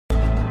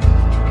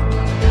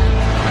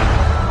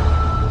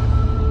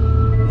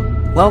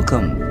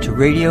Welcome to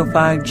Radio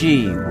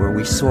 5G, where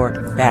we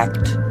sort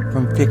fact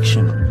from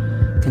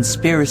fiction,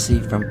 conspiracy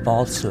from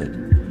falsehood,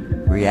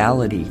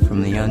 reality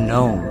from the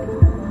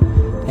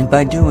unknown. And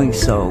by doing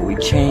so, we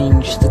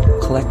change the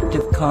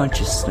collective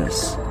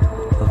consciousness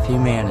of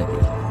humanity.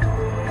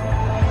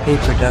 A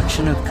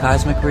production of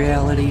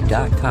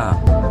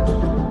CosmicReality.com.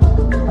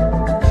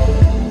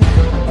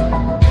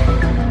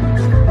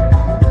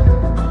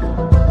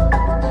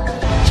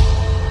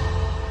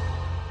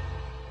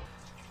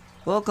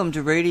 Welcome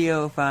to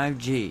Radio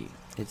 5G.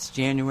 It's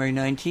January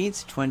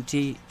 19th,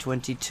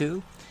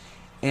 2022,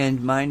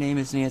 and my name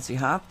is Nancy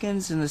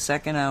Hopkins. In the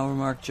second hour,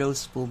 Mark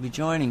Joseph will be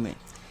joining me.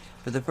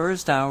 For the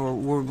first hour,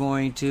 we're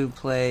going to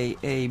play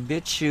a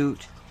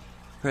BitChute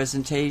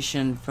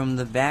presentation from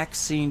the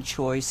Vaccine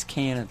Choice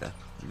Canada.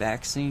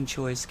 Vaccine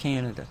Choice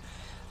Canada.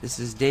 This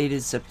is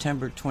dated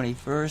September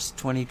 21st,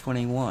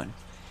 2021.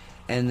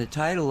 And the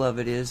title of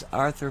it is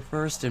Arthur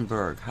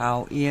Firstenberg,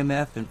 How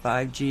EMF and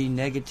 5G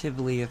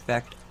Negatively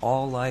Affect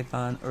All Life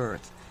on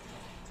Earth.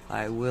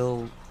 I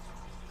will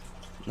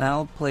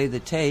now play the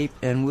tape,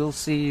 and we'll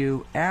see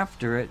you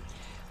after it.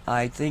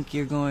 I think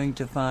you're going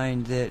to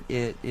find that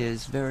it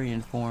is very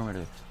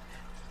informative.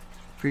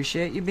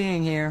 Appreciate you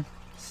being here.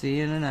 See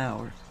you in an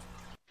hour.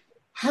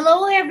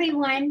 Hello,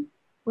 everyone.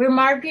 We're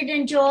Margaret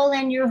and Joel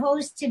and your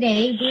host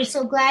today. We're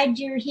so glad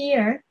you're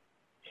here.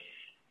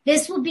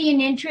 This will be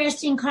an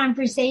interesting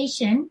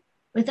conversation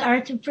with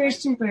Arthur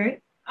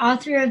Firstenberg,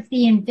 author of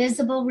The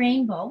Invisible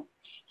Rainbow.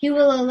 He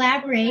will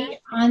elaborate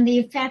on the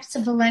effects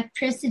of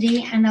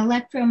electricity and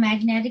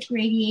electromagnetic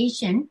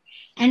radiation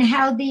and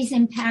how these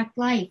impact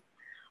life.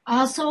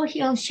 Also,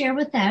 he'll share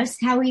with us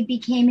how he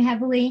became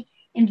heavily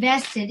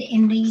invested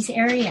in these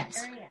areas.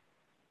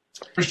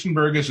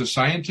 Firstenberg is a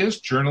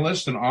scientist,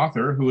 journalist, and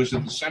author who is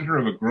at the center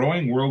of a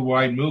growing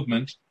worldwide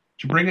movement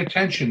to bring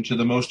attention to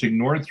the most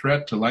ignored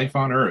threat to life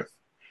on Earth.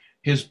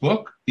 His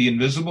book, The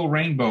Invisible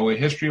Rainbow, A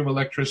History of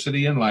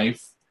Electricity and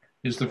Life,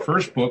 is the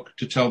first book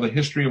to tell the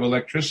history of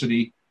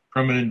electricity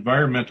from an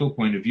environmental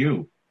point of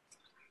view.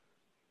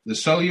 The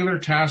Cellular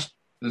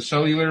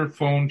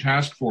Phone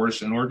Task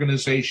Force, an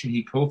organization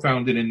he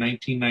co-founded in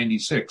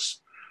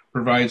 1996,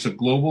 provides a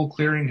global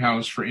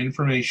clearinghouse for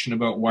information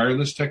about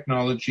wireless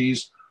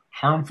technologies,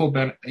 harmful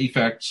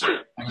effects,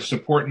 and a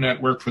support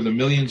network for the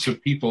millions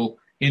of people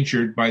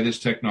injured by this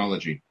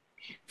technology.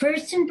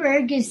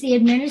 Firstenberg is the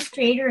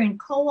administrator and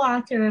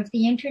co-author of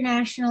the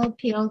International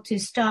Appeal to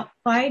Stop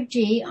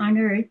 5G on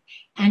Earth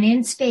and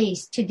in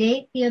Space. To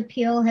date, the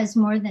appeal has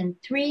more than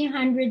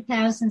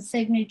 300,000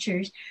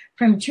 signatures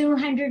from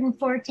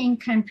 214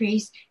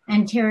 countries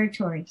and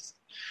territories.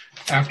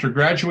 After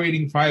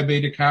graduating Phi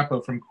Beta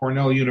Kappa from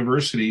Cornell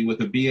University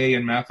with a BA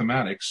in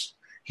mathematics,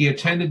 he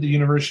attended the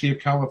University of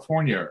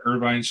California,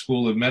 Irvine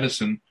School of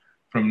Medicine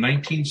from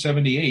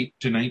 1978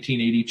 to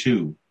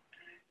 1982.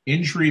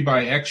 Injury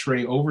by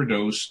X-ray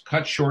overdose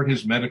cut short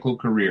his medical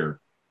career.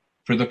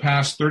 For the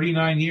past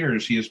 39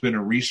 years, he has been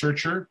a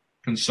researcher,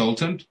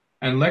 consultant,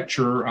 and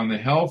lecturer on the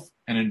health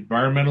and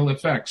environmental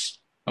effects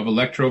of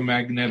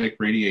electromagnetic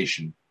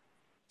radiation.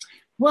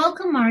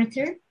 Welcome,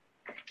 Arthur.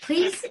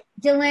 Please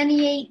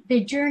delineate the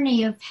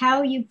journey of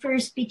how you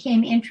first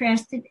became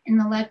interested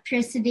in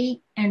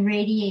electricity and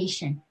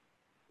radiation.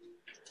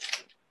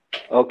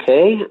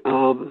 Okay.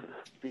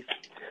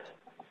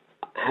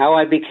 How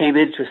I became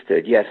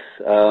interested, yes.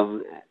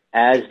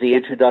 As the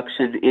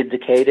introduction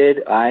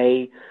indicated,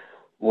 I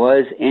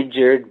was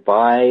injured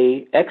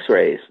by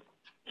X-rays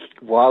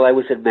while I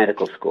was in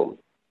medical school.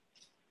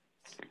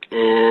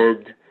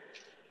 And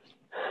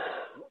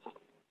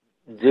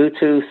due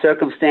to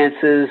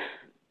circumstances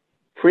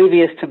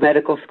previous to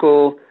medical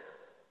school,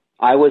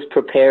 I was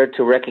prepared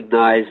to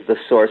recognize the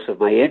source of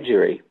my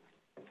injury.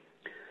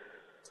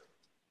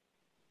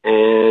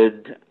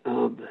 And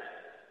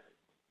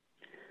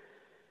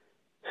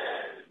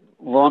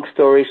long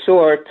story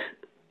short,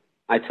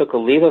 I took a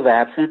leave of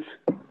absence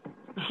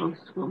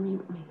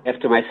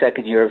after my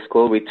second year of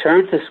school,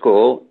 returned to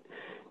school,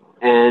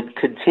 and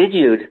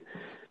continued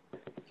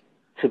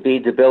to be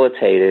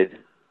debilitated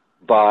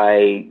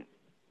by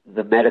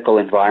the medical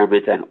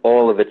environment and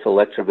all of its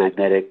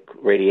electromagnetic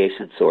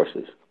radiation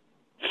sources.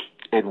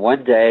 And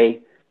one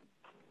day,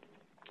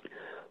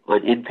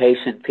 on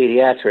inpatient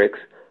pediatrics,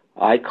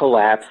 I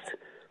collapsed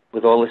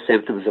with all the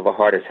symptoms of a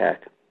heart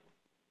attack.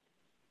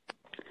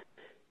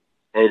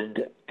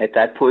 And at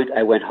that point,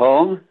 I went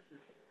home,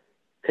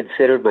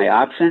 considered my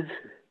options,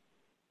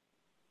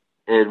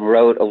 and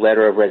wrote a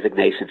letter of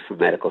resignation from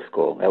medical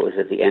school. That was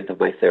at the end of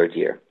my third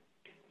year.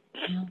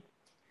 Yeah.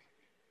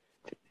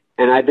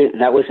 And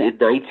that was in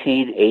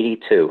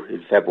 1982,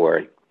 in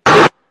February.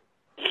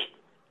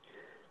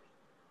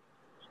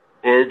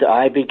 And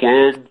I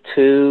began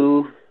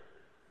to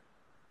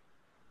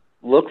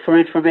look for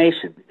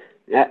information.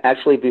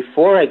 Actually,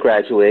 before I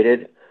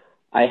graduated,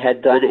 I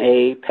had done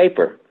a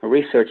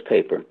research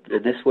paper,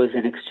 and this was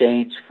in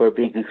exchange for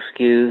being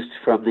excused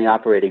from the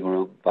operating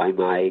room by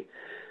my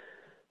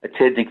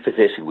attending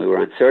physician. We were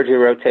on surgery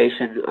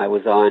rotation. I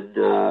was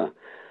on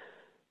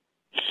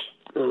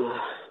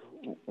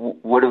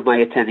one of my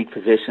attending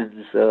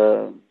physicians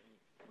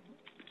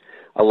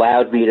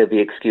allowed me to be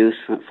excused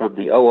from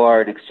the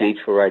OR in exchange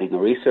for writing a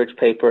research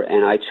paper,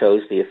 and I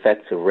chose the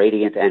effects of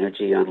radiant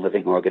energy on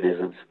living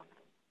organisms.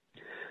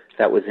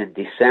 That was in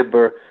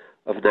December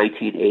of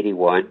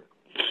 1981.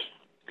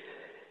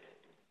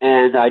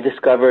 And I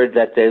discovered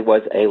that there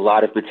was a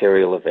lot of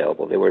material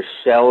available. There were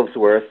shelves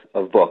worth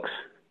of books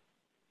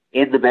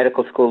in the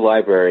medical school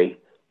library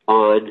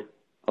on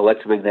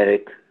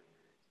electromagnetic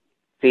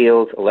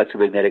fields,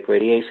 electromagnetic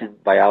radiation,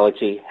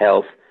 biology,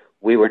 health.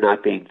 We were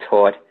not being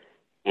taught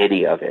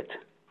any of it.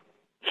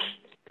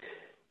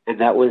 And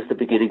that was the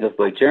beginning of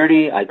my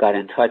journey. I got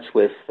in touch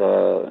with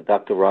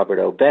Dr. Robert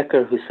O.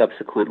 Becker, who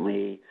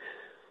subsequently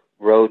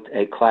wrote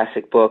a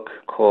classic book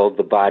called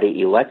The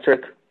Body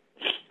Electric.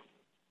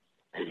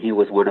 And he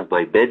was one of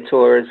my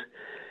mentors.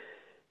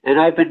 And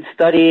I've been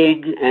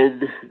studying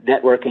and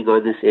networking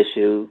on this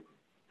issue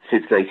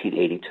since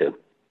 1982.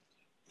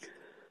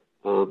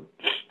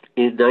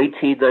 In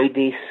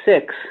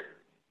 1996,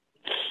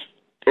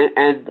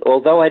 and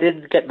although I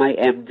didn't get my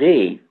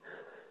MD,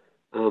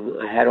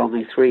 I had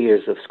only 3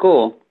 years of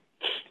school,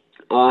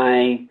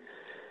 I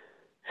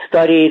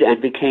studied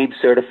and became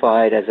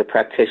certified as a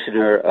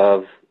practitioner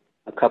of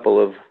a couple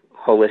of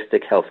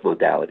holistic health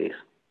modalities,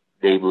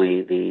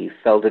 namely the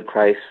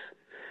Feldenkrais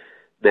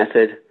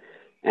method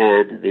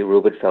and the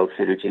Rubenfeld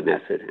synergy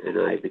method. And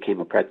I became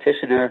a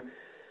practitioner,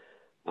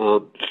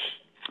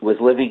 was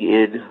living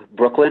in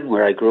Brooklyn,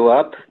 where I grew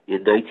up,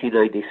 in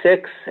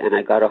 1996, and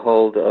I got a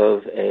hold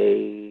of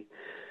a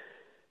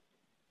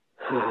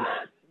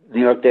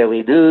New York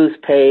Daily News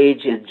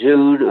page in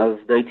June of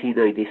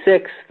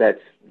 1996 that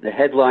the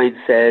headline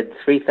said,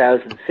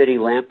 3,000 city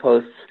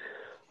lampposts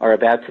are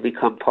about to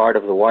become part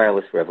of the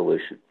wireless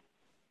revolution.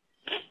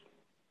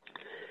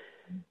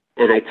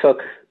 And I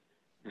took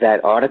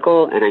that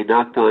article and I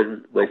knocked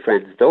on my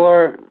friend's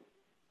door,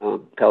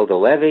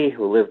 Pelda Levy,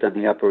 who lived on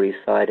the Upper East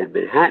Side in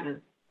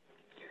Manhattan.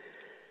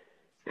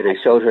 And I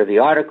showed her the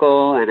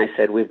article and I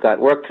said, we've got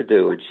work to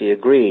do. And she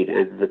agreed.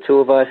 And the two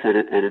of us and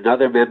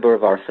another member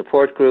of our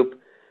support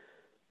group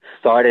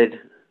started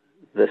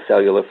the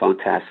Cellular Phone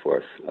Task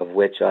Force, of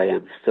which I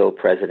am still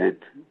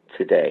president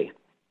today,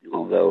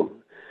 although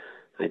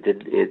I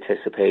didn't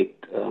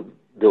anticipate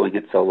doing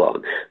it so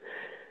long.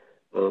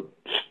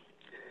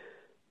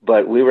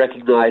 But we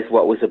recognized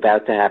what was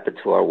about to happen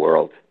to our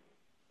world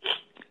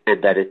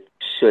and that it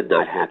should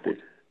not happen.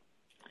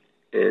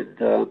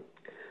 And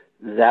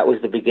that was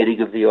the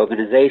beginning of the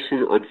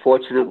organization.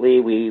 Unfortunately,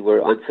 we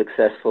were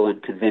unsuccessful in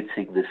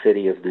convincing the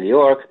city of New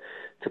York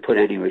to put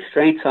any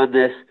restraints on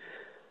this.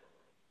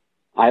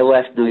 I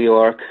left New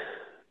York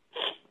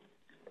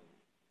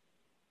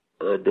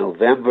on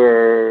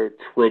November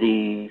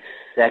 22nd,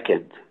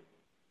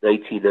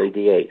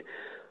 1998.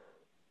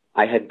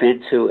 I had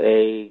been to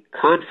a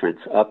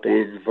conference up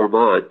in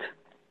Vermont,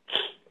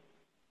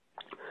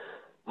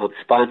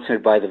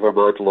 sponsored by the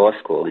Vermont Law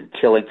School in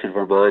Killington,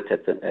 Vermont,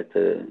 at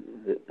the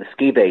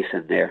ski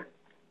basin there.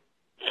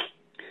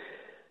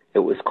 It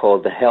was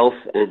called the Health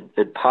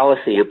and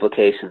Policy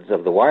Implications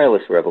of the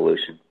Wireless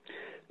Revolution.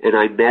 And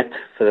I met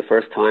for the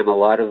first time a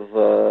lot of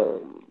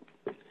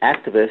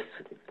activists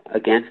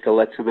against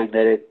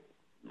electromagnetic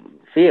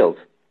fields.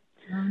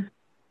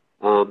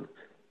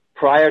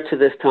 Prior to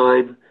this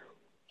time,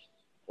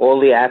 all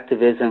the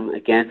activism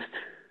against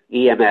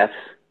EMFs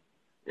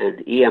and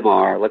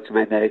EMR,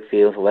 electromagnetic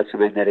fields,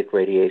 electromagnetic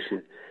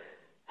radiation,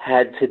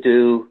 had to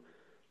do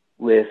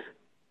with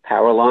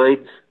power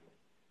lines,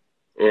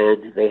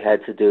 and they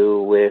had to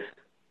do with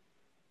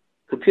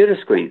computer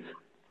screens.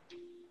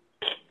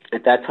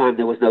 At that time,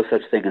 there was no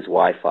such thing as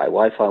Wi-Fi.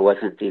 Wi-Fi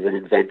wasn't even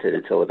invented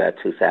until about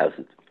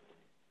 2000.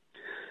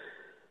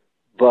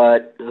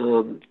 But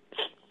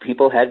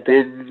people had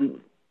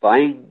been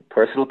buying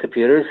personal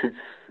computers since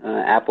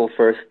Apple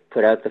first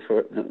put out the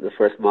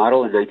first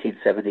model in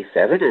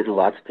 1977, and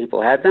lots of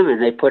people had them,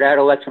 and they put out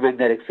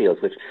electromagnetic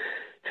fields, which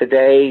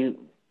today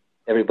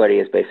everybody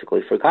has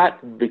basically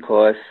forgotten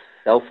because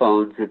cell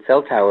phones and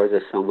cell towers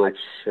are so much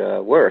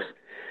worse.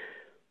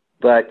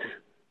 But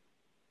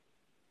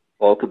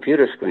all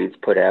computer screens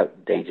put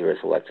out dangerous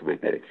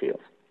electromagnetic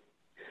fields.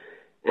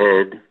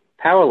 And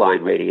power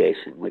line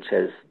radiation, which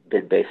has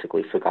been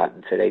basically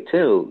forgotten today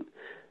too,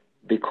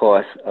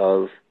 because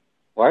of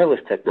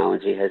wireless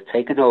technology, has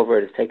taken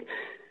over.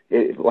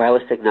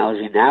 Wireless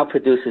technology now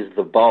produces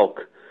the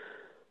bulk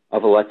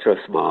of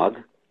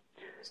electrosmog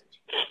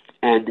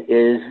and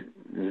is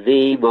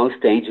the most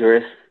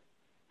dangerous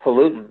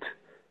pollutant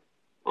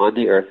on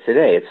the earth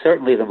today. It's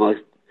certainly the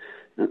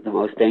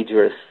most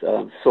dangerous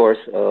source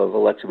of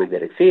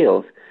electromagnetic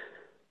fields,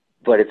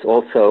 but it's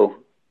also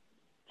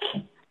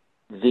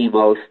the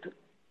most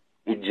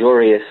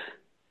injurious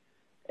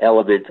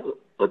element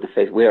on the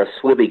face. We are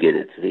swimming in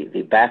it.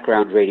 The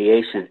background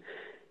radiation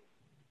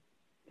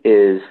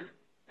is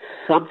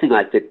something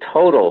like the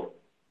total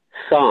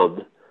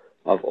sum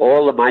of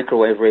all the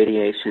microwave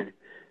radiation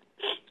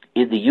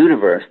in the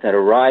universe that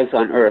arrives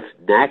on Earth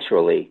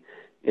naturally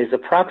is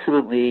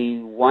approximately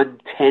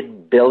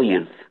 1/10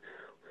 billionth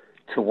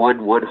to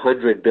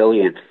 1/100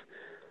 billionth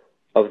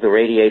of the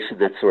radiation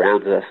that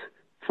surrounds us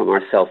from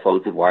our cell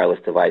phones and wireless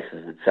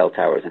devices and cell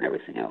towers and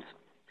everything else.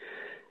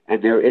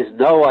 And there is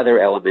no other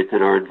element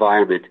in our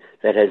environment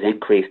that has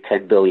increased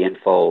 10 billion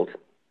fold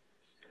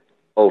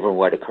over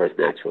what occurs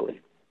naturally.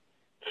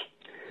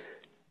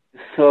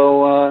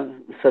 So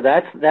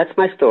that's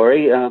my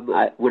story.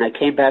 When I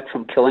came back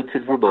from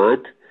Killington,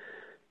 Vermont,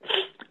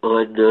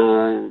 on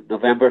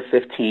November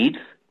 15th,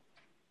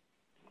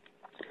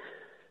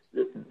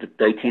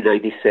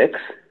 1996,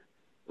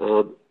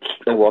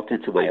 I walked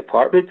into my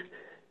apartment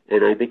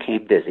and I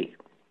became dizzy.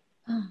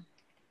 Oh.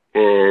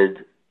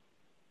 And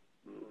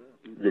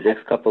the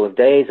next couple of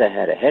days I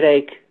had a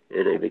headache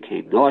and I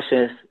became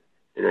nauseous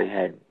and I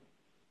had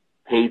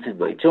pains in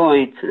my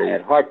joints and I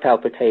had heart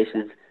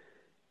palpitations.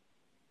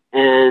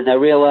 And I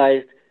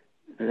realized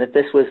that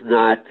this was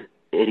not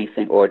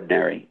anything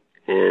ordinary.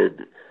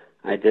 And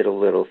I did a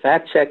little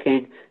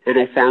fact-checking, and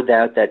I found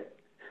out that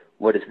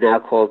what is now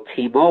called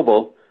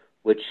T-Mobile,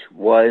 which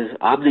was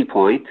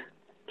OmniPoint,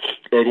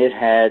 and it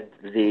had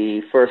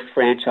the first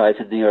franchise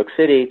in New York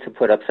City to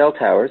put up cell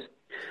towers,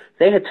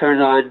 they had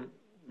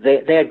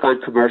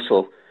gone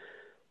commercial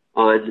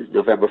on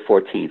November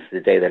 14th, the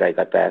day that I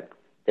got back,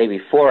 day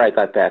before I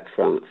got back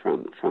from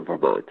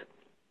Vermont.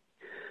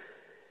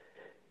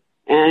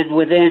 And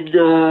within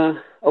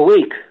a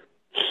week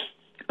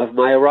of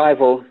my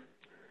arrival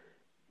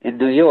in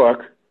New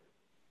York,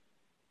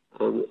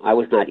 I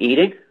was not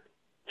eating.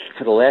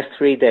 For the last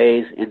 3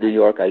 days in New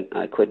York,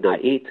 I could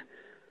not eat.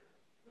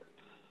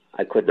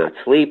 I could not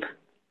sleep.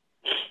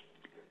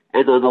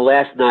 And on the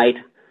last night,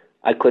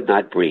 I could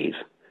not breathe.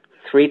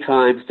 3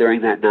 times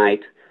during that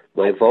night,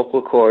 my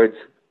vocal cords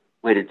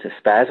went into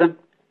spasm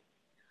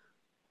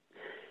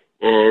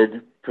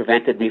and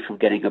prevented me from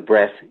getting a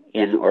breath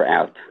in or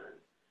out.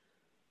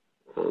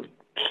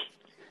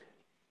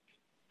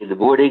 In the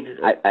morning,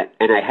 I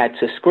had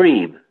to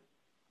scream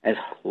as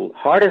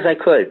hard as I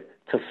could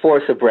to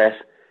force a breath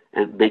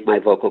and make my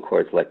vocal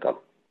cords let go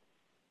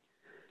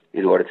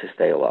in order to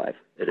stay alive.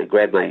 And I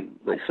grabbed my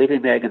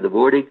sleeping bag in the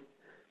morning,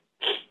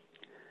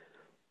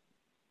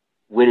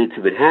 went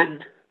into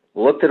Manhattan,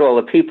 looked at all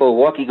the people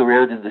walking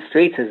around in the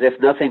streets as if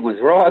nothing was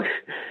wrong.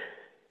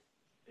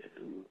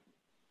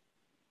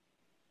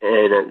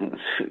 And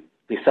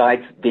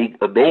besides being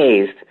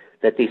amazed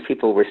that these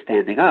people were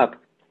standing up,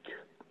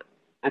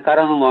 I got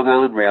on the Long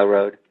Island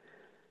Railroad,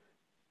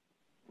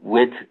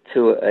 went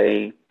to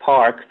a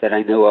park that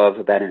I knew of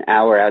about an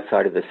hour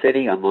outside of the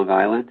city on Long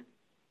Island,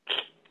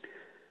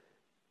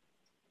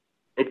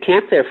 and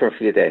camped there for a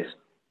few days.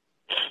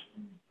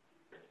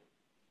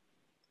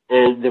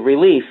 And the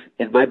relief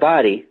in my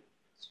body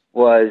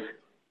was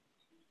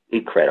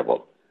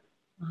incredible.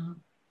 Uh-huh.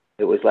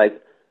 It was like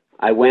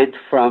I went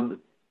from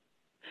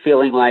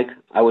feeling like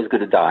I was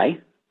going to die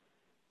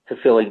to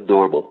feeling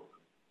normal.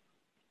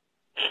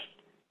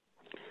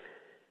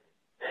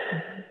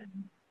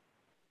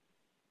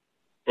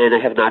 And I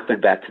have not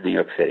been back to New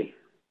York City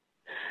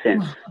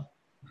since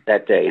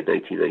that day in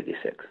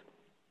 1996.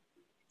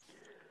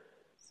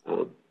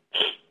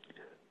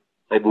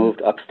 I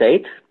moved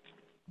upstate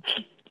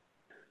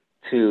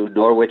to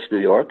Norwich, New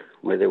York,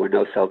 where there were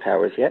no cell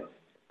towers yet.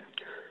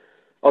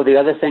 Oh, the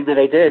other thing that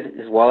I did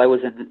is while I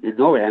was in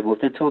Norwich, I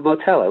moved into a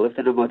motel. I lived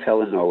in a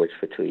motel in Norwich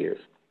for 2 years.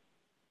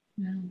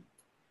 Mm.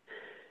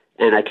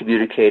 And I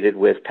communicated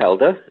with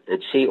Pelda,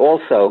 and she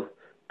also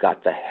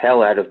got the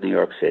hell out of New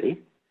York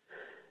City.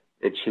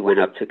 And she went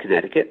up to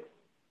Connecticut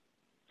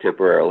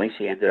temporarily.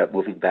 She ended up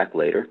moving back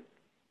later.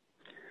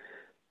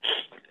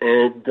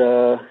 And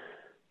the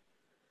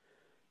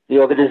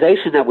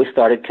organization that we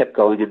started kept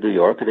going in New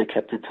York, and I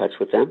kept in touch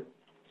with them.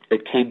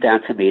 It came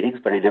down to meetings,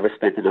 but I never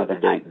spent another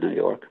night in New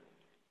York.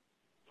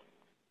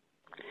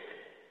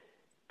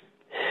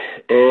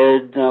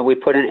 And we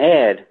put an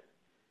ad,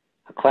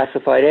 a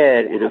classified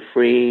ad, in a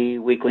free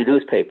weekly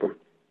newspaper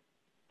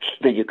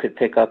that you could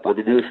pick up on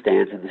the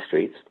newsstands in the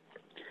streets,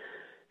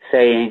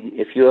 saying,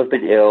 if you have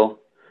been ill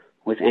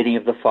with any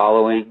of the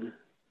following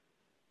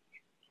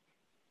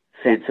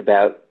since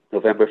about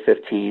November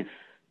 15th,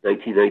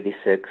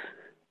 1996,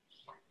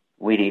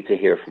 we need to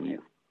hear from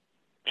you.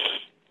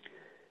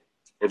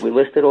 And we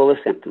listed all the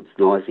symptoms: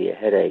 nausea,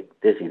 headache,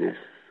 dizziness,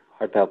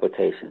 heart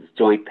palpitations,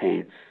 joint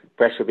pains,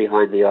 pressure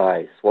behind the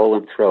eyes,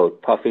 swollen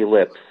throat, puffy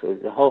lips,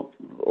 the whole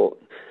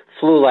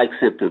flu-like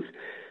symptoms.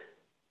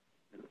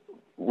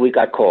 We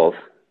got calls,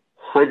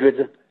 hundreds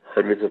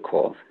of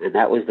calls, and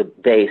that was the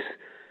base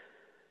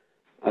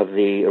of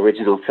the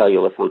original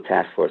cellular phone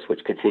task force,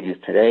 which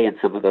continues today, and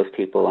some of those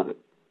people I'm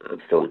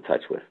still in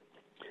touch with.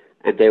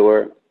 And they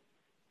were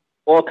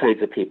all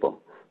kinds of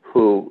people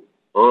who,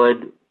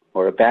 on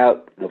or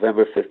about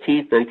November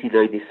 15th,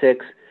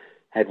 1996,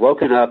 had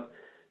woken up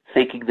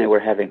thinking they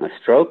were having a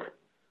stroke,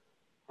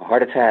 a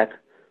heart attack,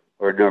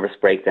 or a nervous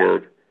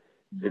breakdown,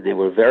 and they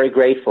were very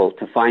grateful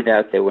to find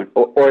out they were,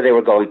 or they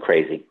were going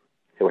crazy.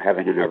 They were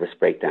having a nervous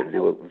breakdown, and they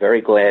were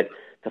very glad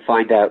to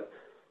find out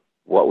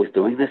what was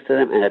doing this to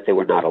them and that they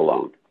were not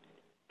alone.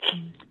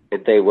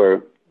 And they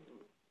were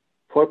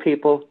poor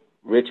people,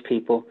 rich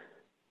people,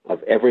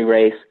 of every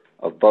race,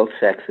 of both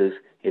sexes.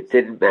 It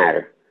didn't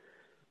matter.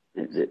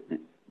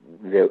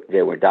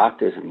 There were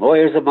doctors and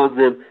lawyers among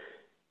them,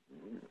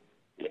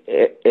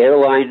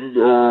 airline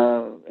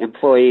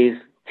employees,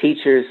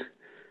 teachers,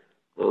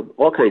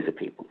 all kinds of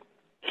people.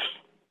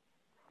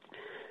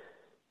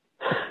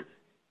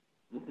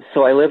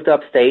 So I lived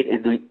upstate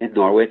in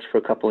Norwich for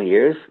a couple of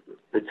years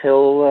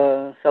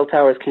until cell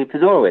towers came to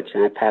Norwich,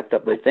 and I packed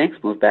up my things,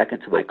 moved back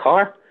into my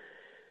car,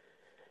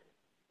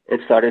 and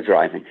started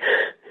driving.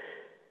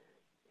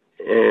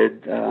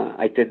 And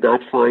I did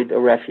not find a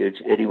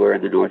refuge anywhere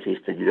in the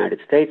northeastern United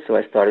States, so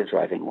I started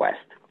driving west.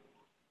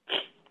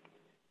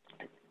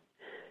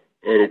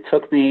 And it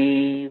took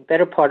me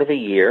better part of a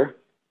year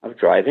of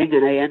driving,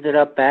 and I ended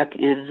up back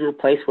in a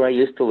place where I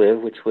used to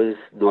live, which was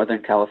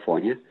Northern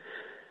California,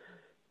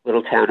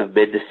 little town of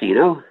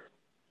Mendocino,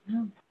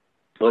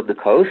 on the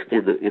coast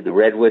in the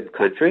redwood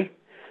country.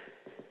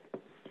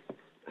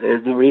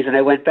 And the reason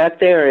I went back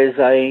there is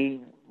I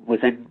was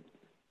in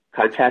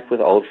contact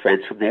with old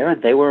friends from there,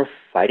 and they were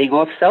fighting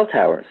off cell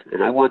towers,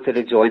 and I wanted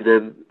to join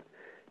them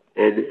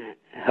and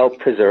help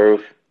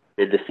preserve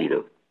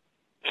Mendocino.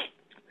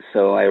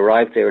 So I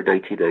arrived there in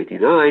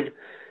 1999,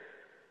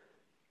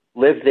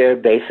 lived there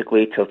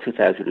basically till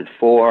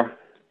 2004.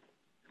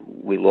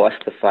 We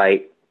lost the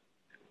fight.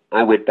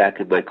 I went back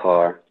in my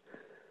car.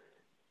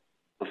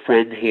 A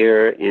friend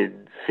here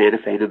in Santa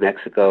Fe, New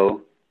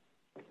Mexico,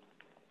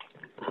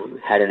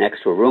 had an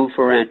extra room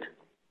for rent.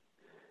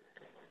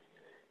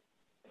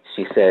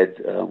 She said,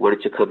 why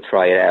don't you come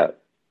try it out?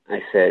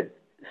 I said,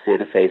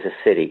 Santa Fe's a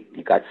city.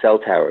 You got cell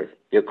towers.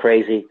 You're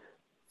crazy.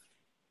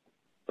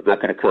 I'm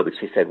not going to come. And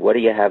she said, what do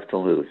you have to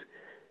lose?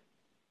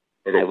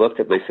 And I looked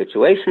at my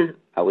situation.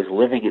 I was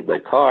living in my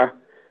car.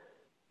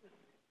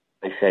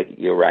 I said,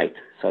 you're right.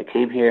 So I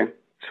came here,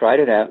 tried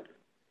it out.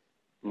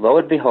 Lo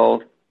and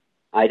behold,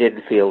 I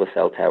didn't feel the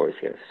cell towers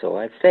here. So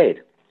I've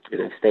stayed.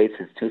 And I've stayed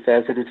since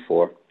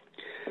 2004.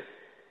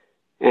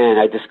 And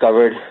I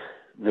discovered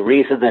the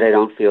reason that I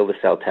don't feel the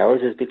cell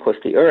towers is because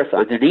the earth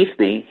underneath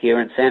me here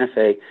in Santa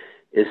Fe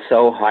is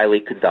so highly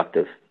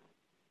conductive.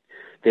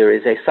 There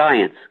is a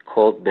science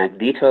called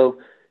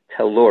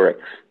magnetotellurics.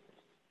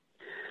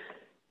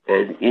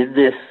 And in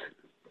this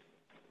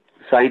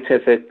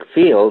scientific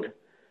field,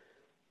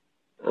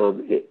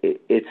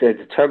 it's a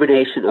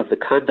determination of the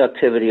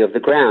conductivity of the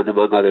ground,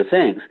 among other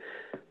things.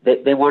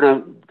 They want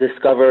to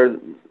discover,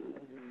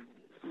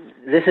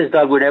 this is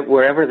done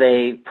wherever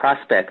they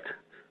prospect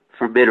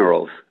for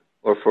minerals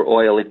or for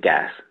oil and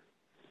gas.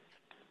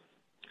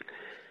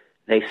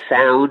 They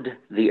sound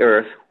the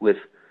earth with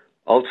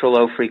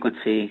ultra-low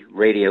frequency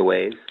radio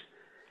waves,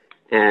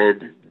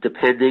 and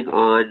depending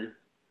on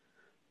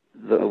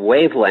the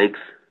wavelength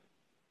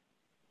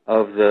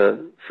of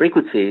the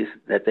frequencies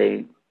that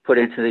they put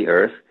into the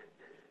earth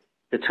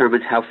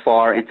determines how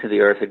far into the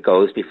earth it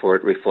goes before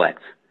it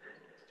reflects.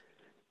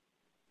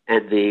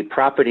 And the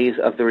properties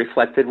of the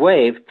reflected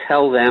wave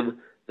tell them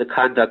the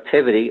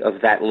conductivity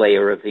of that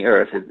layer of the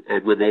earth, and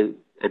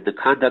the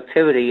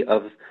conductivity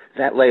of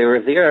that layer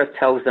of the earth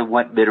tells them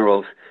what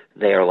minerals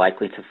they are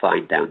likely to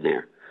find down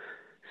there.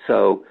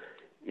 So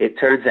it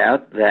turns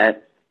out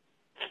that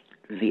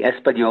the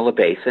Espanola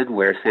Basin,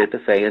 where Santa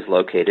Fe is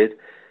located,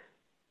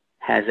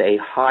 has a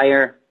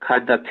higher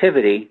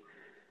conductivity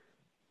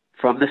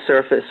from the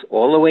surface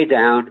all the way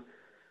down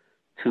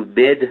to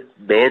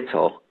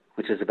mid-mantle,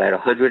 which is about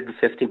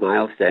 150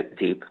 miles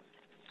deep,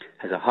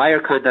 has a higher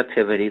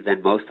conductivity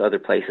than most other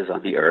places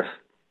on the earth.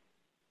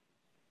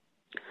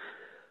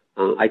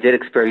 I did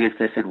experience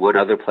this in one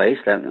other place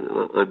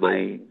on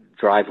my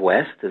drive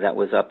west. That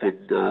was up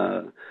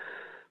in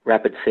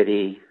Rapid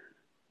City,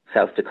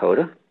 South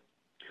Dakota,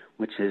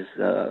 which is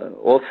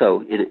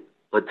also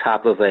on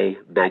top of a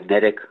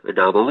magnetic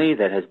anomaly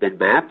that has been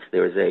mapped.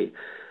 There is a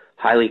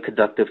highly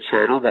conductive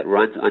channel that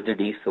runs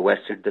underneath the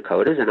western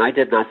Dakotas, and I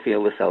did not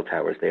feel the cell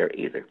towers there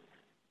either.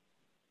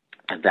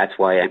 And that's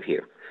why I'm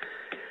here.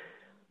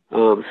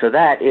 So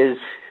that is,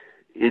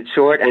 in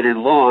short and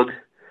in long,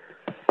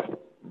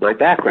 my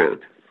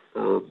background.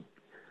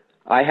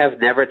 I have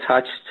never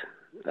touched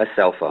a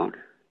cell phone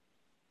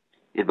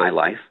in my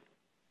life.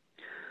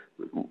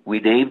 We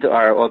named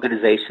our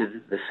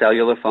organization the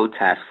Cellular Phone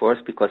Task Force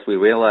because we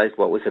realized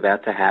what was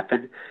about to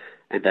happen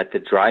and that the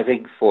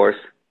driving force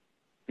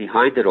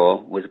behind it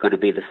all was going to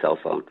be the cell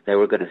phone. They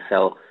were going to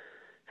sell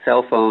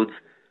cell phones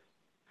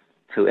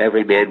to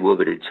every man,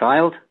 woman, and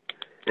child,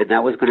 and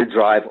that was going to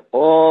drive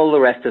all the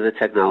rest of the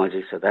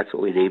technology. So that's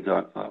what we named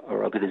our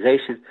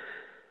organization.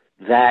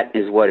 That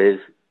is what is,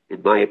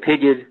 in my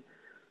opinion,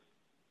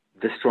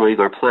 destroying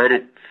our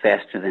planet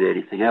faster than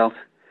anything else.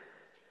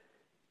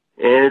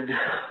 And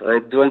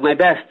I'm doing my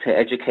best to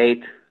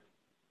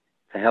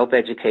help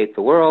educate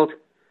the world,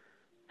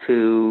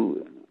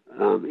 to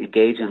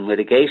engage in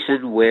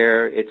litigation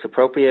where it's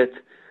appropriate,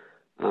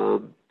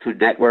 to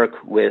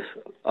network with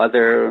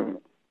other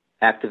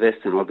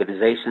activists and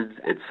organizations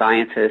and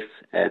scientists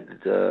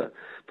and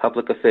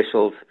public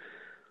officials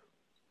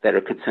that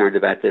are concerned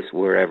about this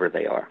wherever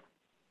they are.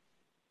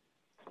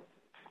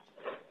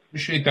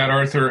 Appreciate that,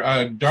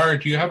 Arthur. Dar,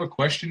 do you have a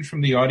question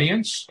from the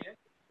audience?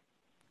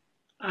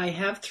 I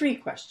have 3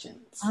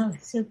 questions. Oh,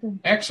 super.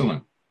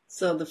 Excellent.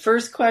 So the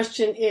first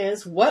question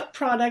is, what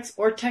products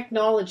or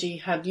technology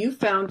have you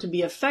found to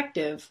be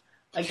effective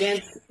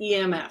against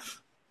EMF?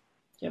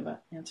 Do you have an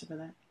answer for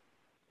that?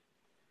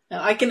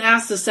 Now, I can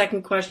ask the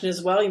second question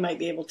as well. You might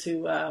be able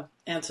to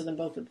answer them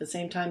both at the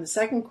same time. The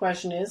second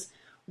question is,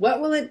 what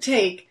will it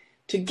take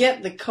to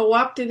get the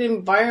co-opted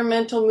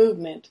environmental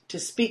movement to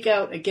speak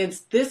out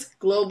against this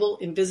global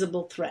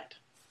invisible threat?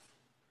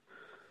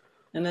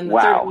 And then the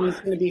third one is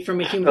going to be from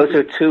a human Those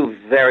being. are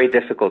 2 very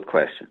difficult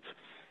questions.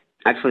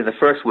 Actually, the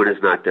first one is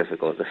not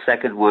difficult. The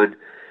second one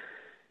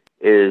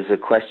is a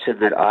question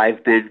that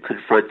I've been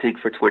confronting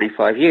for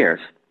 25 years.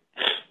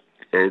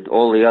 And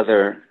all the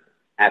other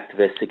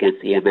activists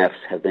against EMFs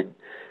have been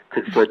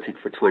confronting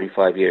for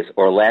 25 years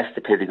or less,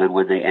 depending on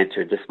when they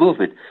entered this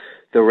movement.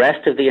 The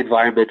rest of the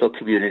environmental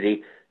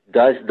community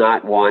does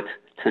not want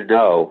to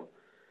know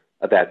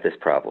about this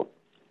problem.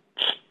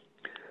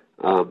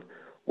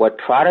 What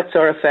products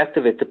are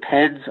effective, it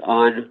depends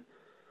on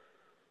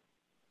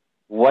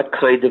what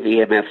kind of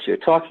EMFs you're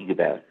talking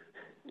about.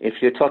 If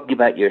you're talking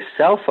about your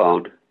cell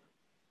phone,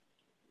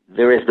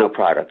 there is no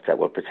product that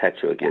will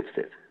protect you against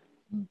it.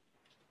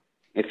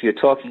 If you're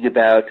talking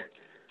about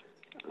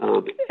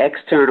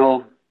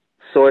external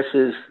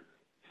sources,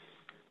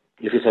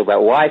 if you're talking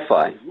about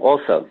Wi-Fi,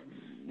 also,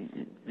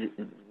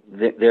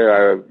 there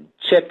are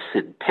chips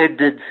and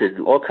pendants and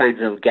all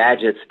kinds of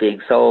gadgets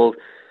being sold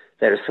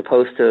that are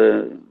supposed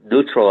to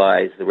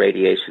neutralize the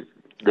radiation.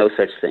 No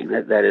such thing.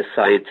 That is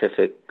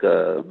scientific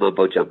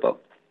mumbo-jumbo.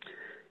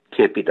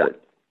 Can't be done.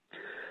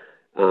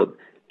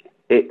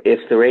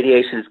 If the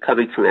radiation is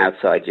coming from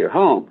outside your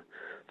home,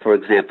 for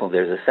example,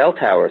 there's a cell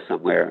tower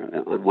somewhere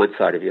on one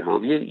side of your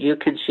home, you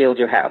can shield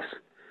your house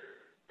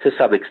to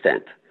some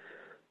extent.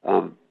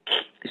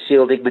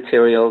 Shielding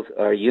materials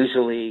are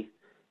usually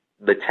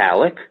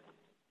metallic.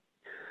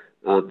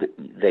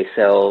 They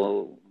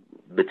sell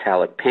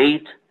metallic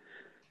paint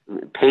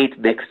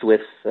mixed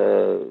with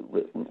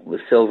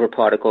silver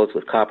particles,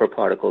 with copper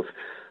particles.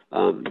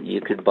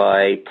 You can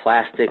buy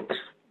plastic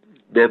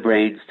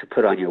membranes to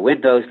put on your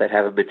windows that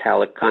have a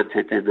metallic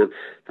content in them.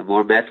 The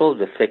more metal,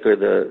 the thicker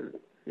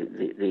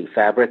the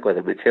fabric or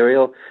the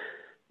material,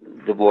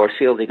 the more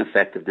shielding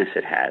effectiveness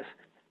it has.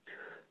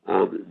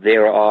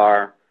 There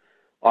are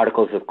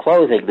articles of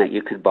clothing that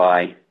you can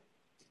buy.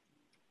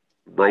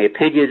 In my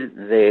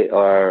opinion, they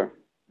are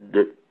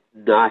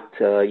not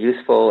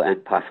useful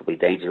and possibly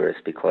dangerous,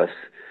 because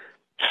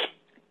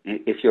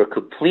if you're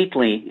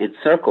completely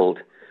encircled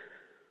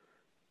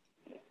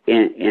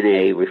in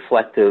a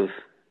reflective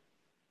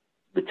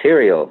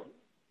material,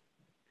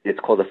 it's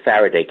called a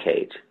Faraday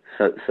cage,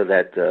 so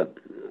that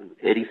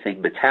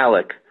anything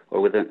metallic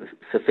or with a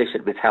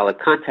sufficient metallic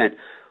content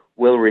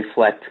will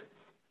reflect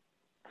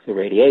the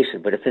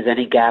radiation. But if there's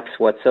any gaps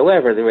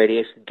whatsoever, the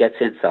radiation gets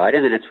inside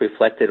and then it's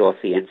reflected off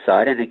the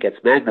inside and it gets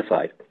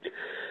magnified.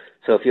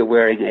 So if you're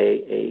wearing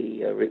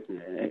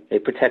a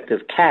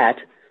protective hat,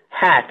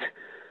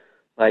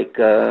 like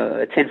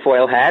a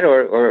tinfoil hat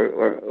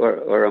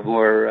or a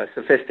more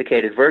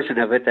sophisticated version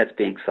of it that's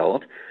being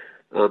sold,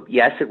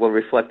 yes, it will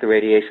reflect the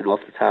radiation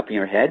off the top of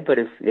your head, but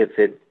if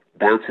it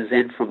bounces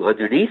in from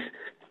underneath,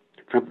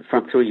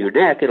 from through your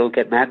neck, it'll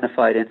get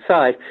magnified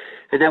inside,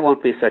 and that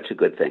won't be such a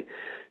good thing.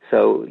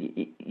 So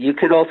you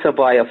can also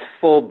buy a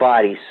full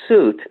body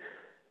suit.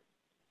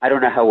 I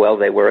don't know how well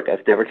they work.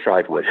 I've never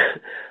tried one.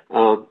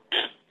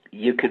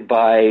 You can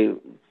buy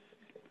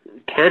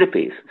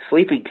canopies,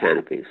 sleeping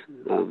canopies.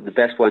 The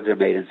best ones are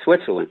made in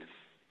Switzerland.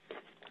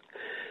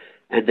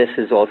 And this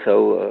is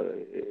also,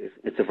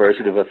 it's a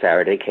version of a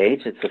Faraday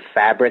cage. It's a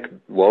fabric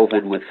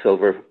woven with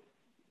silver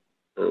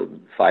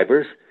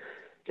fibers,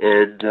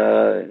 and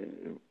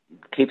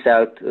keeps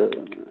out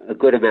a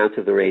good amount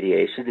of the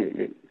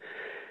radiation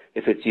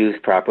if it's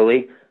used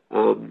properly.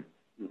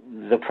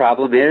 The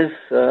problem is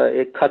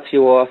it cuts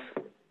you off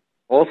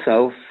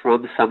also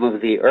from some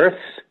of the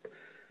Earth's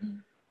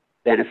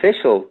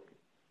beneficial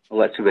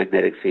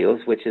electromagnetic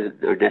fields, which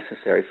are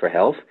necessary for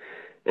health,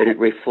 and it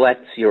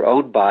reflects your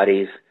own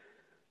body's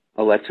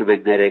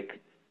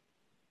electromagnetic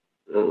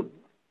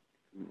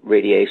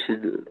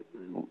radiation,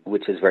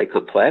 which is very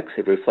complex.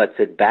 It reflects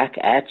it back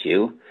at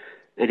you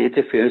and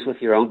interferes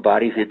with your own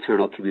body's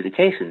internal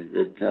communication.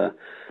 And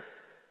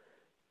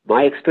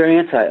my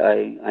experience,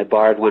 I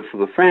borrowed one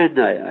from a friend.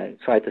 I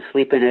tried to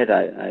sleep in it.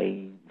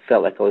 I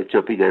felt like I was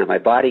jumping out of my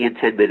body in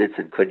 10 minutes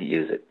and couldn't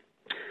use it.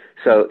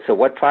 So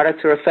what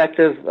products are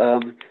effective?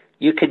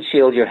 You can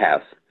shield your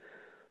house.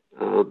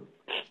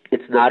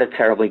 It's not a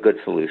terribly good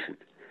solution.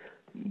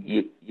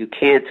 You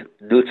can't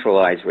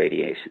neutralize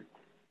radiation.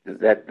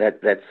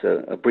 That's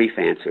a brief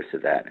answer to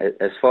that.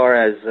 As far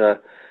as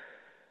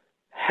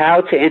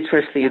how to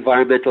interest the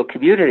environmental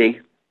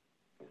community,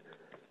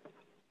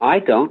 I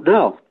don't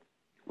know.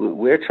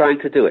 We're trying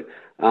to do it.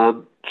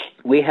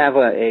 We have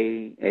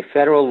a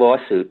federal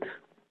lawsuit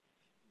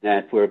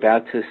that we're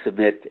about to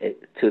submit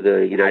to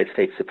the United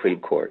States Supreme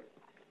Court,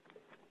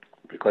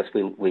 because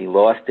we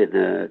lost in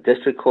the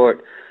district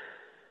court.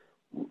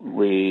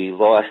 we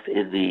lost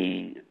in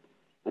the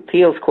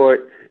appeals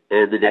court,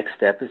 and the next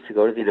step is to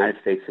go to the United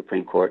States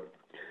Supreme Court.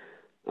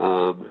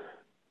 And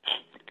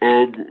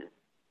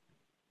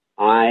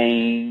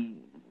I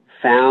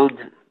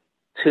found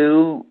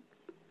two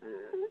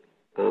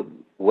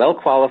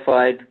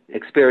well-qualified,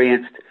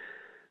 experienced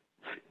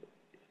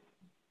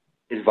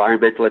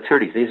environmental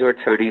attorneys. These are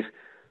attorneys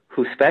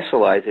who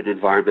specialize in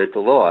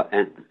environmental law,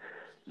 and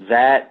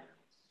that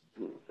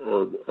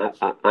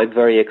I'm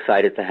very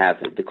excited to have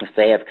them because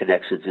they have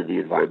connections in the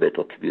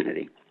environmental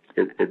community,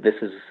 and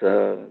this is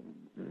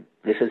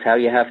how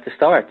you have to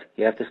start.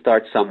 You have to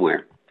start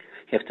somewhere.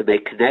 You have to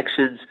make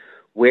connections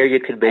where you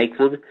can make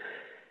them,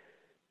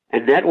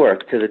 and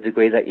network to the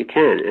degree that you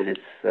can. And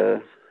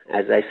it's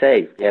as I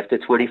say, after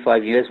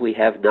 25 years, we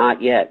have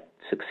not yet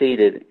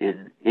succeeded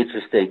in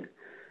interesting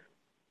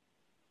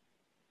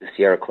the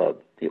Sierra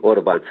Club, the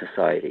Audubon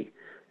Society,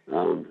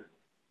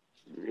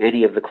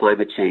 any of the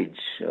climate change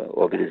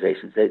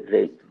organizations.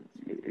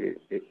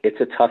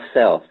 It's a tough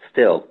sell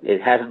still.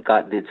 It hasn't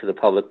gotten into the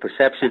public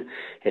perception.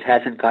 It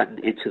hasn't gotten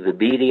into the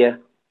media.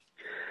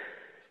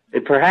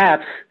 And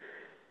perhaps,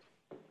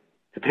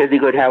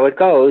 depending on how it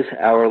goes,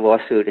 our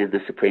lawsuit in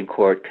the Supreme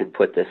Court can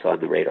put this on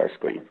the radar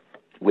screen.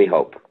 We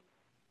hope.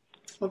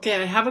 Okay,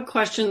 I have a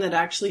question that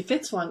actually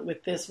fits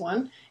with this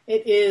one.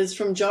 It is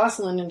from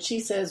Jocelyn, and she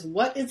says,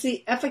 what is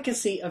the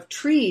efficacy of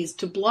trees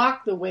to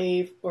block the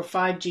wave or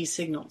 5G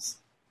signals,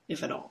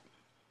 if at all?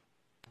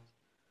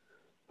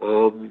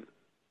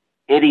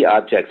 Any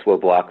objects will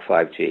block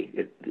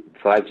 5G.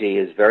 5G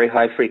is very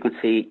high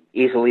frequency,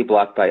 easily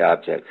blocked by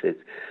objects.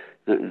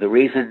 The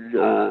reason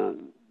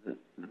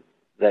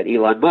that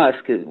Elon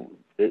Musk is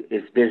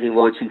busy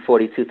launching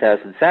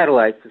 42,000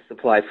 satellites to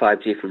supply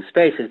 5G from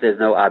space is there's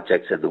no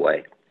objects in the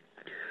way.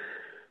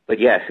 But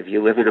yes, if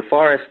you live in a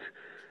forest,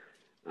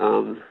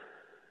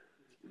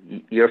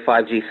 your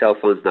 5G cell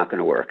phone's not going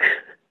to work.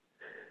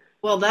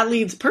 Well, that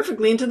leads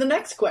perfectly into the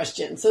next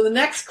question. So the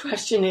next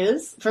question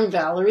is from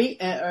Valerie,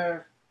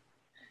 or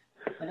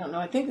I don't know,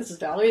 I think this is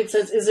Valerie. It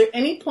says, is there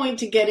any point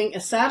to getting a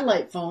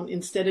satellite phone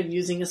instead of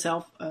using a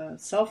cell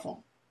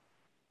phone?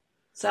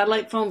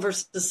 Satellite phone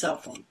versus cell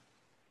phone.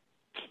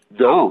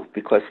 No,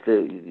 because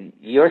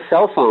your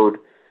cell phone,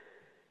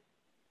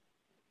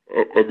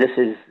 and this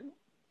is,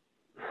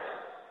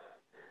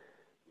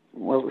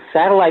 well,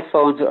 satellite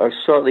phones are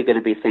shortly going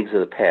to be things of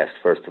the past,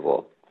 first of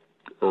all,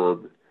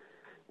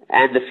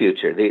 and the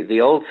future.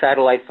 The old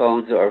satellite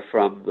phones are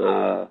from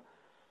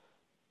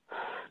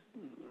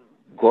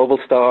Global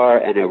Star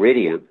and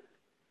Iridium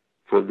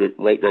from the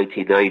late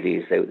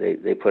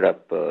 1990s. They put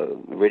up,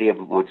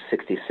 Iridium launched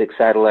 66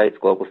 satellites,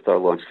 Global Star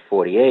launched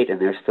 48, and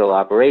they're still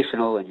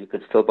operational, and you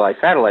can still buy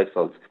satellite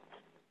phones.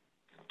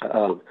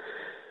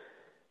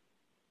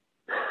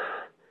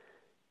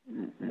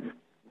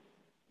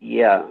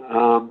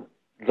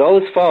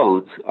 Those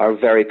phones are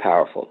very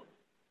powerful.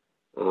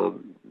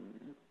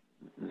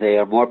 They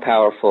are more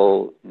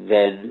powerful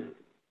than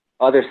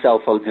other cell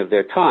phones of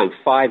their time.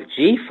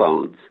 5G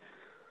phones,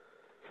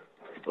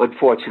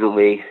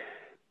 unfortunately,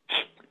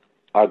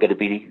 are going to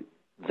be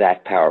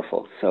that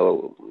powerful.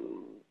 So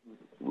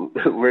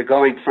we're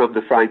going from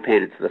the frying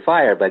pan into the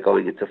fire by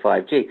going into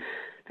 5G.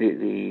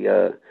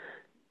 The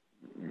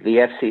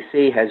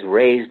FCC has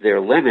raised their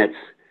limits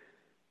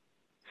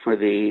for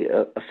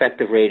the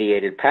effective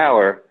radiated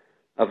power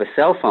of a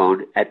cell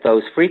phone at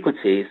those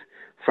frequencies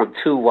from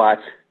 2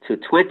 watts to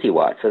 20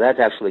 watts. So that's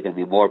actually going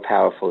to be more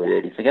powerful than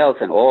anything else.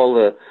 And all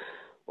the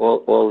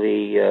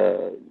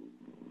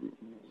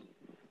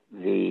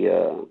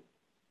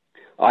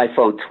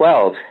iPhone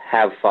 12s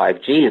have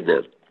 5G in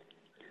them.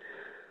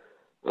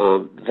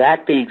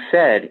 That being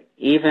said,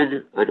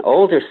 even an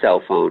older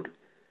cell phone,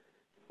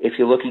 if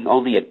you're looking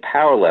only at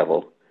power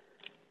level,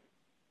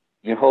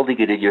 you're holding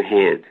it in your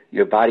hand.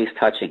 Your body's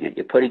touching it.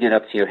 You're putting it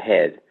up to your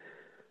head,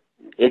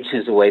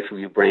 inches away from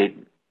your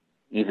brain,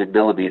 even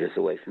millimeters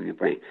away from your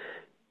brain.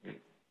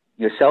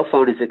 Your cell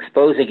phone is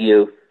exposing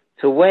you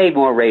to way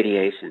more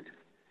radiation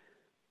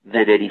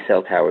than any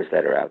cell towers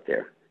that are out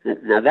there.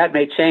 Now, that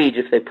may change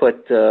if they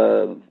put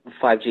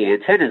 5G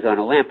antennas on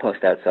a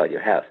lamppost outside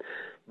your house,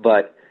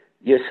 but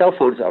your cell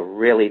phone's a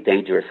really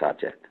dangerous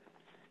object.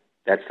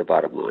 That's the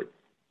bottom line.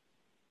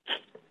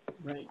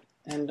 Right.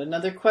 And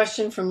another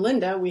question from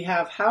Linda, we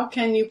have, how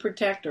can you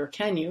protect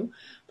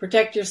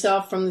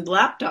yourself from the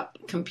laptop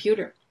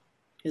computer?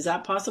 Is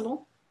that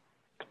possible?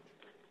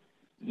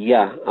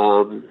 Yeah.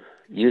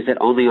 Use it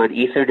only on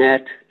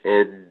Ethernet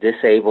and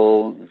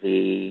disable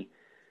the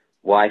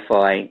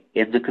Wi-Fi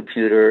in the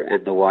computer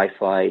and the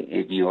Wi-Fi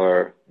in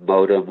your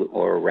modem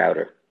or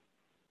router.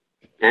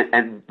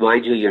 And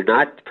mind you, you're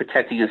not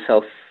protecting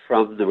yourself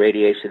from the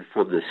radiation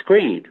from the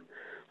screen,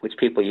 which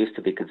people used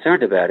to be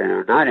concerned about and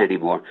are not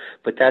anymore.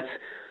 But that's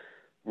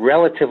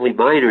relatively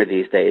minor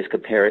these days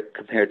compared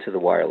to the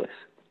wireless.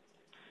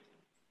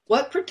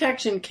 What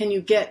protection can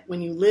you get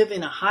when you live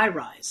in a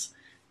high-rise?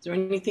 Is there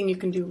anything you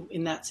can do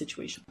in that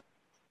situation?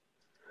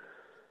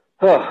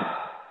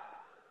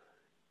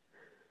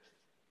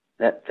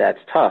 That's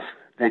tough.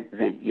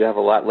 Then you have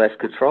a lot less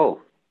control.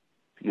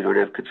 You don't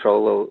have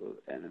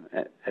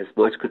as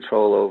much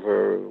control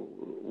over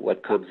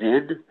what comes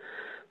in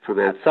from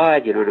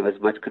outside. You don't have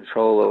as much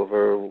control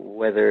over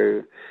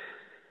whether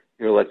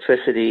your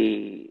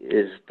electricity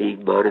is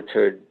being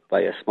monitored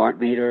by a smart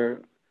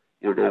meter.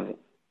 You don't have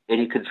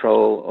any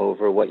control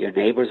over what your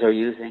neighbors are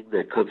using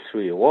that comes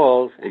through your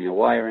walls and your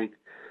wiring.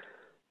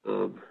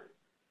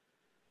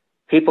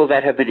 People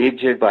that have been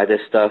injured by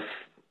this stuff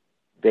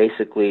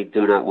basically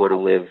do not want to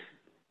live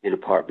in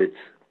apartments.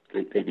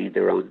 They need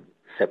their own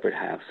separate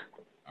house.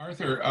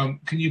 Arthur,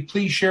 can you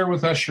please share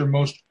with us your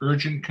most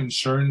urgent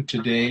concern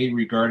today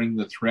regarding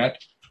the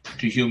threat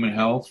to human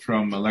health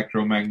from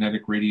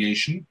electromagnetic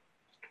radiation?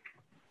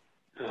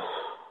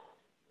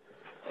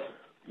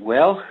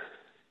 Well,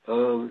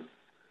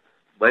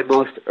 my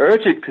most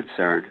urgent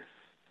concern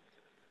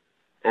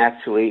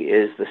actually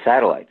is the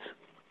satellites.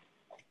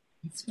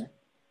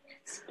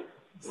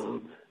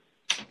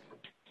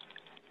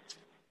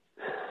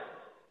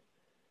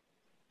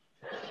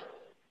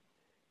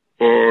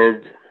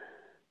 And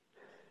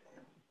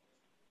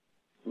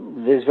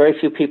there's very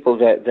few people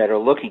that are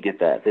looking at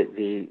that.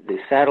 The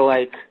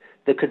satellite,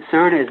 the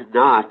concern is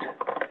not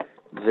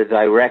the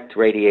direct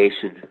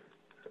radiation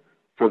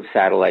from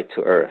satellite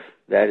to Earth.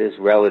 That is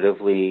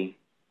relatively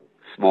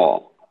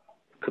small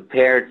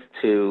compared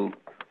to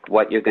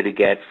what you're going to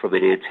get from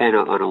an antenna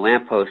on a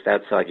lamppost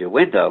outside your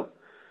window.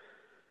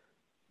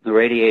 The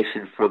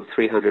radiation from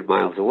 300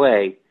 miles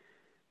away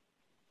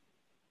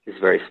is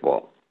very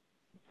small.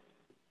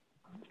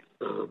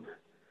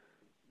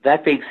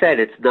 That being said,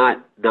 it's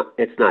not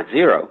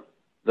zero.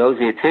 Those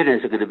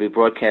antennas are going to be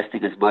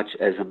broadcasting as much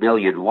as 1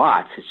 million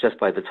watts. It's just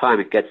by the time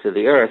it gets to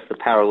the Earth, the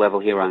power level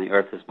here on the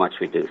Earth is much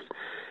reduced.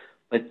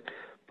 But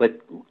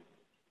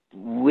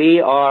we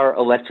are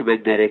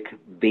electromagnetic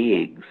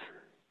beings,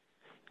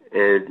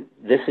 and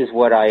this is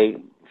what I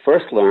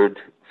first learned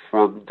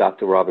from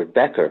Dr. Robert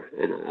Becker,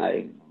 and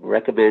I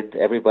recommend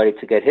everybody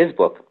to get his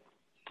book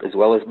as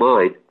well as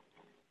mine.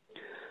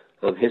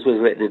 His was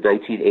written in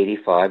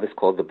 1985. It's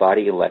called The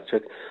Body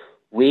Electric.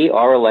 We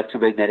are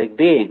electromagnetic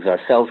beings. Our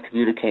cells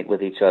communicate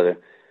with each other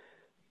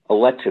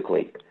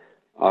electrically.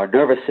 Our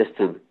nervous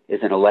system is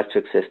an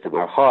electric system.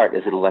 Our heart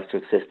is an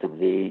electric system.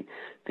 The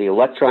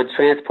electron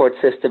transport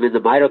system in the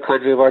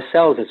mitochondria of our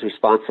cells is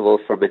responsible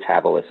for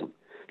metabolism.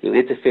 You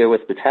interfere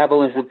with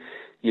metabolism,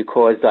 you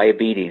cause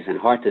diabetes and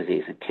heart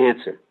disease and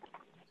cancer.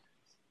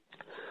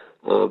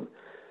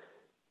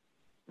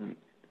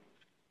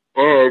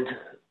 And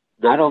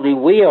not only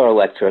we are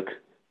electric,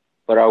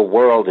 but our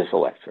world is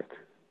electric.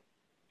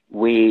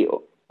 We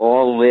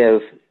all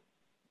live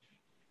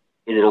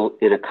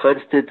in a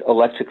constant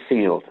electric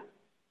field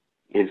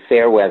in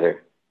fair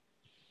weather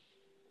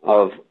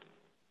of,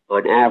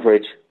 on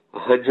average,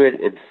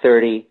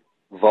 130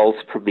 volts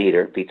per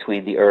meter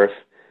between the Earth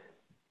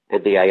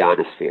and the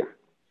ionosphere.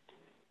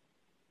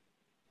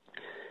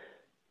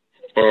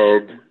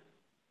 And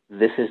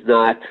this is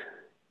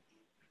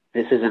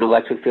an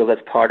electric field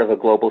that's part of a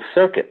global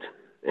circuit,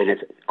 and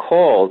it's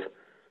called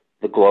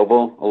the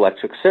global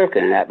electric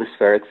circuit, and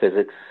atmospheric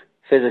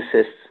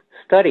physicists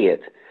study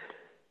it.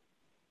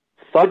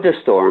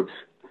 Thunderstorms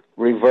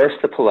reverse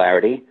the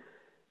polarity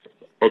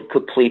and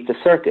complete the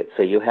circuit.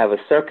 So you have a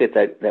circuit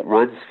that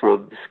runs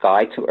from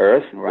sky to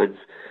earth, and runs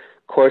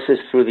courses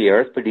through the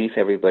earth beneath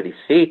everybody's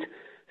feet,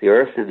 the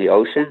earth and the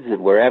oceans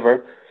and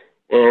wherever.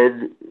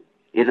 And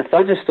in a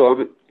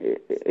thunderstorm,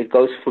 it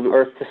goes from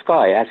earth to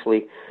sky.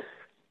 Actually,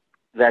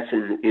 that's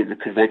in the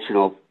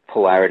conventional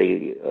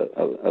polarity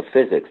of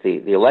physics.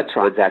 The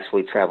electrons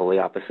actually travel the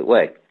opposite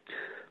way.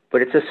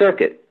 But it's a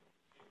circuit.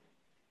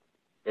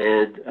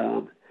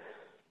 And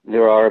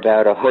there are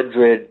about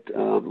 100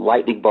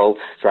 lightning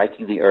bolts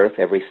striking the earth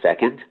every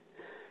second.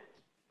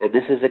 And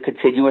this is a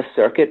continuous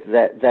circuit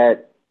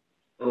that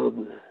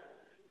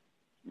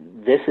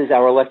this is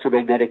our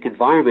electromagnetic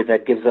environment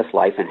that gives us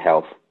life and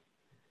health.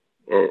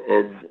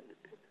 And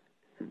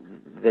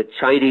the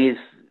Chinese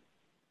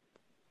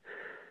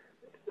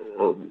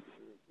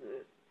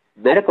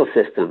medical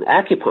system,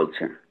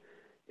 acupuncture,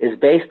 is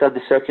based on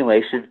the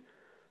circulation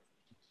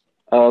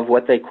of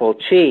what they call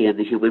qi in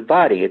the human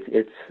body.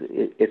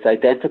 It's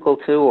identical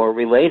to or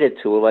related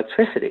to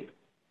electricity.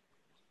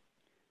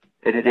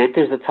 And it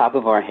enters the top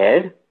of our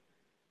head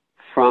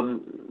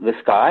from the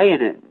sky,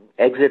 and it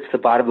exits the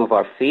bottom of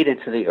our feet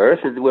into the earth,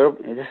 and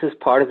this is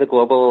part of the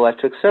global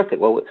electric circuit.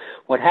 Well,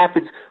 what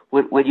happens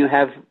when you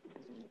have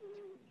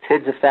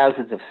tens of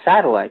thousands of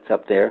satellites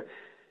up there,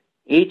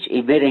 each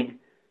emitting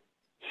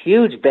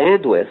huge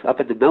bandwidth up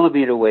in the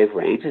millimeter wave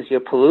range, is you're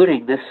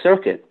polluting this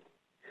circuit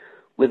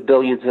with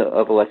billions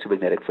of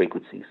electromagnetic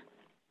frequencies,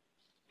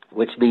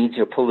 which means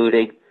you're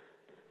polluting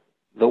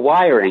the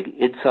wiring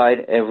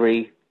inside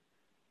every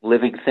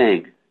living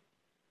thing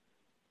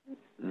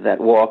that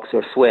walks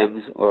or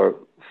swims or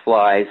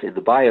flies in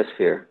the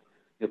biosphere.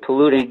 You're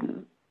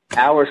polluting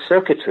our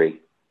circuitry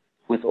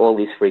with all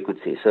these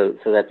frequencies, so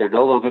that they're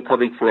no longer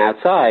coming from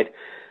outside,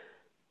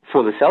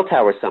 from a cell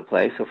tower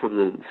someplace, or from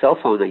the cell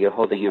phone that you're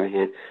holding in your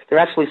hand, they're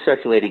actually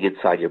circulating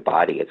inside your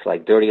body. It's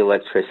like dirty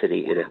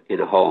electricity in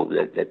a home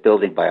that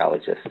building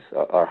biologists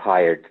are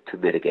hired to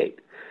mitigate.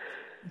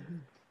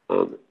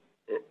 And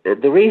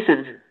the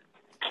reason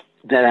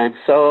that I'm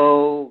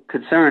so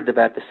concerned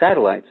about the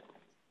satellites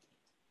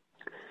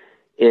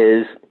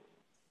is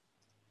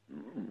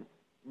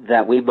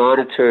that we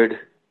monitored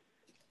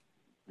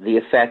the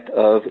effect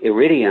of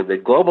Iridium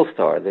and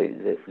Globalstar,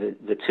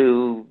 the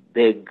two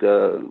big,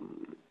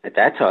 at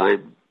that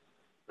time,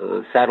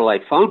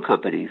 satellite phone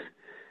companies,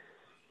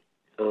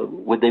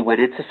 when they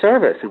went into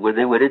service. And when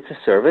they went into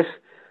service,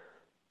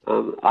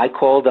 I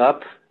called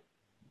up.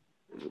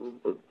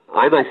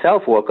 I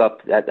myself woke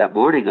up that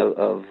morning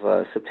of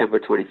September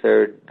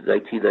 23rd,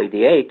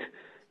 1998,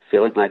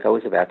 feeling like I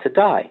was about to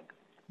die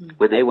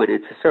when they went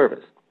into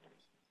service.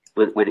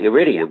 When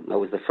Iridium, that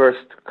was the first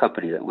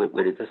company that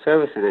went into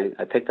service, and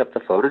I picked up the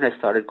phone and I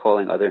started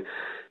calling other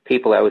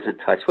people I was in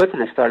touch with,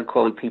 and I started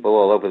calling people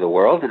all over the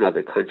world in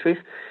other countries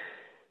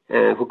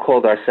who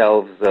called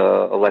ourselves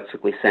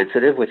electrically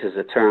sensitive, which is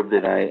a term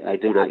that I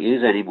do not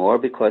use anymore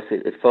because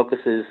it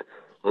focuses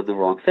on the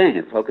wrong thing.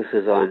 It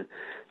focuses on,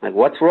 like,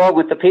 what's wrong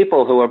with the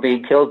people who are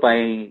being killed by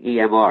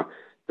EMR?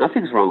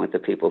 Nothing's wrong with the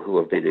people who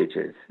have been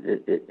injured.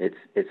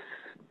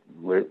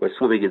 We're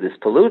swimming in this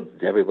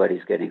pollutant.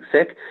 Everybody's getting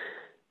sick.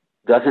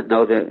 Doesn't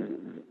know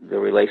the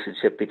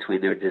relationship between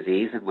their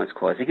disease and what's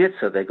causing it,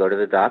 so they go to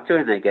the doctor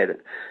and they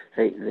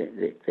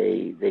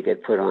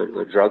get put on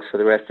drugs for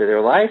the rest of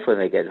their life, or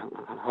they get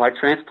heart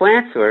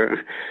transplants or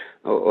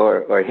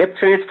hip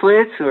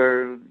transplants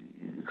or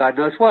God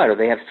knows what, or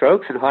they have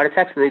strokes and heart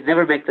attacks, and they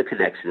never make the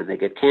connection, and they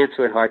get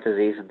cancer and heart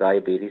disease and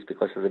diabetes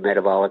because of the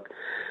metabolic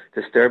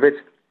disturbance.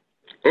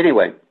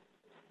 Anyway,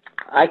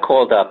 I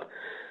called up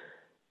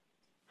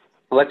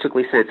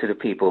electrically sensitive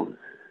people,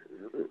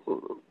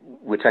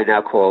 which I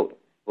now call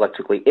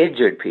electrically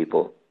injured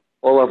people,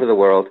 all over the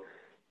world,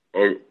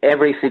 and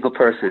every single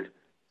person,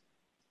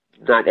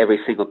 not every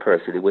single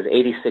person, it was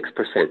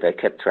 86%, I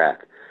kept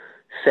track,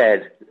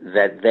 said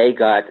that they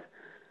got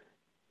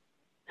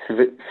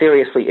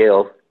seriously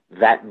ill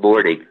that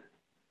morning.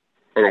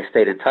 And I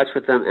stayed in touch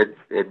with them,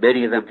 and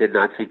many of them did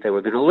not think they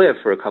were going to live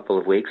for a couple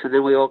of weeks, and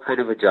then we all kind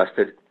of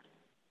adjusted.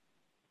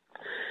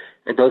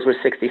 And those were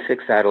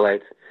 66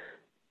 satellites.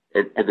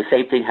 And the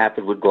same thing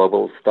happened when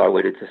Globalstar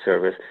went into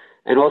service.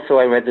 And also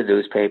I read the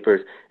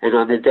newspapers, and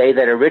on the day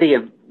that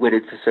Iridium went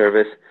into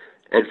service,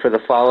 and for the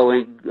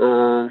following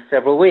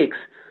several weeks,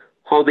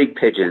 homing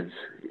pigeons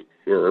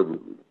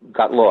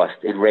got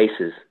lost in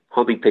races.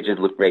 Homing pigeon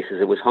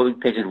races. It was homing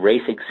pigeon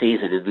racing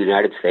season in the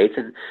United States,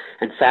 and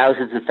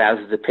thousands and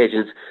thousands of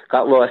pigeons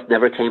got lost,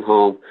 never came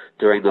home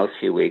during those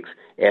few weeks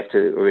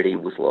after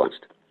Iridium was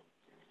launched.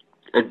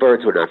 And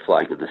birds were not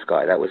flying in the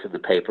sky. That was in the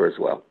paper as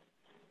well.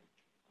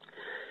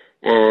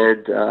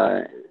 And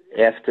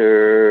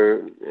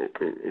after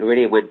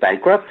Iridium went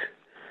bankrupt,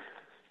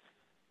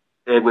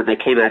 and when they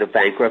came out of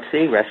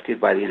bankruptcy,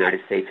 rescued by the United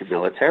States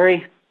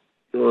military,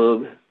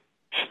 the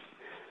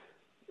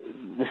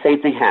same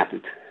thing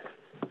happened.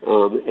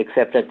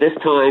 Except at this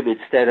time,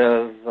 instead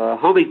of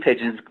homing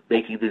pigeons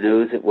making the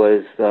news, it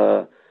was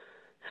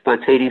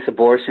spontaneous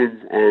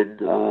abortions and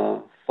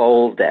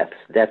foal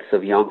deaths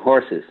of young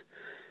horses,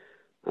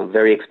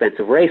 very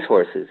expensive race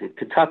horses in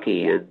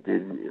Kentucky and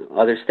in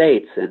other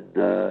states and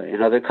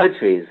in other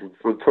countries, and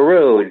from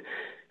Peru. And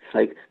it's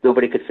like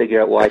nobody could figure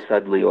out why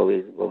suddenly all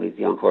these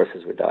young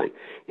horses were dying.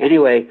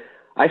 Anyway,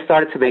 I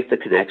started to make the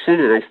connection,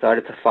 and I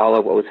started to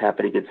follow what was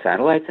happening in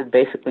satellites, and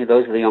basically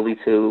those are the only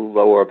two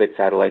low-orbit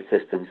satellite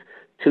systems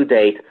to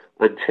date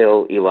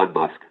until Elon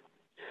Musk.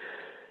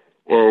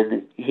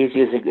 And he's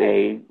using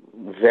a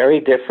very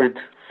different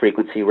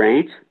frequency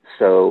range,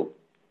 so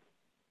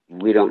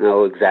we don't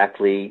know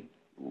exactly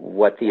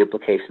what the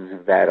implications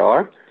of that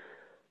are.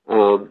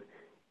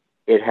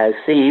 It has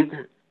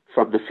seemed,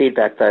 from the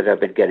feedback that I've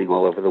been getting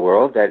all over the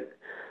world, that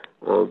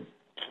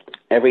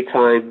every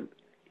time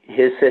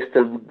his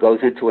system goes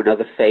into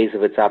another phase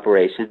of its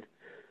operation,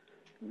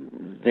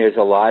 there's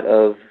a lot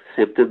of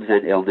symptoms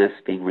and illness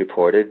being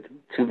reported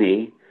to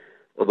me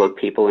among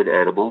people and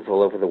animals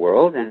all over the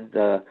world. And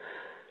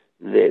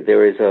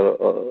there is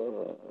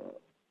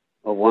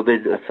a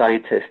woman, a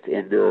scientist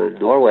in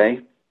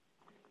Norway,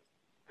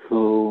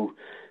 who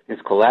is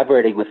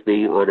collaborating with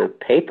me on a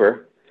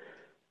paper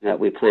that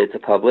we plan to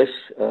publish,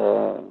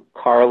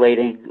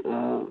 correlating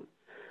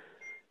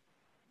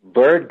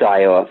bird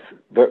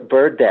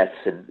deaths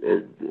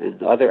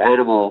and other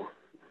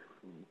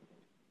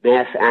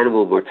mass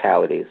animal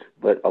mortalities,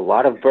 but a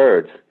lot of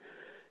birds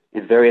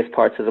in various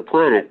parts of the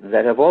planet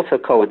that have also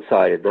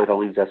coincided, not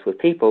only just with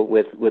people,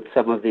 with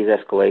some of these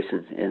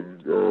escalations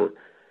in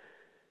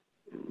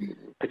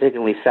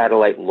particularly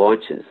satellite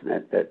launches,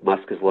 that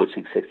Musk is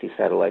launching 60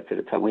 satellites at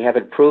a time. We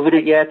haven't proven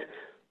it yet.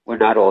 We're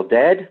not all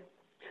dead.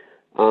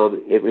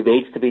 It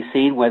remains to be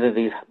seen whether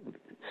these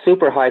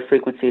super high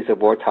frequencies are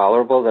more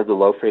tolerable than the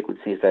low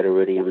frequencies that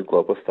Iridium and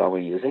Globalstar were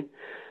using.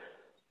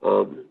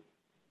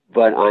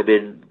 But I'm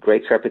in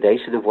great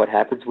trepidation of what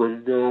happens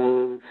when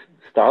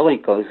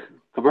Starlink goes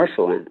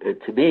commercial.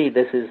 And to me,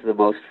 this is the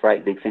most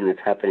frightening thing that's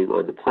happening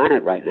on the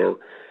planet right now.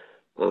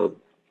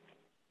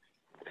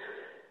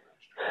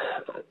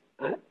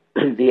 The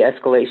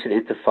escalation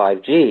into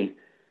 5G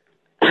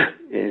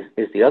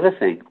is the other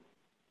thing.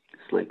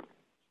 It's like,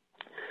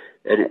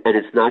 and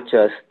it's not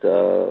just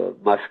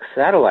Musk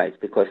satellites,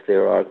 because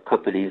there are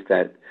companies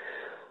that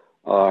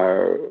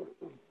are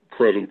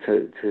planning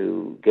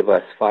to give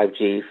us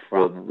 5G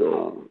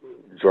from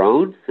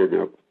drones,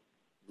 and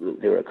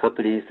there are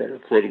companies that are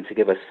planning to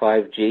give us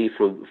 5G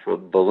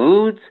from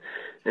balloons,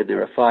 and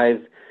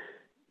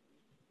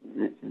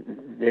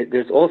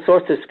there's all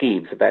sorts of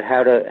schemes about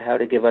how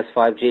to give us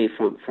 5G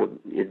from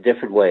in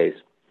different ways.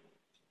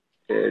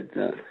 And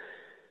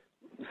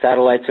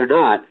satellites or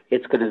not,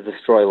 it's going to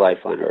destroy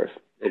life on Earth,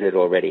 and it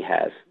already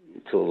has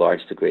to a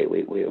large degree.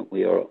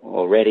 We are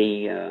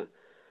already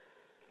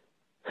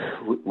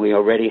we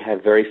already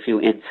have very few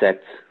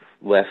insects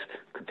left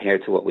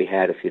compared to what we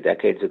had a few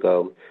decades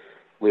ago.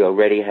 We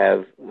already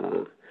have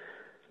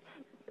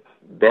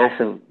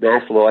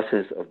mass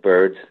losses of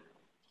birds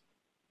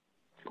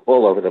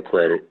all over the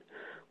planet.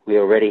 We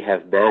already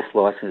have mass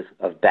losses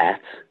of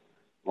bats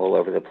all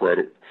over the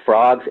planet.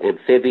 Frogs,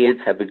 amphibians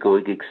have been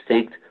going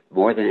extinct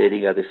more than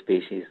any other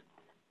species,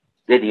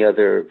 any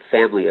other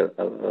family of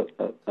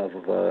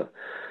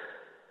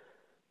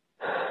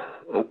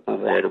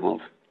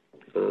animals.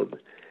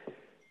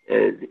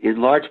 And in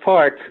large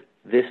part,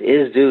 this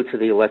is due to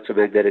the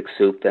electromagnetic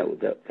soup that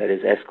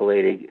is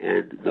escalating,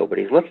 and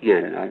nobody's looking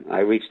at it. I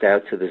reached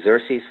out to the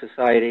Xerces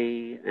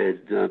Society, and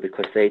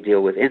because they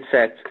deal with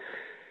insects,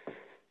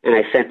 and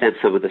I sent them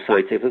some of the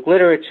scientific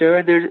literature,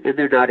 and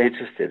they're not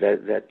interested.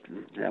 That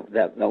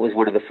was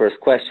one of the first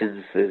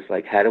questions, is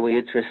like, how do we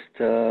interest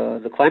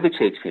the climate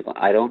change people?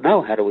 I don't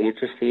know. How do we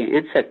interest the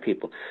insect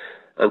people?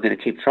 I'm going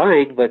to keep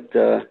trying, but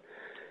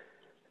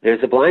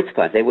there's a blind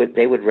spot. They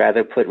would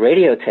rather put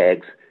radio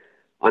tags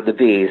on the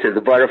bees and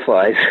the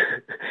butterflies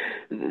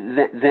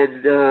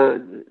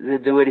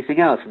than do anything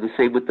else. And the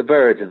same with the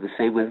birds, and the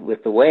same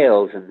with the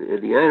whales and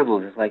the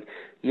animals. It's like,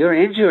 you're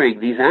injuring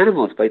these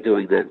animals by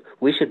doing that.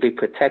 We should be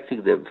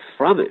protecting them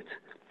from it.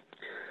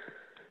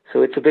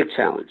 So it's a big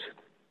challenge.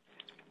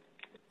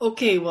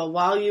 Okay, well,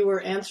 while you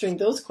were answering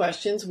those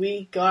questions,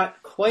 we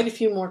got quite a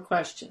few more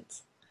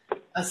questions.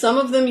 Some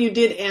of them you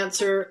did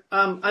answer.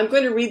 I'm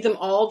going to read them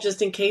all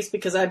just in case,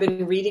 because I've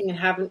been reading and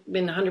haven't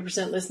been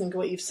 100% listening to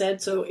what you've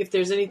said. So if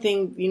there's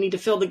anything you need to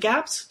fill the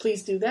gaps,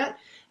 please do that.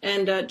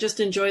 And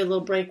just enjoy a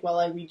little break while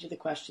I read you the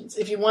questions.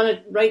 If you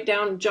want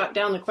to jot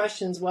down the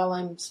questions while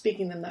I'm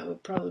speaking them, that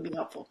would probably be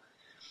helpful.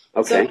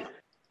 Okay. So,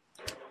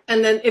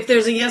 and then if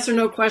there's a yes or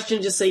no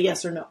question, just say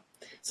yes or no.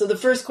 So the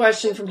first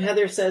question from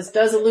Heather says,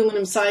 does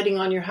aluminum siding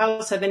on your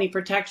house have any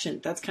protection?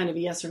 That's kind of a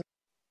yes or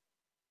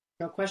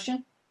no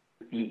question.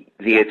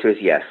 The answer is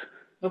yes.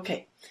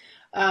 Okay.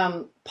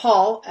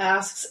 Paul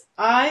asks,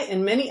 I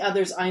and many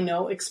others I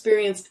know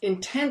experienced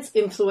intense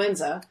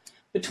influenza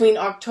between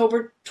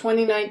October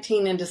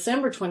 2019 and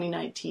December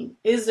 2019.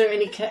 Is there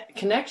any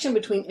connection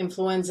between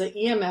influenza,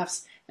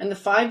 EMFs, and the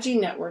 5G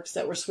networks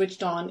that were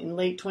switched on in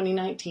late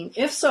 2019?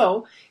 If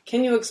so,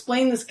 can you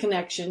explain this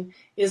connection?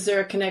 Is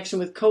there a connection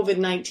with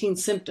COVID-19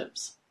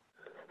 symptoms?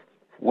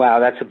 Wow,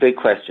 that's a big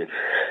question.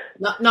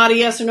 Not a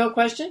yes or no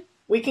question?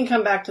 We can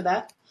come back to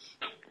that.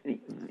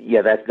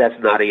 Yeah,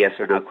 that's not a yes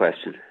or no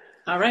question.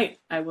 All right.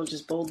 I will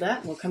just bold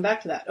that, and we'll come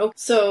back to that. Okay.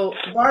 So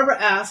Barbara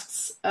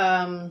asks,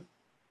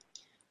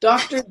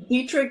 Dr.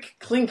 Dietrich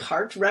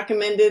Klinkhardt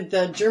recommended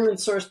the German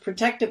source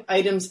protective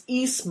items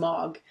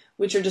eSmog,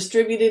 which are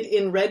distributed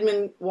in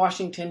Redmond,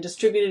 Washington,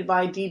 distributed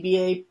by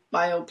DBA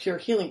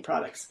BioPure Healing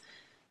Products.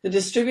 The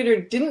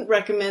distributor didn't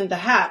recommend the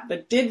hat,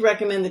 but did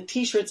recommend the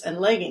T-shirts and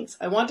leggings.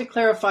 I want to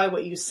clarify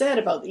what you said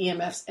about the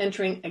EMFs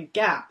entering a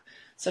gap,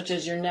 such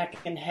as your neck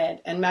and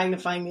head, and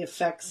magnifying the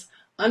effects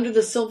under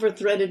the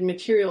silver-threaded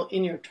material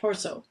in your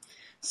torso.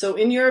 So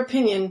in your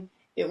opinion,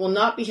 it will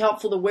not be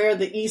helpful to wear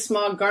the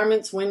eSmog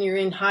garments when you're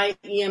in high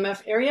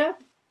EMF area?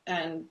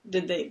 And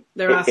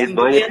they're asking... In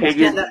my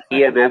opinion,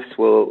 EMFs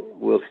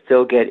will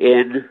still get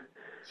in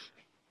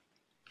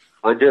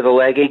under the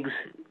leggings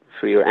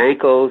for your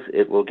ankles.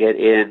 It will get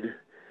in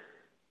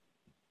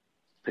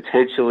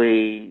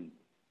potentially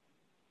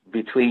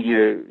between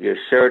your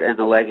shirt and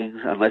the leggings,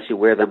 unless you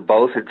wear them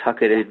both and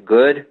tuck it in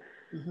good.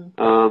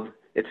 Mm-hmm.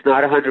 It's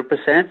not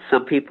 100%.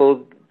 Some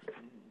people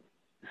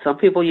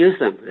use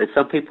them, and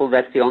some people,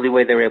 that's the only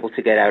way they're able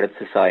to get out of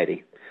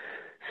society.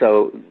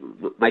 So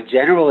my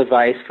general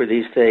advice for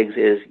these things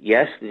is,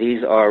 yes,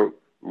 these are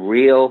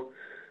real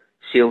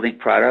shielding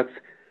products.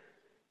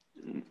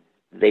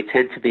 They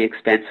tend to be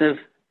expensive.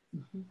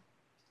 Mm-hmm.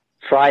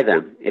 Try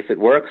them. If it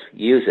works,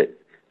 use it.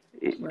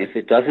 Right. If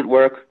it doesn't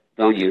work,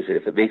 don't use it.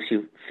 If it makes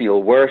you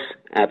feel worse,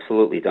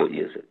 absolutely don't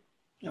use it.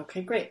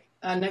 Okay, great.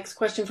 Next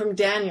question from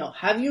Daniel.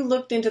 Have you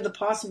looked into the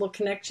possible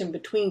connection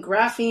between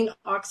graphene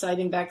oxide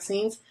in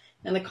vaccines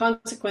and the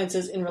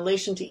consequences in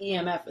relation to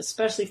EMF,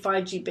 especially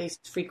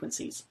 5G-based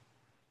frequencies?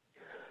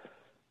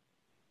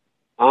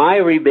 I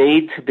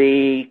remain to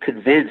be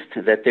convinced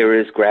that there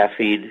is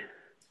graphene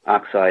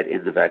oxide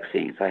in the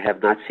vaccines. I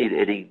have not seen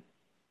any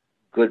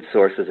good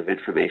sources of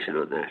information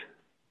on that.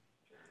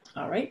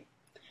 All right.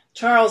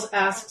 Charles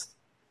asks,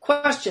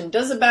 question,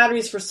 does the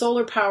batteries for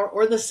solar power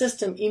or the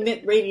system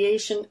emit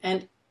radiation,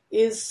 and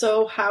is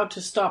so, how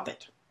to stop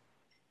it?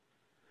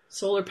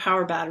 Solar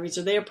power batteries,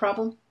 are they a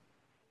problem?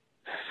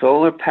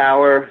 Solar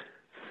power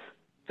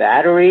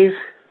batteries?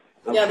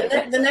 Okay.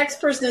 Yeah, the next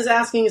person is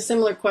asking a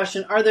similar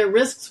question. Are there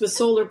risks with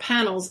solar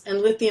panels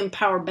and lithium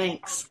power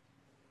banks?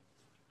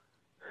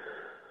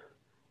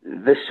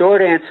 The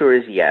short answer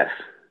is yes.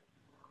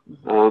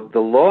 The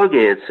long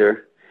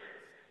answer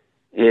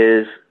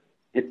is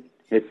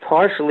it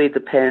partially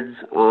depends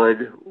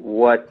on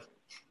what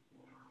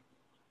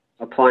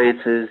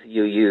appliances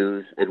you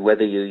use and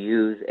whether you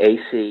use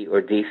AC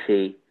or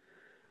DC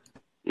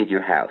in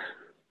your house.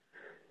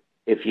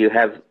 If you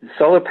have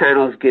solar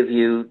panels, give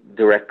you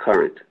direct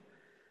current.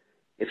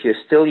 If you're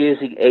still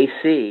using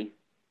AC,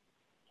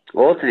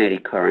 alternating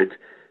current,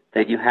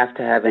 then you have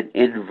to have an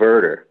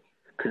inverter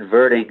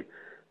converting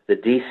the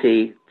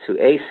DC to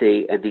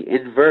AC, and the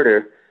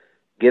inverter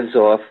gives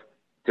off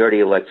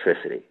dirty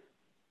electricity.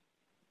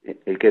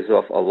 It gives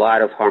off a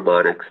lot of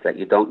harmonics that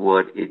you don't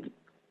want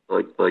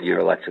on your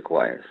electric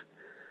wires.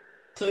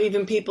 So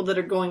even people that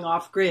are going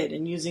off grid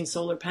and using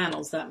solar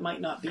panels, that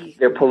might not be...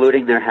 They're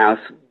polluting their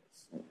house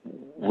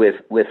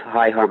with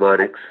high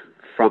harmonics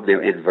from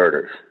their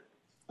inverters.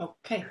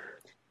 Okay.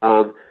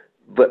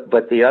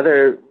 But the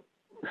other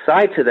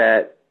side to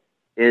that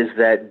is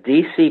that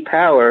DC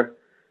power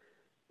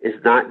is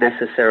not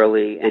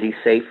necessarily any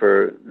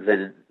safer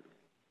than...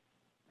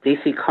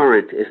 DC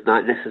current is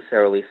not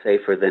necessarily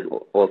safer than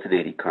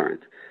alternating current.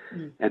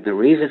 Mm. And the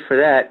reason for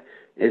that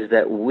is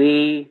that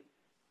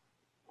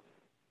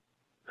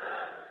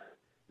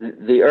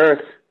the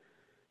Earth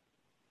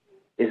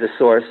is a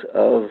source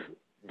of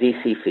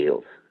DC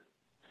fields.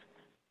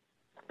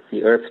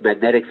 The Earth's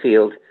magnetic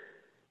field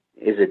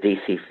is a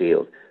DC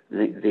field.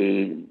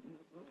 The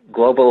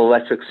global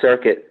electric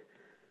circuit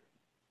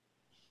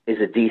is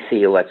a DC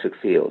electric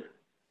field.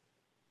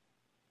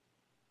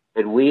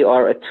 And we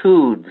are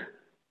attuned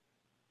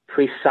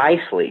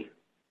precisely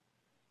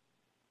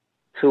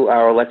to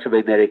our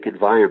electromagnetic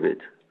environment.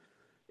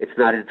 It's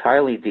not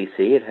entirely DC.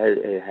 It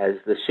has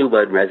the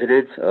Schumann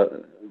resonance.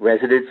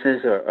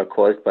 Resonances are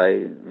caused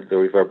by the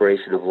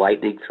reverberation of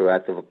lightning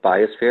throughout the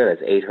biosphere.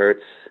 That's 8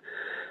 hertz,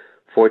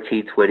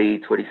 14, 20,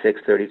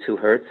 26, 32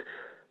 hertz.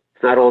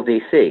 It's not all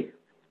DC.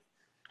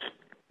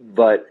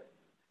 But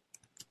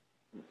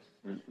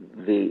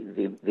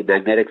the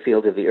magnetic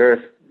field of the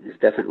Earth is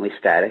definitely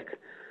static.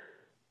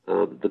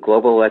 The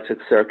global electric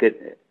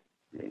circuit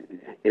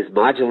is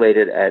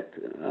modulated at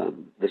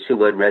the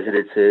Schumann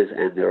resonances,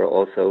 and there are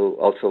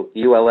also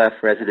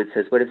ULF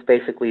resonances, but it's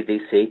basically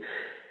DC.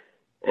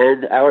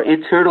 And our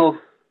internal,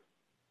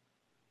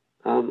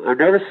 our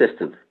nervous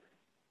system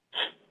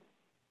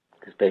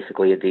is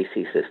basically a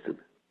DC system.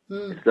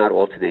 Mm. It's not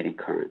alternating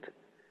current.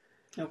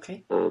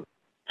 Okay.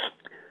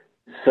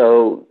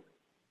 So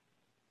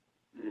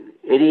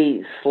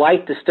any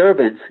slight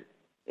disturbance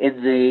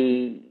in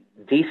the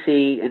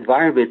DC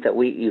environment that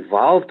we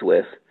evolved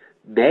with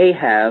may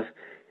have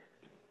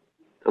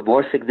a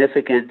more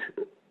significant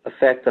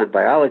effect on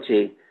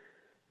biology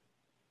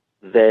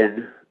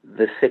than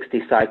the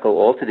 60-cycle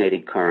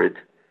alternating current,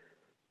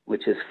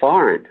 which is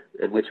foreign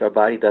and which our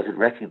body doesn't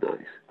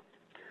recognize.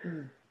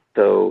 Mm.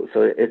 So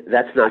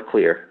that's not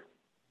clear.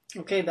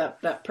 Okay,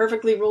 that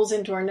perfectly rolls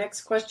into our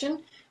next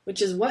question,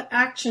 which is what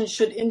actions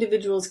should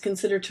individuals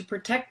consider to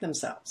protect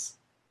themselves?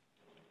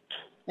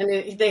 And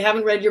if they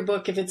haven't read your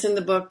book, if it's in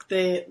the book,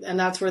 and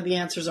that's where the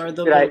answers are.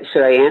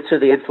 Should I answer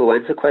the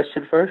influenza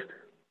question first?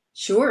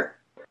 Sure.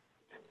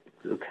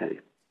 Okay.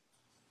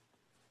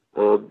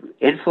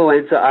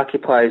 Influenza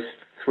occupies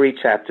 3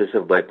 chapters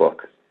of my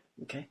book.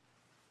 Okay.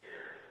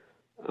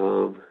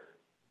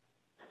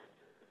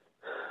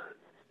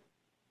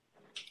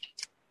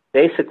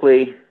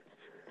 Basically,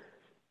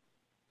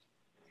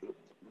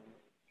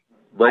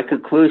 my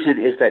conclusion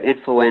is that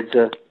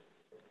influenza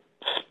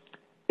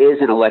is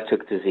an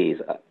electric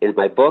disease. In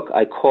my book,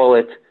 I call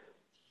it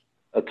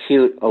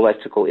acute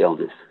electrical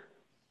illness.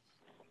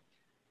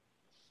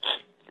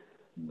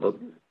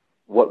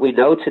 What we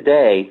know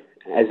today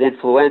as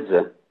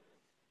influenza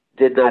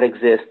did not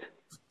exist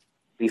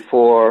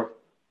before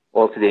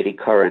alternating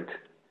current,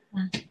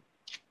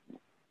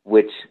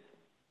 which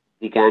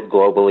began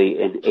globally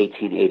in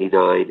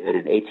 1889. And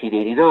in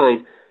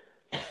 1889,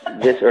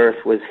 this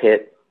Earth was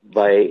hit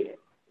by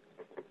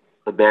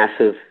a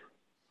massive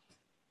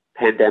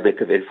pandemic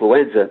of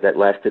influenza that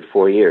lasted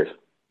 4 years.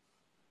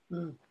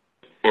 Mm.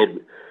 And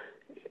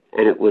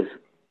it was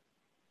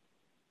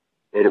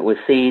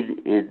seen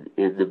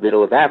in the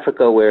middle of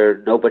Africa, where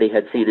nobody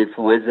had seen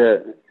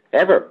influenza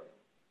ever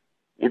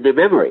in their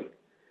memory.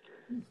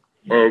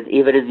 And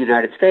even in the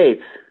United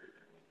States,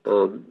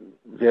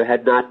 there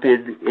had not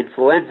been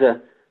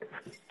influenza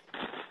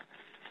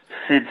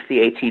since the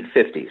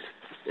 1850s.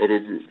 And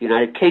in the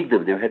United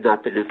Kingdom, there had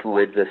not been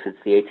influenza since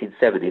the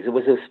 1870s. It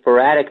was a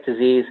sporadic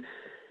disease.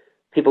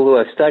 People who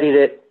have studied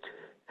it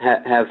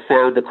have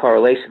found a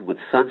correlation with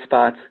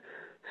sunspots.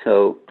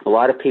 So a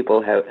lot of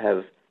people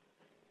have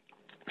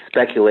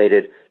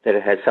speculated that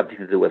it had something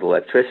to do with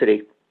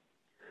electricity.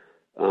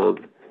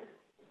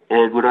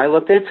 And when I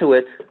looked into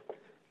it,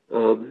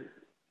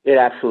 it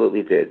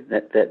absolutely did.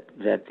 That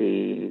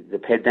the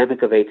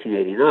pandemic of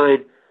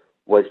 1889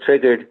 was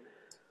triggered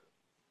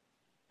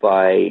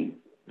by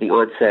the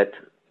onset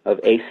of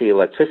AC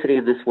electricity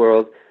in this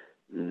world.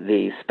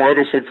 The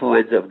Spanish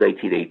influenza of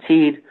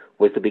 1918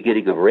 was the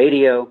beginning of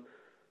radio,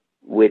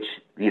 which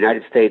the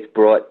United States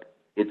brought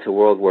into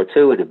World War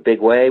II in a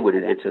big way when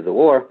it entered the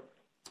war.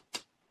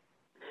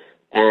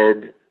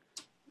 And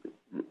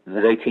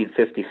the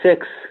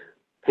 1956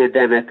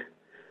 pandemic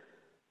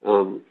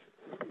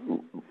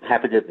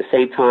happened at the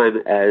same time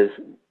as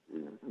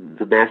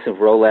the massive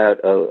rollout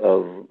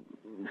of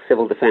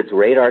civil defense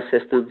radar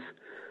systems,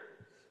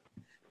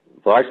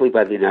 largely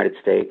by the United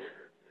States.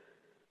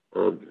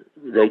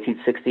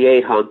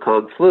 1968 Hong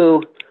Kong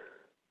flu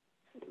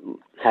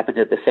happened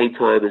at the same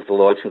time as the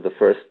launch of the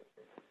first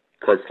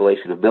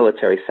constellation of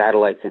military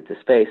satellites into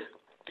space.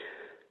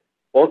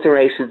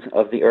 Alterations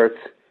of the Earth's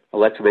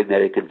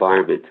electromagnetic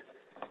environment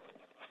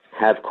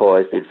have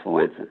caused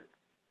influenza.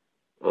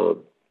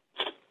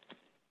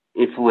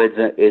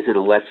 Influenza is an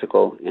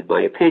electrical, in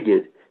my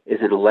opinion,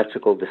 is an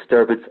electrical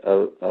disturbance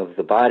of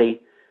the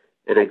body.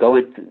 And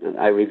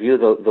I review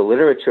the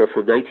literature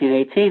from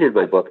 1918 in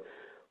my book,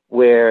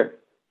 where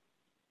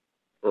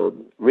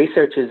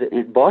researchers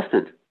in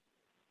Boston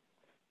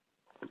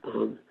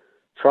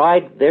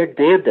tried their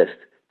damnedest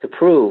to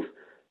prove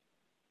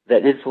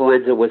that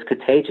influenza was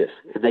contagious,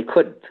 and they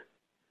couldn't.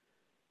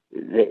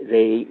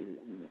 They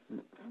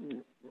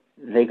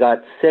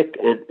got sick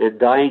and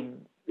dying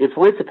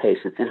influenza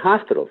patients in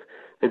hospitals,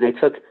 and they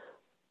took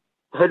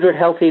 100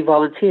 healthy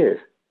volunteers,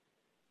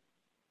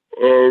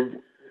 and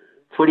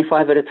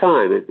 25 at a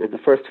time. And the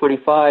first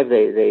 25,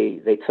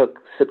 they took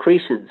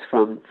secretions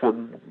from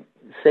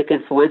sick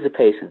influenza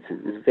patients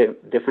in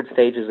different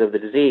stages of the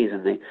disease,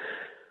 and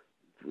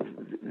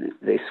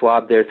they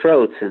swabbed their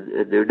throats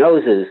and their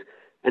noses,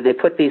 and they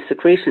put these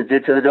secretions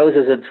into the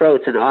noses and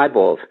throats and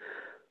eyeballs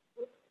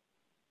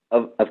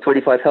of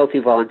 25 healthy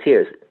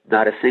volunteers.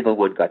 Not a single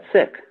one got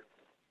sick.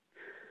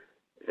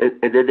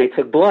 And then they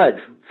took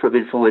blood from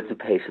influenza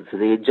patients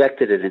and they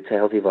injected it into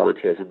healthy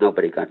volunteers, and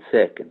nobody got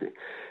sick.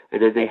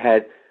 And then they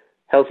had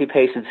healthy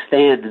patients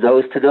stand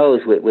nose to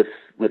nose with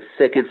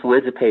sick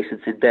influenza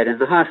patients in bed in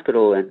the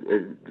hospital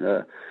and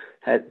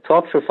had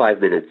talked for 5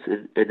 minutes.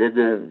 And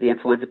then the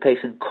influenza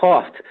patient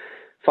coughed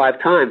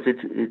 5 times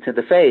into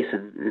the face,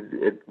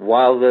 and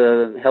while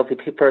the healthy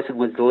person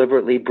was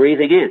deliberately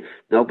breathing in,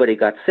 nobody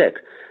got sick.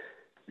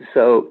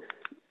 So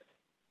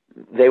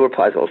they were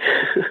puzzled,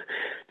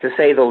 to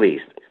say the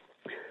least.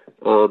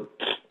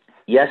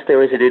 Yes,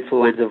 there is an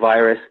influenza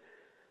virus.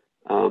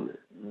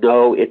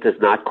 No, it does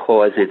not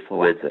cause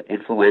influenza.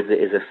 Influenza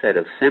is a set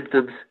of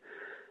symptoms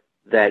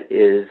that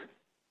is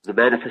the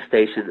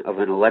manifestation of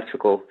an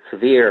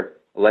severe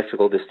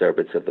electrical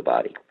disturbance of the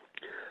body.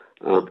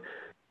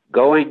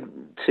 Going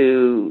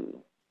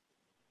to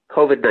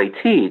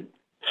COVID-19,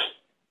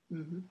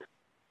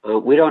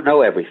 we don't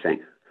know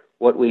everything.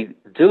 What we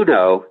do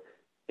know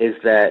is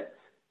that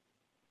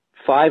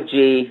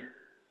 5G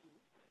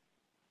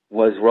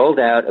was rolled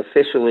out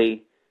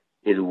officially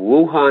in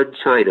Wuhan,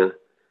 China,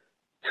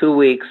 2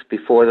 weeks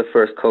before the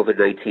first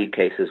COVID-19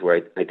 cases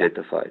were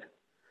identified.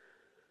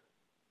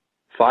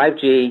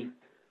 5G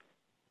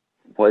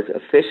was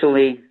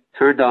officially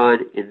turned on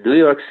in New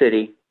York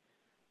City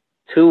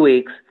 2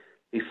 weeks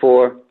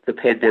before the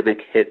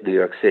pandemic hit New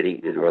York City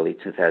in early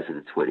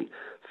 2020.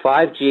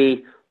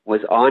 5G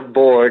was on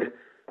board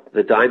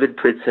the Diamond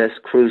Princess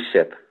cruise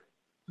ship,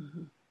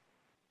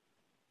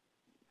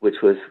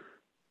 which was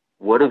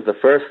one of the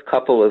first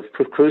couple of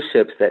cruise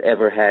ships that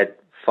ever had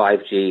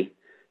 5G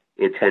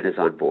antennas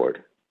on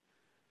board.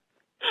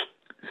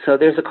 So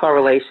there's a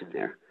correlation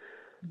there.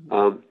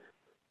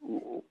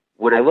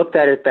 When I looked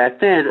at it back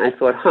then, I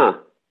thought,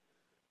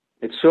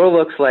 it sure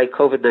looks like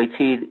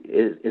COVID-19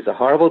 is a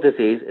horrible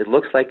disease. It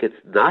looks like it's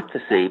not the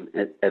same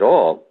at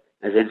all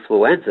as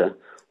influenza.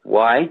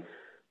 Why?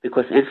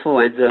 Because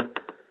influenza,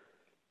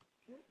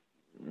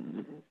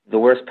 the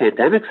worst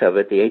pandemics of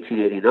it, the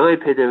 1889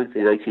 pandemic,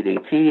 the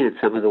 1918, and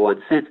some of the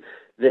ones since,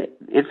 the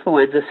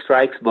influenza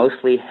strikes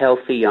mostly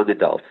healthy young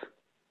adults,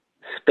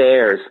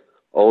 spares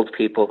old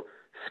people,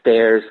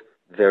 spares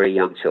very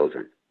young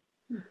children.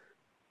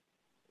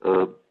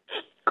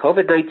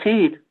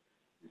 COVID-19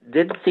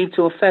 didn't seem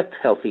to affect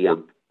healthy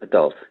young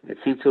adults. It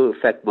seemed to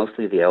affect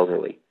mostly the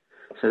elderly.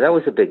 So that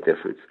was a big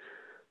difference.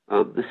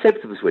 The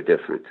symptoms were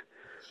different.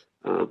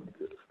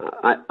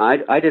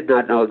 I did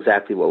not know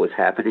exactly what was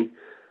happening,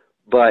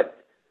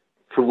 but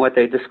from what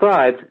they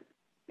described,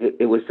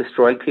 it was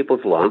destroying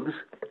people's lungs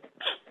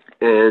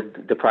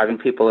and depriving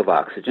people of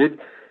oxygen,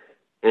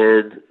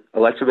 and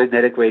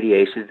electromagnetic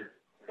radiation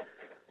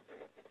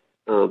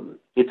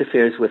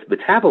interferes with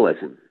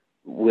metabolism,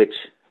 which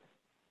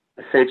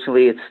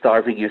essentially it's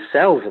starving your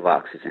cells of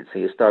oxygen. So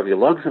you starve your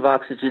lungs of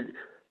oxygen.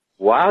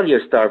 While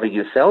you're starving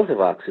your cells of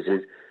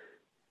oxygen,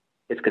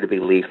 it's going to be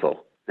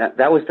lethal.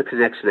 That was the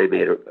connection I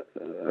made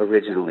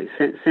originally.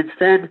 Since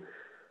then,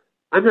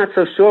 I'm not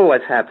so sure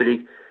what's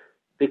happening,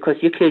 because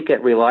you can't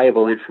get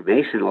reliable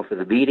information off of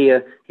the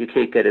media. You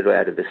can't get it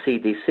out of the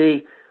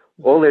CDC.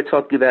 All they're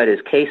talking about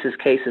is cases,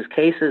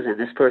 and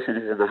this person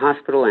is in the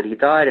hospital and he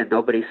died, and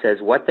nobody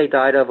says what they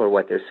died of or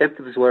what their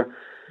symptoms were.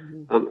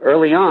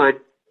 Early on,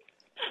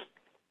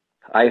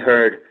 I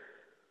heard,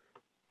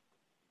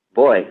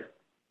 boy,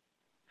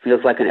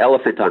 feels like an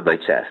elephant on my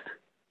chest.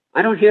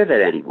 I don't hear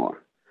that anymore.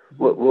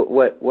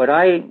 What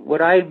I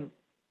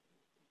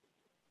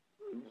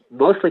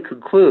mostly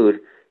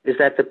conclude is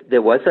that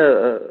there was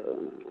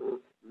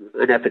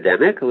an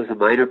epidemic. It was a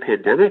minor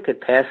pandemic.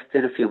 It passed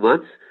in a few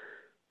months.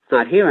 It's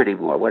not here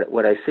anymore.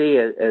 What I see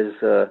as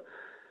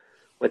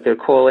what they're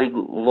calling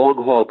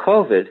long-haul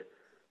COVID,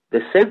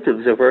 the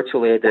symptoms are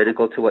virtually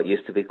identical to what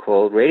used to be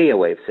called radio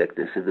wave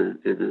sickness in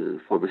the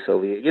former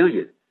Soviet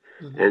Union.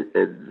 And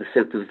the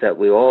symptoms that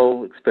we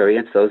all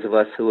experience, those of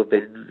us who have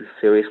been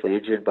seriously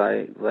injured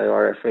by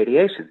RF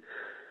radiation.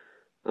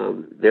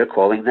 They're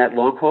calling that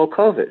long-haul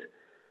COVID.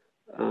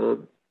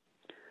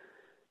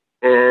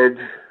 And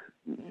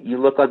you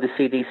look on the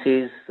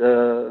CDC's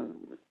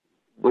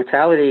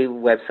mortality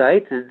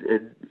website,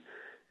 and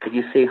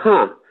you see,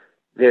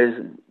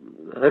 there's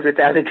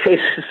 100,000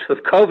 cases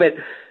of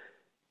COVID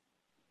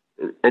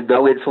and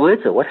no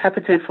influenza. What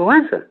happened to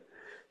influenza?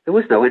 There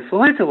was no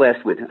influenza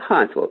last winter.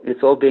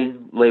 It's all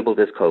being labeled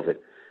as COVID.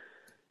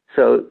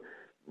 So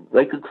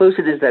my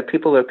conclusion is that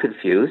people are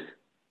confused,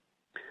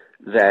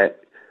 that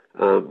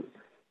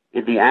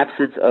in the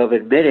absence of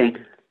admitting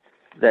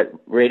that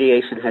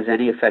radiation has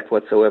any effect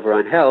whatsoever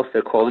on health,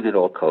 they're calling it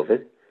all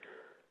COVID.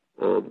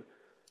 I'm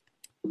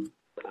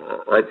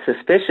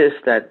suspicious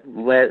that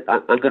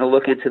I'm going to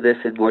look into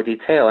this in more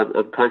detail.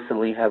 I'm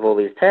constantly have all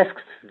these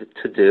tasks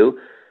to do.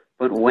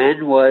 But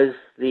when was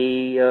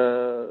the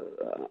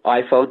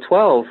iPhone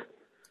 12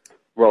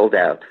 rolled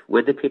out?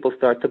 When did people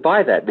start to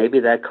buy that? Maybe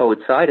that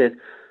coincided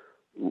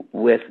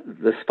with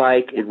the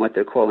spike in what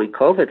they're calling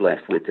COVID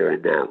last winter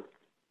and now.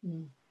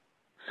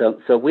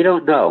 So we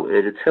don't know.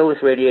 And until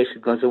this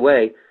radiation goes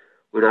away,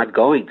 we're not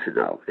going to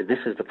know. And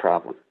this is the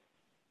problem.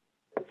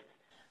 I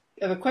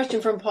have a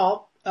question from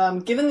Paul.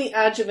 Given the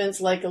adjuvants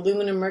like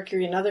aluminum,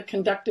 mercury, and other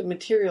conductive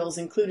materials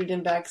included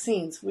in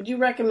vaccines, would you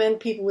recommend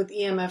people with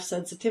EMF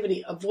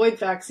sensitivity avoid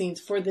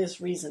vaccines for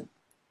this reason?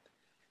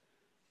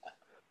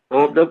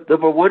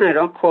 Number one, I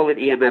don't call it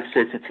EMF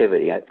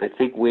sensitivity. I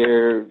think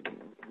we're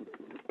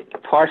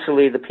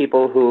partially the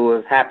people who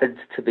have happened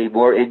to be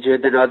more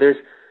injured than others,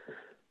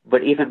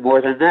 but even more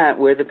than that,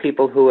 we're the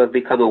people who have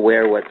become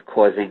aware of what's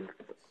causing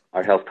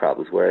our health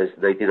problems, whereas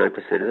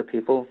 99% of the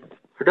people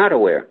are not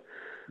aware.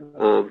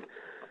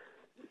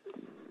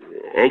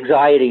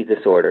 Anxiety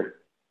disorder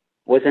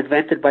was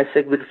invented by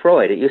Sigmund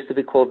Freud. It used to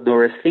be called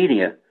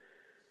neurasthenia.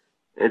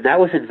 And that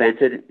was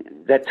invented,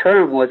 that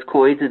term was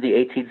coined in the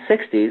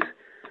 1860s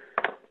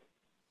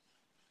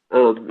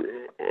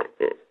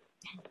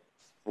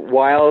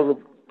while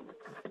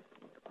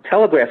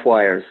telegraph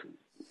wires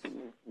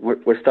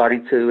were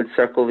starting to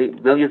encircle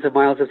millions of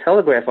miles of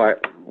telegraph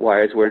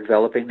wires were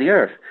enveloping the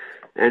earth.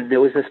 And there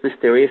was this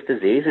mysterious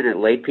disease, and it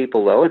laid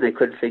people low, and they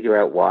couldn't figure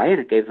out why, and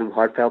it gave them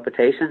heart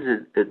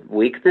palpitations and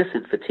weakness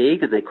and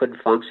fatigue, and they couldn't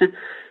function,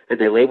 and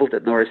they labeled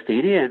it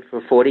neurasthenia, and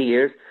for 40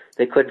 years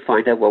they couldn't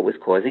find out what was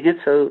causing it.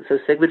 So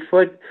Sigmund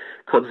Freud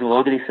comes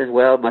along and he says,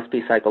 well, it must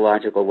be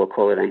psychological, we'll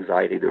call it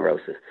anxiety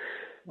neurosis.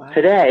 Wow.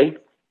 Today,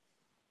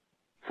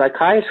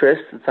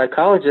 psychiatrists and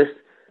psychologists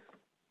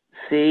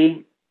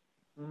see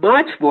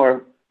much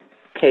more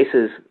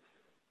cases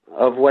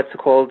of what's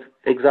called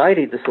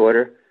anxiety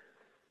disorder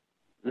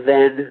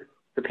than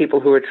the people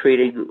who are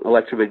treating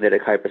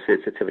electromagnetic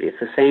hypersensitivity. It's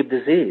the same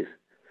disease,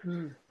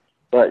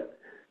 but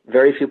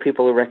very few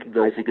people are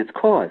recognizing its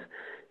cause.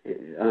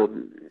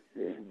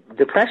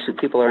 Depression,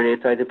 people are on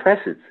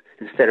antidepressants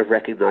instead of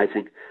getting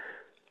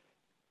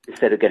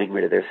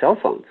rid of their cell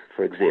phones,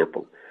 for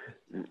example.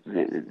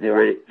 They're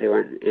on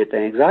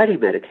anti-anxiety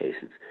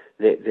medications.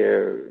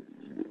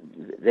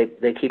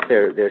 They keep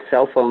their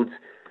cell phones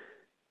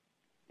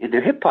in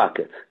their hip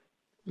pockets.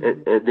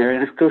 And they're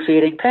in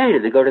excruciating pain,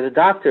 and they go to the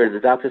doctor, and the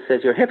doctor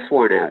says, your hip's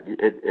worn out,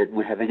 and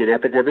we're having an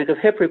epidemic of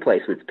hip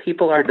replacements.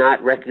 People are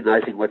not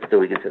recognizing what's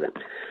doing it to them.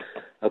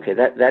 Okay,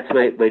 that's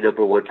my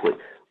number one point.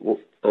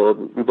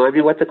 Remind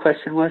me what the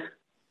question was?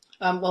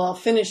 Well, I'll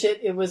finish it.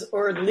 It was,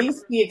 or at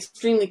least be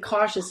extremely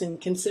cautious in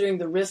considering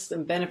the risks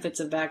and benefits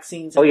of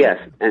vaccines. Oh,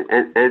 yes.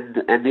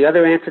 And the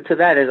other answer to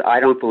that is I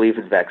don't believe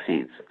in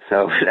vaccines.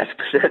 So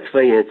that's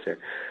my answer.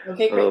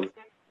 Okay, great.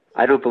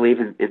 I don't believe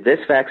in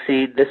this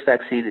vaccine. This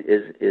vaccine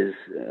is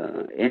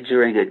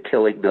injuring and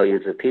killing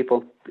millions of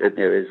people, and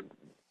there is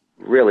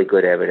really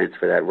good evidence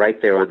for that right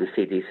there on the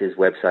CDC's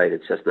website.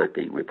 It's just not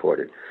being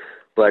reported.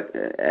 But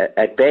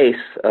at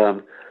base,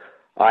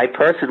 I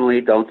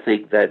personally don't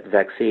think that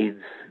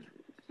vaccines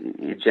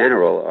in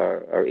general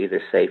are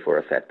either safe or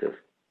effective.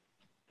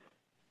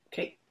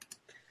 Okay.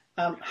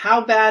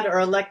 How bad are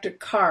electric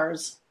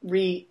cars,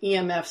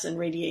 EMFs, and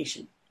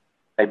radiation?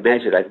 I've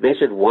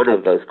measured one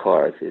of those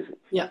cars.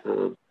 Yeah.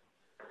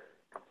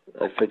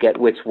 I forget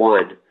which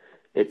one.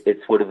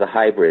 It's one of the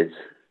hybrids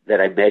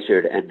that I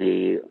measured, and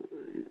it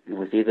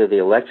was either the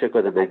electric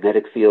or the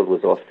magnetic field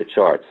was off the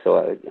charts.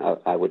 So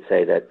I would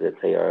say that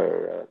they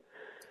are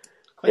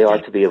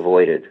to be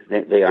avoided.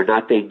 They are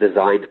not being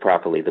designed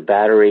properly. The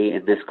battery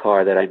in this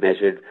car that I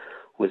measured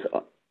was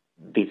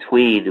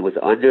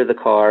under the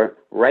car,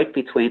 right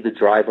between the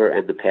driver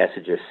and the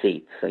passenger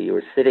seat. So you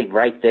were sitting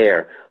right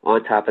there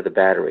on top of the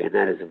battery, and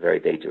that is a very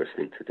dangerous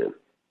thing to do.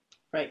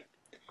 Right.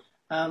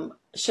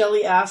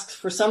 Shelley asks,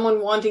 for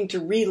someone wanting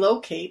to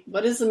relocate,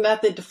 what is the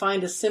method to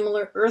find a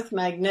similar Earth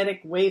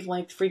magnetic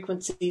wavelength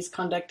frequencies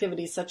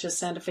conductivity, such as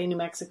Santa Fe, New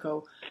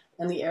Mexico,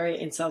 and the area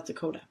in South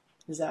Dakota?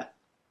 Is that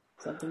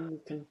something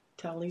you can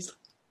tell easily?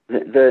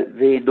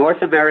 The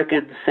North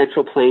American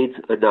Central Plains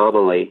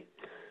anomaly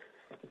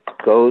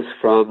goes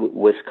from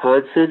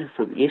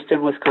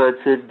eastern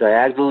Wisconsin,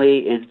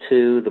 diagonally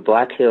into the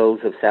Black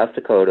Hills of South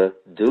Dakota,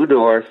 due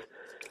north.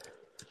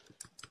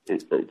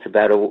 It's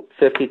about a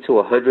 50 to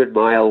 100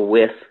 mile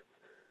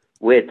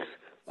width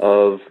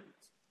of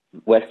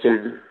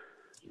western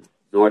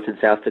North and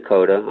South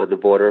Dakota on the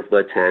border of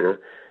Montana.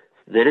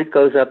 Then it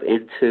goes up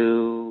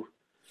into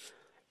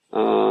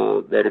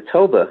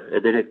Manitoba,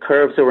 and then it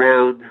curves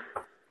around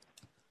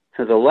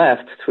to the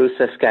left through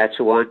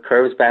Saskatchewan,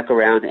 curves back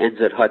around, ends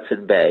at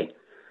Hudson Bay.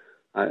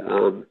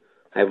 I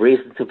have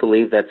reason to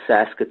believe that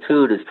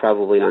Saskatoon is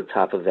probably on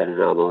top of that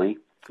anomaly,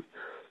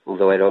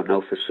 although I don't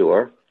know for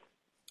sure.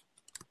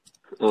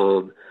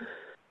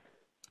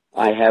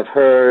 I have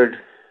heard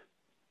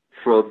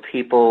from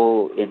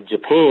people in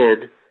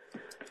Japan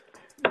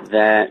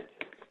that,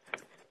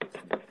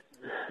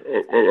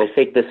 and I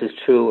think this is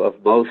true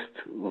of most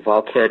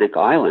volcanic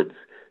islands,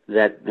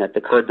 that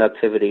the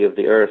conductivity of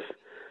the Earth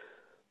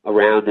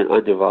around and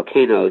under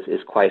volcanoes is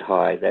quite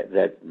high.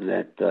 That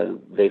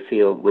they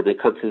feel, when they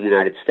come to the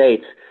United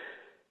States,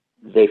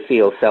 they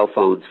feel cell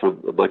phones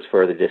from a much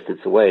further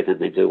distance away than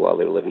they do while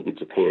they're living in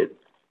Japan.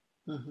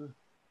 Mm-hmm.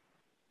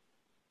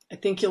 I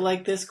think you'll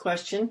like this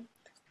question.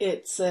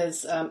 It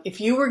says,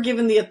 if you were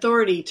given the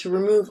authority to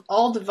remove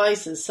all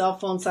devices, cell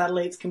phones,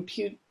 satellites,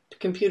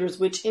 computers,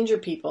 which injure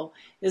people,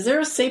 is there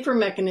a safer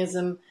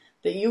mechanism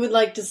that you would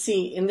like to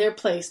see in their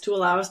place to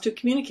allow us to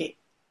communicate?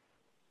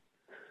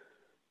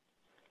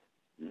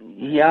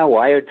 Yeah,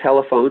 wired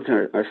telephones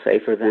are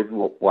safer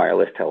than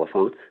wireless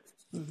telephones.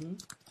 Mm-hmm.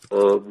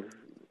 True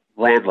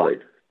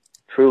landline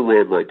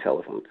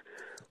telephones.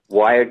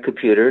 Wired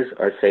computers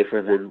are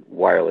safer than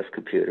wireless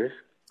computers.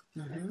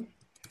 Mm-hmm.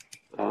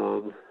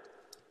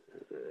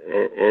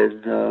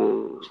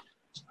 And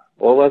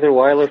all other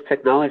wireless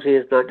technology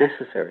is not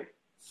necessary.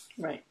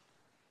 Right.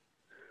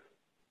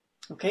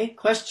 Okay,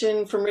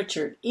 question from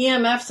Richard.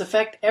 EMFs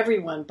affect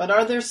everyone, but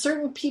are there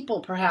certain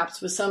people,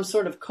 perhaps, with some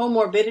sort of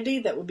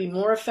comorbidity that would be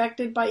more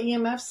affected by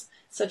EMFs,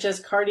 such as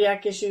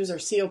cardiac issues or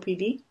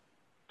COPD?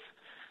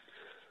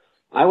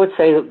 I would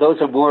say that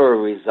those are more a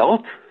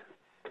result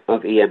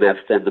of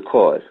EMFs than the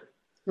cause.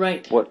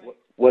 Right.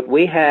 What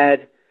we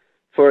had,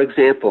 for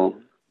example,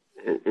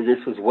 and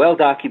this was well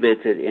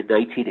documented in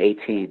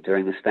 1918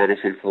 during the Spanish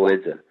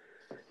influenza,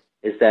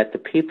 is that the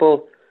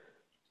people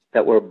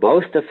that were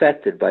most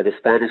affected by the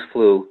Spanish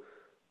flu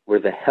were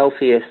the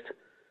healthiest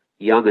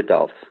young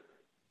adults.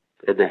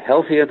 And the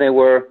healthier they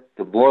were,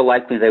 the more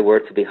likely they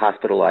were to be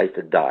hospitalized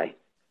and die.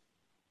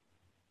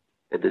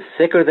 And the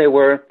sicker they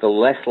were, the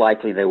less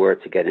likely they were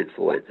to get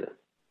influenza.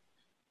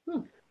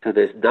 So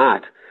there's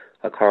not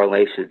a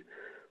correlation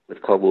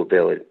with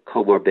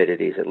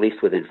comorbidities, at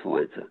least with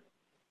influenza.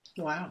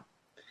 Wow.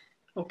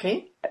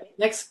 Okay.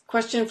 Next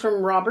question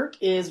from Robert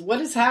is, what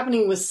is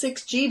happening with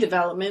 6G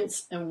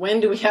developments, and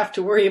when do we have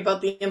to worry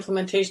about the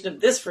implementation of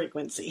this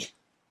frequency?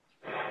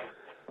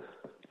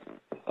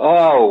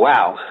 Oh,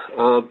 wow.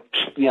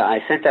 Yeah,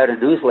 I sent out a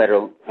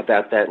newsletter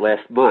about that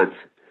last month.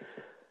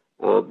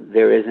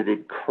 There is an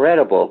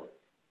incredible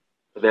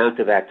amount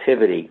of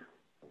activity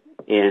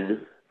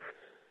in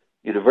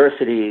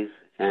universities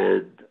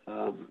and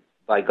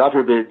by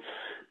governments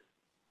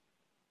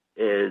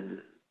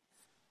and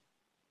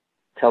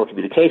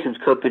telecommunications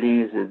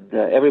companies and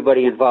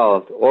everybody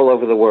involved all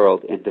over the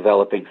world in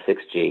developing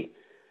 6G.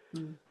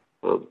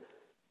 The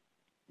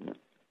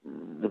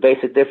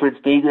basic difference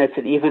being that it's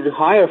an even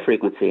higher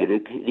frequency, and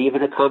it can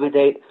even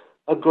accommodate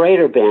a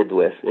greater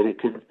bandwidth, and it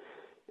can.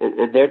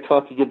 And they're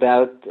talking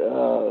about,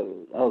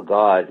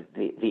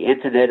 the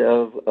Internet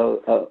of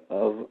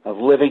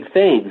living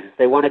things.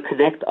 They want to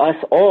connect us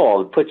all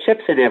and put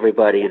chips in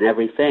everybody and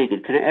everything,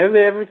 and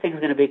everything's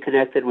going to be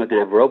connected. We're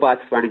going to have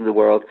robots running the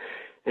world,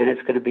 and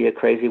it's going to be a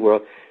crazy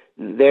world.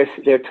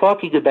 They're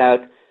talking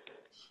about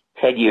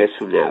 10 years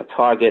from now,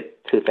 target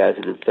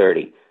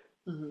 2030.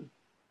 Mm-hmm.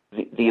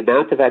 The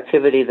amount of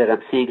activity that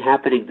I'm seeing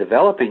happening,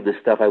 developing this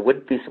stuff, I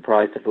wouldn't be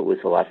surprised if it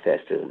was a lot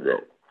faster than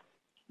that.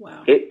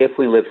 Wow. If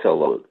we live so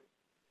long.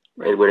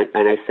 Right.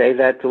 And I say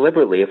that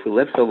deliberately, if we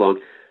live so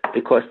long,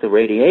 because the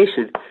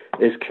radiation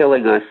is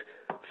killing us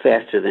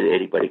faster than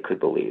anybody could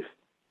believe.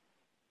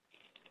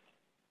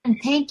 And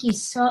thank you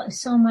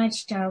so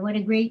much, Dar. What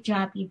a great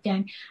job you've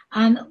done.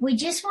 We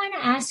just want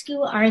to ask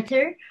you,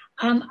 Arthur,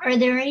 are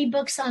there any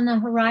books on the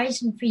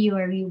horizon for you?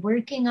 Are you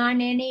working on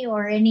any,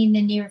 or any in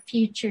the near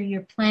future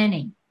you're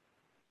planning?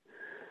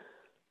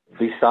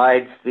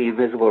 Besides The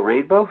Invisible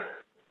Rainbow?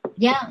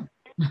 Yeah.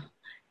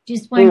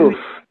 Just wondering. Oof.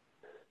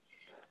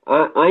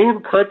 I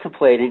am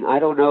contemplating. I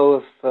don't know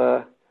if...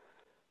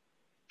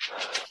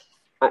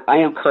 I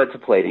am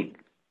contemplating.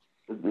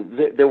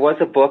 There was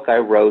a book I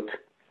wrote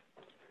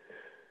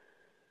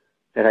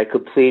that I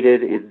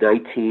completed in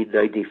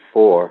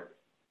 1994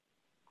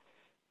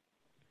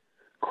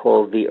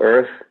 called The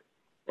Earth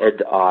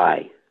and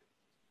I.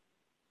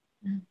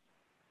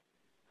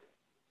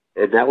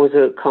 And that was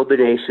a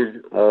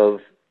culmination of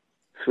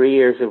 3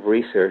 years of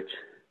research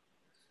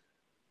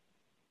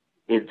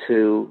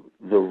into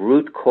the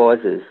root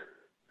causes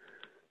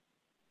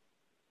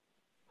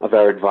of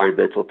our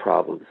environmental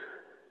problems.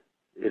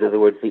 In other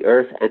words, the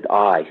Earth and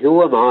I.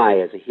 Who am I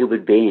as a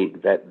human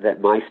being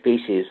that my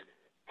species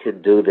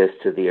can do this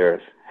to the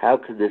Earth? How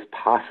can this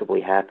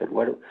possibly happen?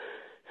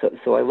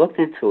 So I looked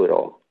into it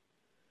all.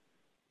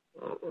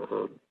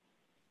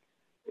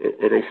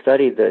 And I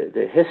studied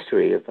the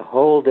history of the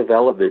whole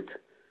development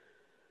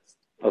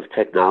of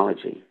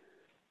technology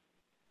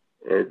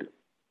and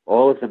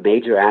all of the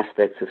major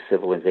aspects of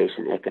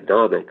civilization,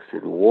 economics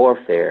and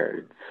warfare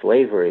and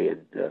slavery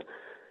and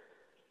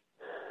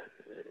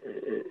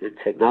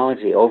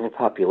technology,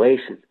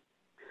 overpopulation.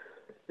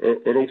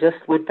 And I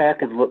just went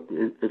back and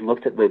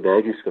looked at my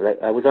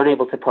manuscript. I was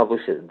unable to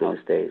publish it in those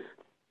days.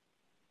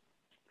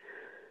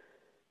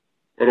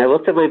 And I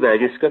looked at my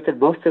manuscript, and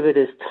most of it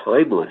is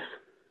timeless.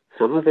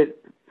 Some of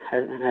it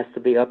has to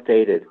be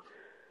updated.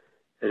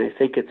 And I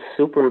think it's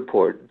super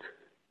important.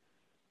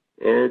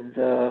 And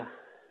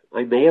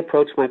I may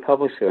approach my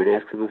publisher and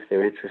ask them if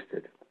they're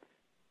interested.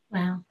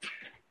 Wow.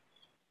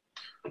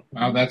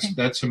 Wow,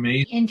 that's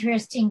amazing.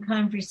 Interesting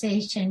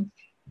conversation.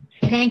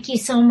 Thank you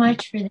so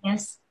much for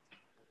this.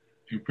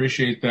 I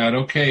appreciate that.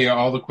 Okay,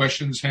 all the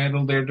questions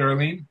handled there,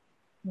 Darlene?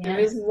 Yeah. There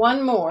is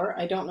one more.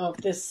 I don't know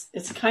if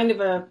it's kind of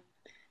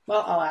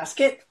well, I'll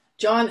ask it.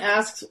 John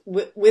asks,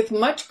 with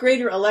much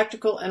greater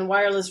electrical and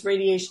wireless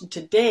radiation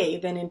today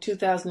than in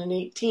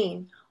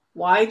 2018,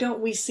 why don't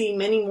we see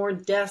many more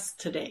deaths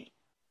today?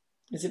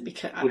 Is it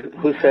because...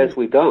 Who says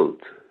we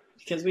don't?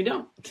 Because we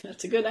don't.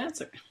 That's a good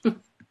answer.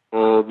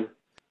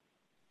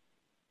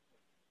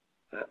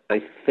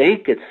 I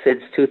think it's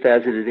since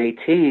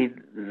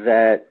 2018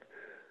 that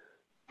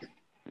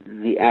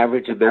the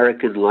average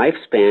American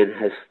lifespan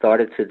has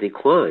started to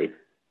decline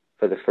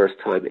for the first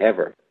time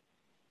ever.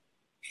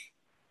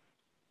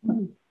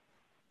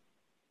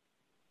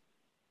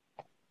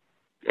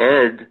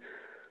 And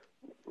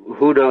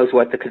who knows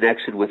what the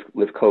connection with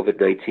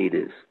COVID-19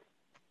 is.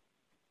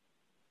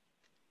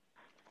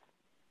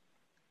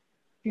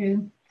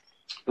 True.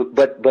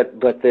 But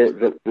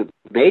the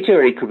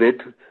major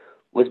increment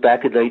was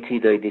back in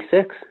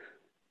 1996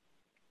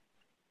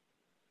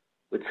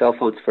 when cell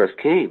phones first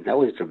came. That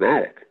was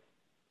dramatic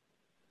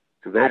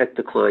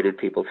decline in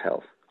people's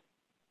health.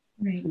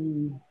 Right.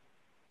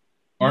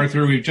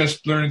 Arthur, we've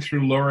just learned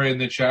through Laura in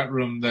the chat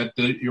room that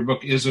your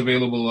book is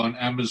available on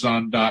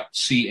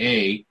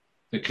Amazon.ca,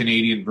 the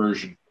Canadian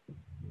version.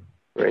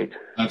 Great.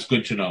 That's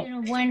good to know. It's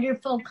been a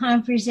wonderful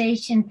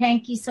conversation.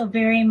 Thank you so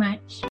very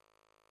much.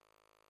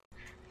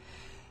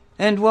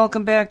 And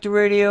welcome back to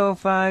Radio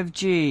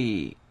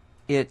 5G.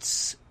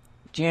 It's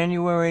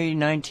January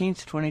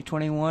 19th,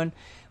 2021.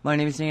 My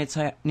name is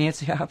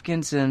Nancy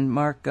Hopkins, and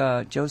Mark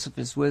Joseph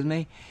is with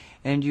me.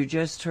 And you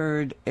just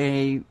heard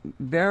a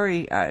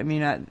very,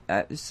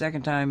 the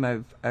second time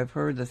I've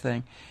heard the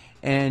thing,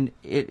 and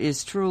it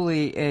is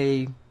truly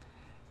a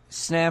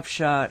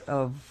snapshot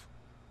of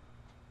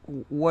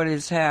what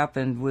has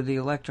happened with the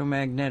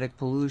electromagnetic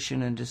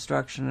pollution and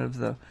destruction of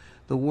the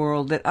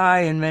world that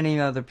I and many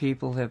other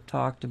people have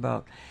talked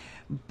about.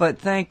 But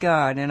thank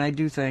God, and I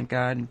do thank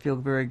God and feel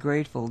very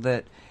grateful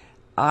that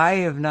I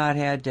have not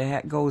had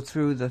to go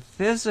through the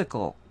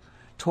physical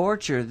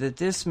torture that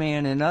this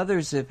man and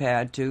others have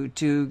had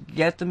to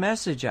get the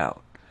message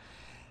out.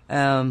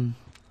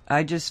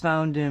 I just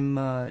found him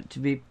to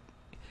be...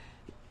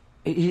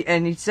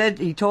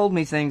 He told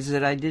me things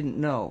that I didn't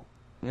know,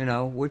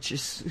 which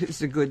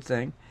is a good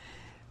thing.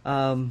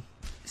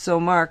 So,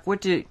 Mark,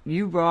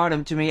 you brought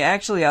him to me.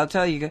 Actually, I'll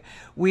tell you,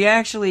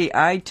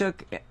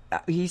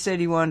 he said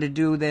he wanted to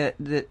do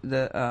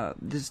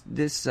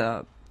this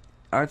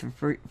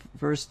Arthur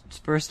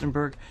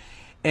Firstenberg,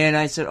 and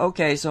I said,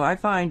 okay, so I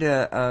find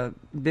a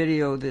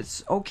video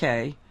that's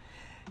okay,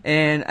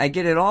 and I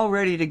get it all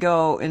ready to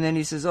go, and then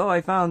he says, oh, I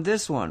found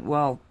this one.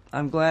 Well,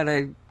 I'm glad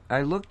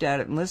I looked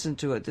at it and listened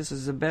to it. This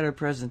is a better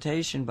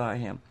presentation by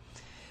him,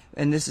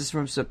 and this is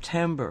from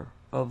September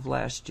of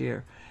last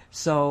year.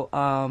 So,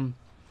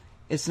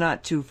 it's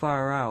not too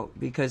far out,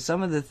 because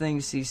some of the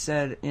things he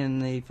said in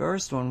the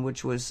first one,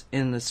 which was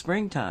in the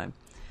springtime,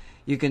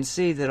 you can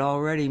see that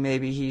already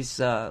maybe he's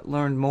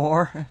learned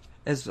more,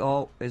 as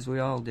we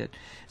all did.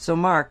 So,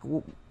 Mark,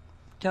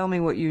 tell me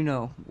what you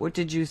know. What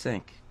did you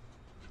think?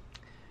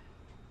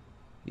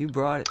 You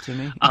brought it to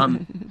me.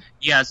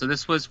 Yeah, so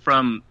this was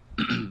from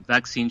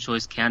Vaccine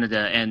Choice Canada,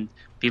 and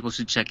people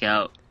should check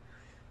out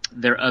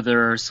their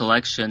other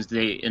selections.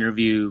 They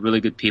interview really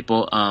good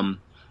people.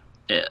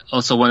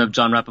 Also, one of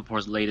John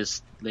Rappaport's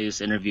latest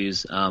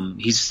interviews.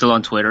 He's still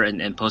on Twitter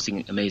and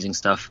posting amazing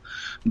stuff.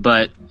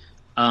 But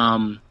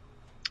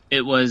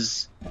it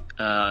was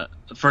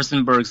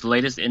Firstenberg's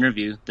latest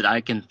interview that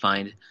I can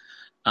find.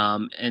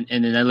 And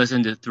then I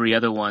listened to 3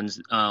 other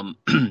ones.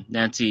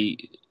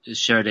 Nancy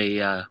shared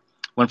a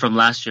one from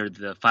last year,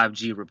 the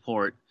 5G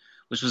report,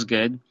 which was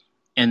good.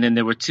 And then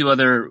there were 2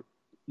 other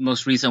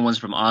most recent ones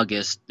from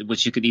August,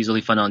 which you could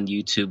easily find on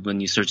YouTube when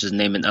you search his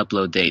name and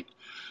upload date.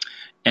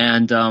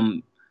 And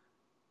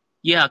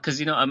yeah,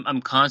 because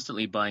I'm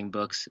constantly buying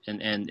books,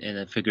 and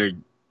I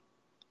figured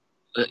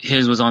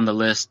his was on the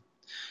list,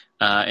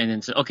 and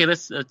then said, okay,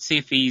 let's see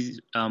if he's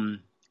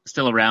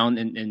still around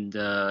and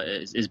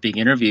is being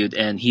interviewed.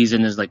 And he's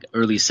in his like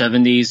early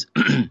 70s.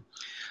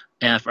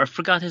 And I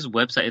forgot his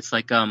website. It's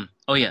like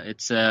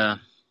it's I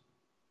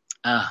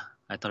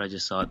thought I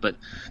just saw it, but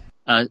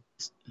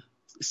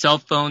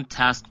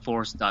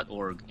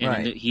cellphonetaskforce.org. And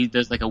right. He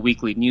does like a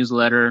weekly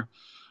newsletter,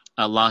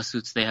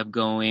 lawsuits they have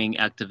going,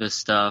 activist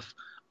stuff,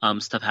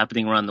 stuff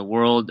happening around the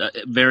world.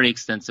 Very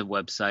extensive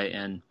website.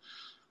 And,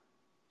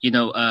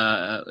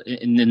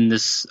 in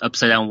this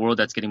upside down world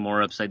that's getting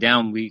more upside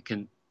down, we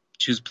can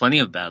choose plenty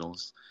of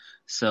battles.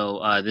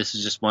 So this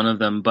is just one of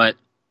them. But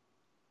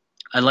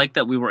I like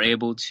that we were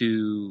able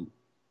to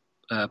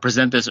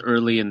present this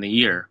early in the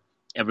year.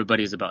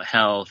 Everybody's about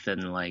health,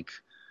 and like,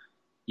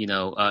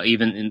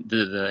 even in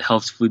the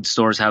health food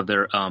stores have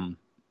their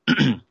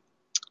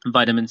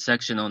vitamin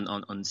section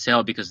on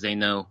sale, because they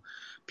know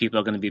people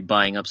are going to be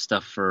buying up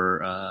stuff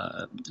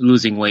for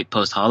losing weight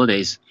post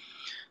holidays.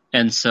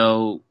 And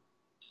so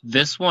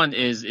this one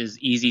is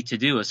easy to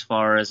do as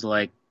far as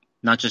like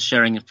not just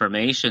sharing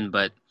information,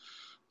 but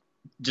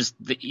just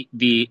the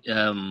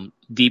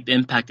deep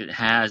impact it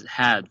has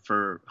had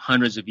for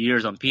hundreds of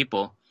years on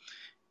people.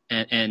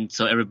 And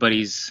so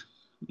everybody's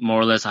more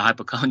or less a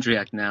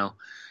hypochondriac now.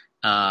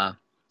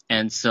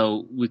 And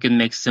so we can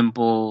make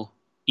simple,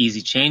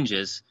 easy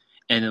changes.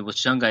 And then with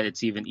Shungite,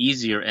 it's even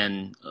easier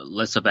and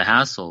less of a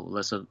hassle,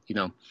 less of,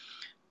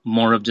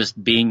 more of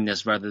just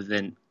beingness rather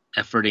than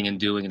efforting and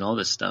doing and all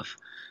this stuff.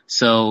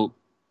 So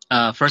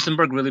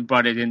Firstenberg really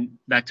brought it in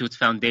back to its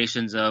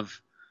foundations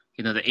of,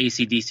 the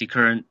AC/DC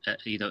current,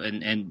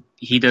 and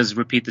he does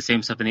repeat the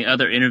same stuff in the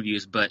other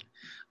interviews, but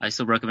I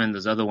still recommend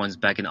those other ones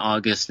back in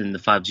August in the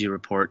 5G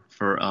report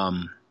for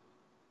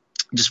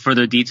just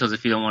further details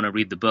if you don't want to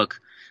read the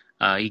book.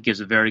 He gives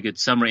a very good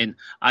summary. And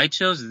I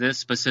chose this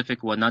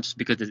specific one, not just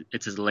because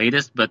it's his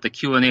latest, but the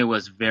Q&A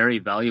was very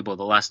valuable,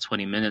 the last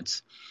 20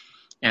 minutes.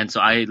 And so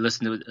I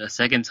listened to it a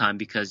second time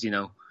because,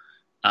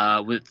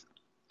 with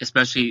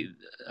especially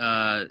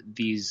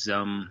these,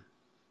 the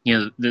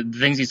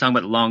things he's talking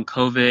about, long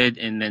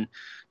COVID, and then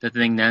the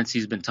thing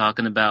Nancy's been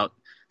talking about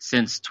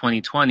since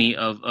 2020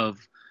 of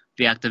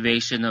the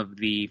activation of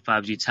the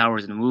 5G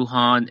towers in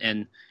Wuhan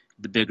and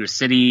the bigger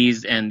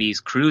cities and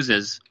these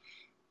cruises.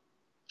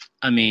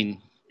 I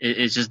mean,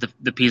 it's just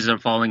the pieces are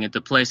falling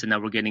into place, and now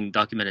we're getting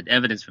documented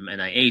evidence from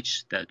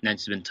NIH that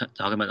Nancy's been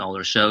talking about in all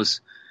her shows.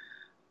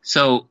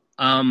 So,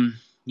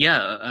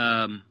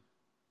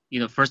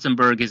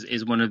 Firstenberg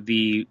is one of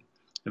the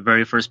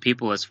very first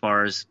people as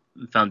far as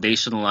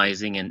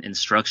foundationalizing and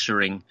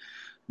structuring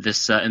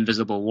this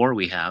invisible war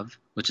we have,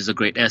 which is a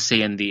great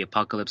essay in the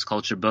Apocalypse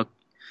Culture book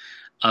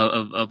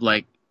of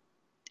like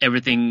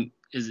everything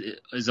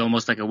is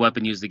almost like a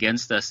weapon used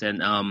against us.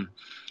 And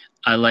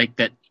I like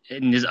that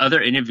in his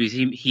other interviews,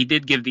 he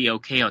did give the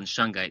okay on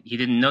Shungite. He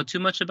didn't know too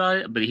much about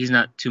it, but he's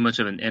not too much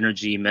of an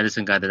energy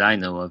medicine guy that I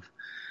know of.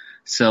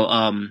 So,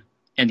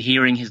 and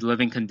hearing his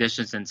living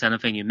conditions in Santa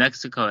Fe, New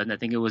Mexico, and I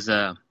think it was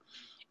an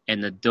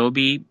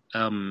adobe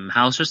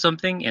house or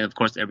something, and of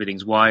course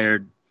everything's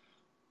wired.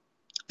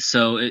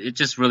 So it's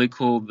just really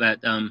cool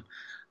that,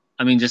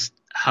 just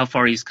how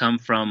far he's come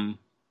from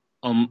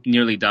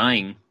nearly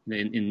dying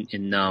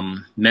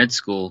in med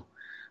school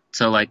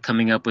to like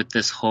coming up with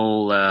this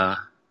whole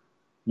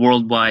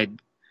worldwide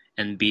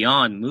and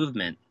beyond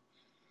movement.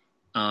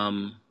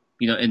 In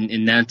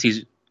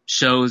Nancy's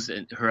shows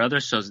and her other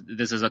shows,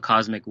 this is a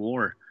cosmic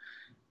war,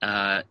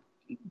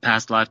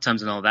 past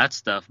lifetimes and all that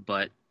stuff.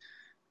 But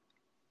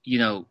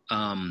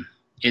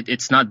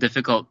it's not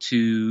difficult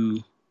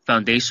to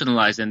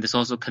foundationalize, and this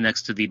also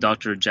connects to the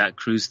Dr. Jack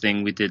Cruz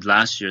thing we did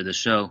last year, the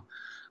show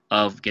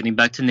of getting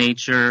back to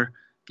nature,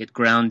 get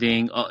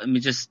grounding.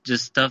 Just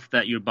stuff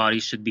that your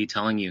body should be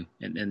telling you,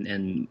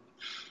 and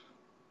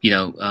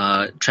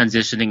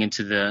transitioning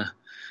into the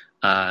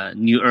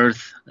new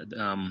earth,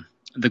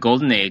 the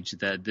golden age.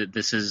 That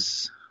this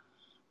is,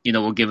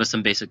 will give us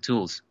some basic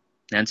tools.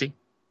 Nancy?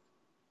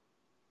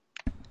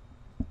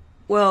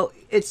 Well,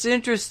 it's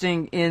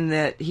interesting in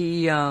that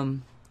he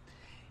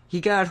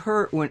got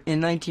hurt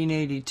in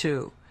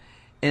 1982,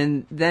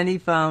 and then he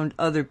found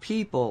other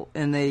people,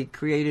 and they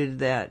created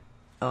that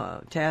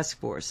task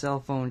force,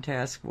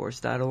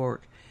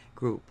 cellphonetaskforce.org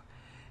group.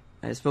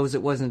 I suppose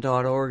it wasn't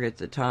 .org at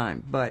the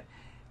time, but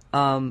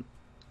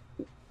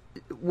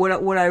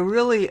what I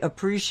really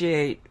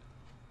appreciate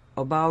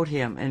about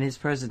him and his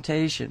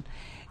presentation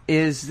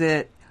is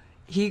that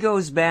he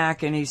goes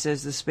back and he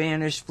says the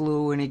Spanish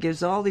flu, and he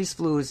gives all these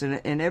flus,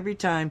 and every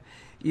time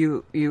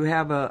you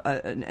have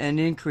an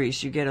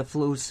increase, you get a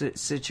flu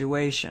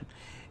situation,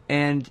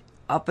 and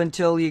up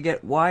until you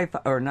get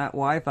Wi-Fi, or not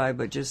Wi-Fi,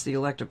 but just the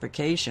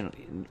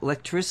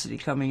electricity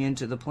coming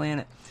into the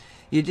planet,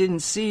 you didn't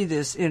see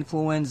this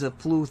influenza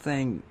flu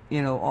thing,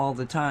 all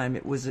the time.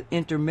 It was an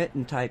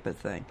intermittent type of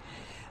thing.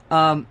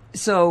 And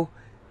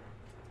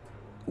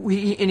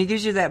he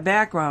gives you that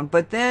background,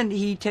 but then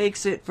he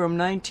takes it from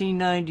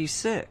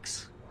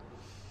 1996,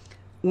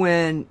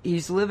 when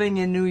he's living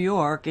in New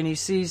York and he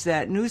sees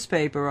that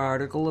newspaper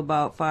article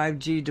about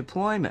 5G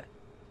deployment.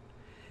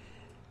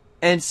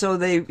 And so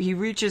he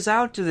reaches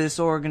out to this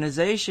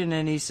organization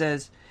and he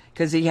says,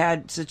 because he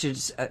had such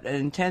an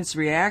intense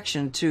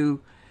reaction to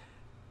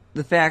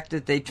the fact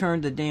that they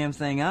turned the damn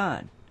thing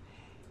on.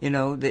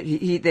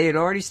 That they had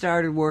already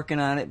started working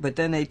on it, but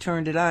then they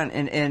turned it on,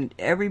 and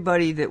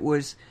everybody that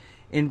was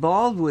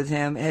involved with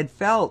him had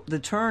felt the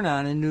turn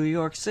on in New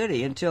York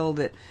City until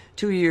that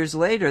 2 years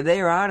later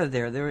they are out of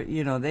there.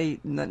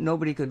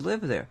 Nobody could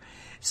live there.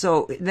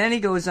 So then he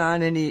goes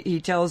on and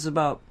he tells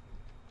about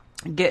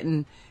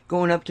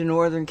going up to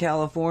Northern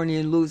California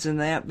and losing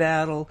that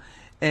battle.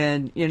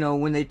 And,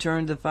 when they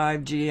turned the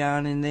 5G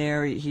on in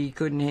there, he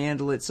couldn't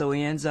handle it, so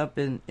he ends up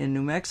in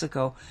New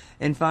Mexico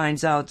and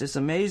finds out this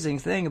amazing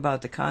thing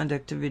about the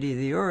conductivity of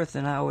the Earth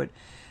and how it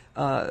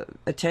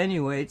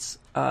attenuates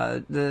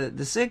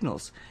the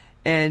signals.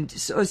 And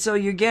so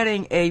you're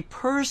getting a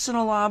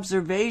personal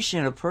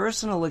observation, a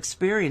personal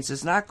experience.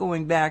 It's not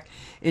going back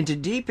into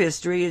deep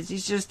history.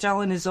 He's just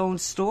telling his own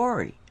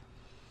story.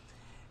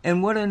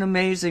 And what an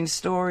amazing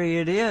story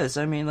it is.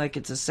 I mean,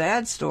 it's a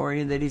sad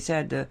story that he's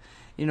had to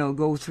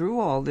go through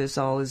all this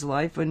all his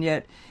life, and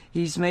yet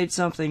he's made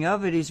something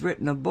of it. He's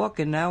written a book,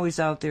 and now he's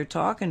out there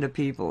talking to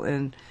people,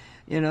 and,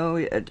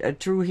 a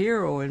true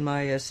hero in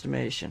my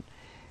estimation.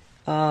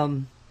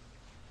 One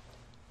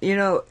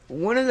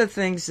of the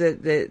things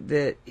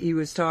that he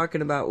was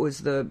talking about was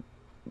the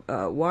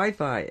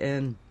Wi-Fi,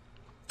 and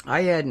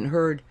I hadn't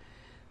heard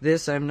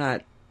this.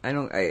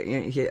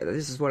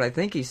 This is what I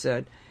think he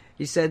said.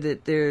 He said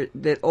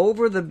that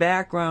over the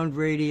background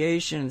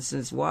radiation,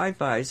 since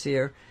Wi-Fi's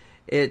here,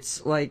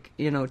 it's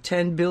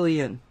 10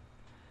 billion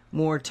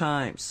more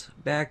times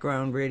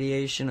background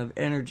radiation of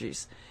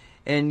energies.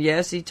 And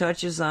yes, he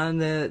touches on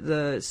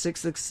the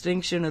sixth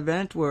extinction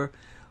event where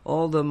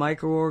all the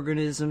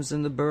microorganisms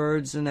and the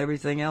birds and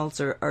everything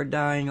else are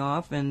dying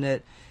off, and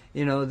that,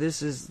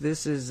 this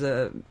is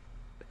to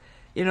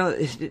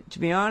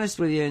be honest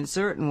with you, in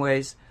certain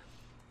ways,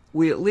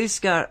 we at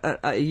least got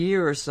a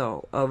year or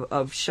so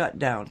of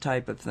shutdown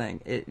type of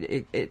thing.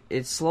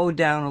 It slowed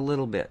down a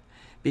little bit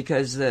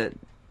because the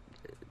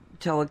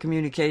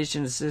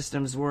telecommunications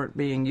systems weren't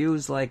being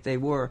used like they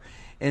were,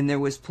 and there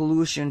was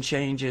pollution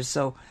changes,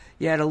 so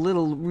you had a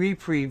little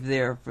reprieve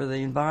there for the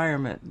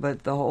environment.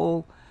 But the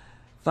whole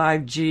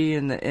 5G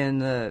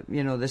and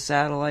the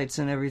satellites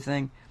and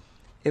everything,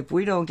 if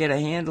we don't get a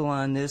handle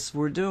on this,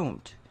 we're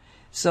doomed.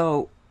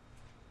 So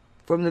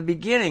from the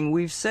beginning,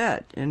 we've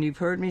said, and you've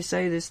heard me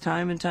say this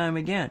time and time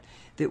again,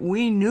 that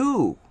we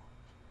knew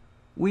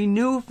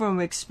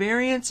from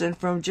experience and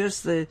from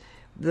just the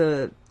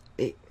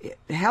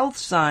health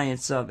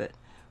science of it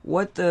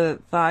what the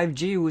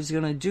 5G was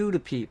going to do to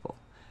people,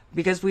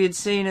 because we had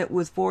seen it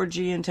with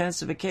 4G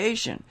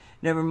intensification,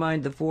 never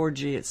mind the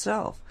 4G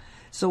itself.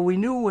 So we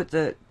knew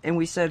and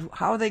we said,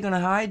 how are they going to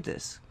hide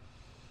this?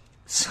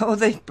 So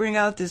they bring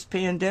out this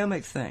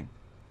pandemic thing.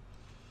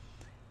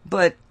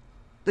 But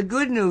the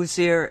good news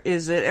here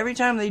is that every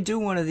time they do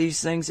one of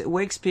these things, it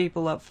wakes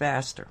people up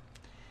faster.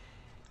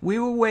 We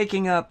were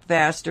waking up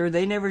faster.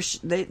 They never.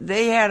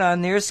 They had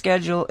on their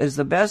schedule, as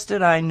the best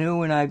that I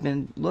knew, and I've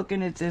been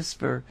looking at this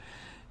for,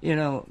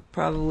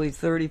 probably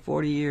 30,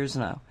 40 years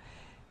now.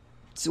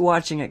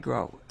 Watching it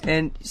grow.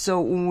 And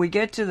so when we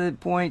get to the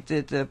point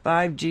that the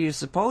 5G is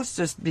supposed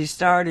to be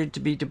started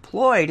to be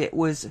deployed, it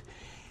was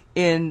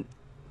in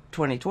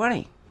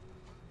 2020.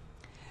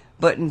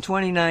 But in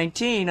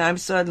 2019, I'm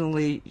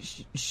suddenly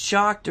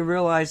shocked to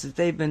realize that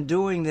they've been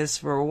doing this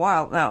for a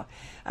while. Now,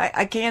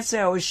 I can't say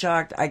I was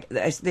shocked.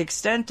 The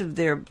extent of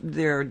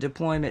their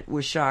deployment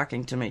was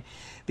shocking to me,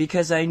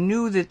 because I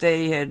knew that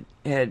they had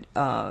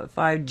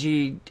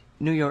 5G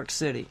New York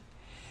City.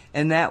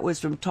 And that was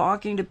from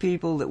talking to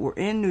people that were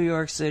in New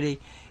York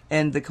City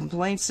and the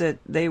complaints that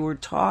they were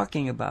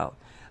talking about.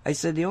 I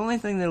said, the only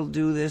thing that'll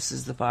do this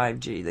is the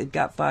 5G. They've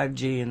got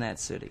 5G in that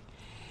city.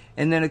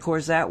 And then, of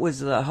course, that was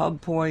the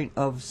hub point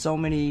of so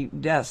many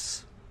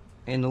deaths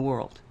in the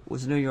world,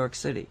 was New York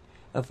City,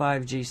 a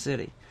 5G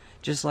city.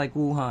 Just like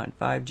Wuhan,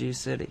 5G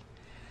city.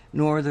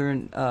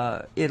 Northern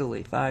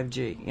Italy,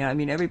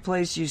 5G. Every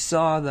place you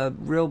saw the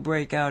real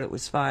breakout, it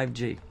was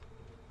 5G.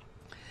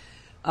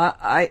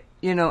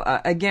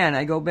 Again,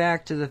 I go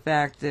back to the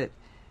fact that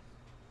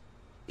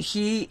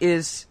he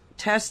is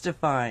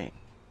testifying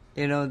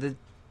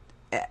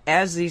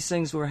as these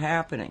things were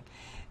happening.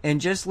 And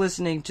just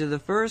listening to the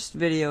first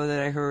video that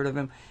I heard of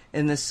him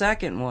and the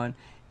second one,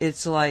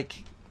 it's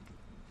like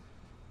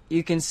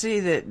you can see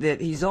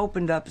that he's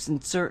opened up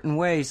in certain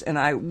ways. And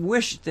I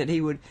wish that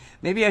he would,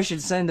 maybe I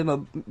should send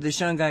him the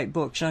Shungite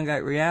book,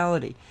 Shungite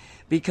Reality,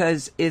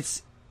 because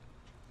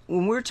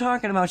when we're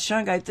talking about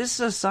Shungite, this is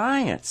a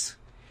science.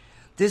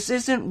 This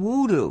isn't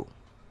voodoo.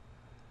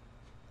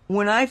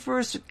 When I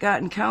first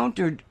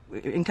encountered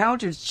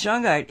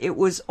Shungite, it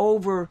was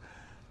over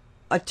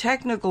a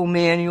technical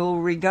manual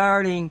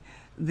regarding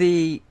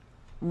the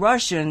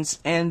Russians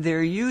and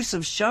their use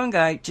of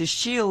Shungite to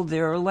shield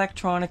their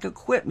electronic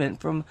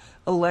equipment from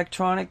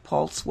electronic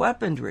pulse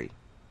weaponry.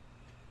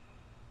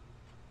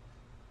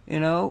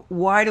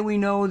 Why do we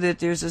know that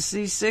there's a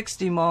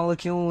C60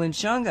 molecule in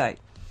Shungite?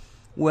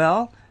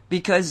 Well,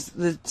 because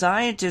the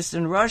scientists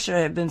in Russia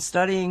have been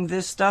studying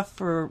this stuff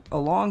for a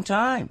long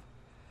time.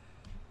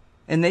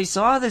 And they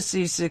saw the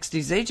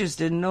C60s, they just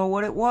didn't know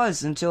what it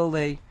was until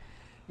they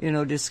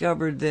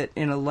discovered that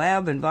in a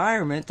lab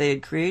environment they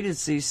had created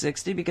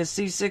C60, because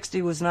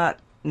C60 was not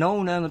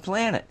known on the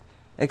planet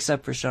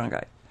except for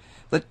Shungite.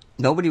 But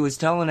nobody was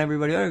telling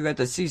everybody, oh, you got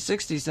the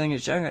C60 thing at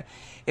Shungite.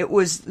 It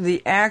was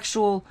the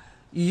actual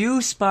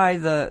use by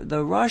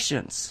the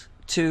Russians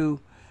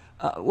to,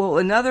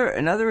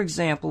 another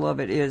example of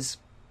it is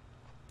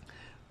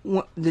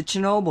the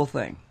Chernobyl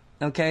thing.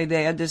 Okay,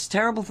 they had this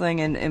terrible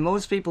thing, and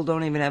most people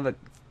don't even have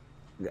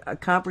a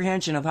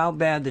comprehension of how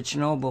bad the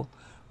Chernobyl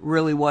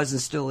really was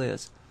and still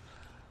is.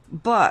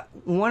 But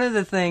one of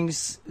the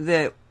things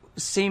that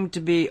seemed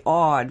to be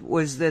odd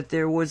was that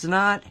there was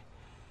not,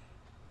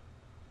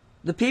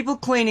 the people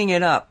cleaning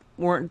it up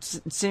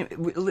weren't,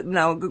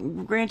 now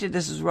granted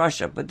this is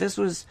Russia, but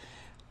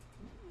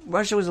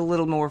Russia was a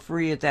little more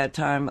free at that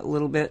time, a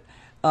little bit,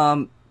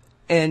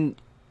 and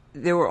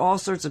there were all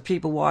sorts of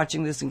people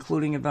watching this,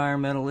 including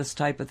environmentalist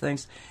type of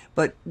things.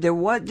 But there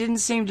didn't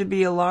seem to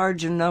be a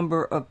large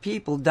number of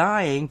people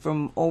dying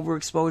from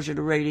overexposure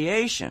to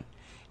radiation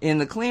in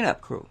the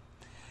cleanup crew.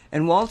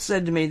 And Walt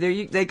said to me,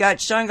 they got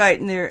Shungite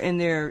in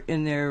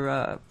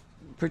their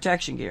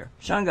protection gear.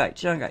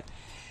 Shungite.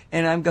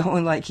 And I'm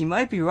going like, he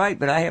might be right,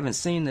 but I haven't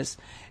seen this.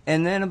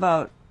 And then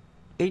about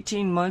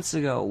 18 months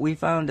ago, we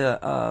found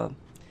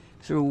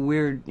through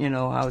weird,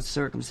 how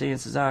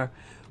circumstances are,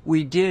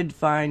 we did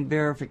find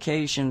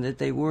verification that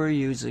they were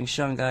using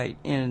Shungite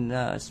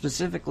in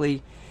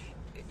specifically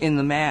in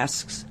the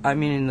masks.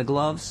 In the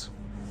gloves.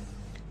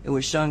 It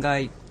was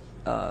Shungite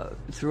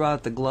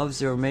throughout the gloves.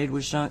 They were made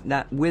with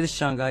not with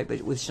Shungite,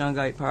 but with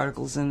Shungite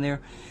particles in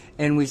there.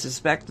 And we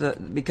suspect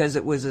because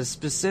it was a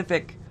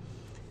specific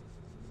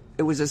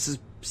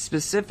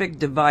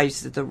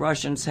device that the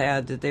Russians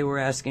had that they were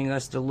asking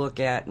us to look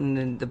at, and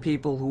then the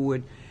people who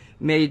would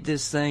made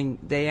this thing,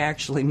 they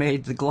actually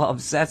made the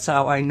gloves. That's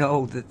how I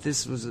know that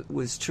this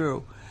was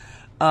true.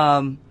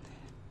 So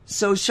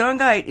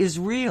Shungite is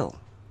real.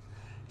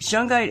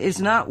 Shungite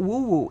is not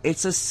woo-woo.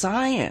 It's a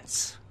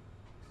science.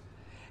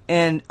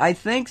 And I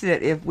think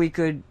that if we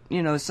could,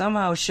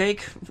 somehow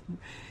shake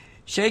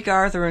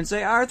Arthur and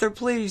say, Arthur,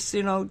 please,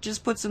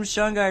 just put some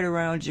Shungite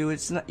around you.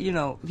 It's not,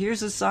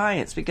 here's a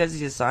science, because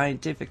he's a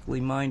scientifically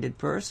minded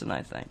person,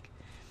 I think.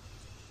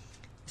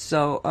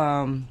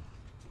 So,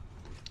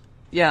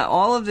 yeah,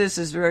 all of this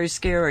is very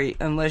scary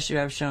unless you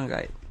have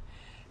Shungite.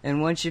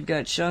 And once you've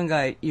got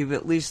Shungite, you've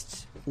at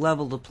least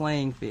leveled the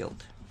playing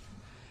field.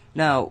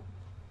 Now,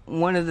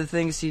 one of the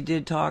things he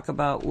did talk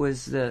about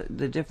was the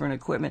different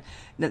equipment.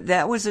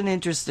 That was an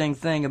interesting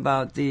thing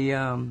about the,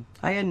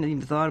 I hadn't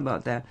even thought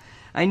about that.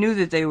 I knew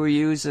that they were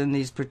using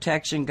these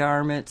protection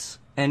garments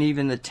and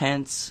even the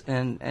tents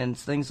and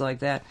things like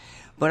that.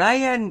 But I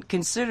hadn't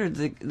considered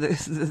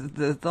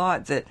the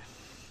thought that,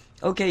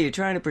 okay, you're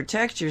trying to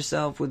protect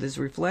yourself with this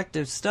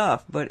reflective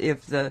stuff, but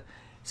if the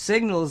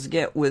signals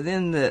get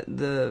within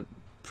the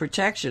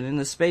protection in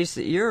the space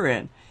that you're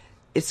in,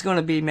 it's going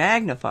to be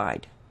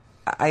magnified.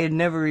 I had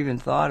never even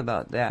thought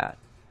about that.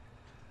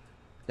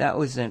 That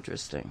was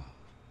interesting.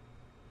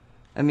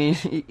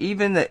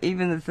 Even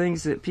the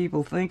things that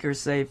people think are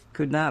safe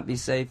could not be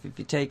safe if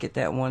you take it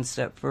that one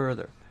step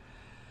further.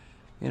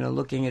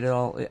 Looking at it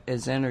all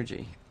as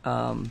energy.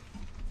 I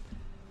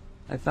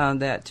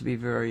found that to be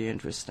very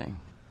interesting.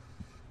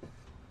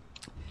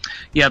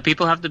 Yeah,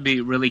 people have to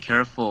be really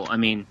careful.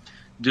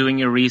 Doing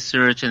your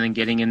research and then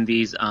getting in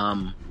these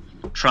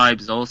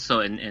tribes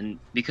also, and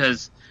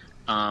because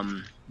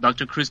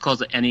Dr. Cruz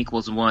calls it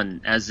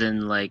N=1, as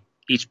in like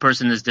each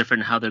person is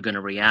different in how they're going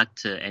to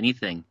react to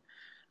anything.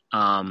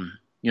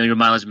 Your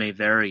mileage may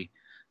vary,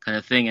 kind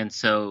of thing. And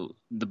so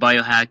the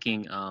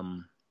biohacking,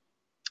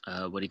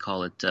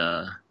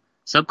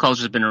 subculture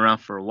has been around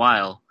for a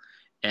while,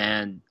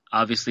 and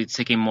obviously it's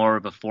taking more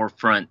of a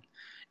forefront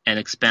and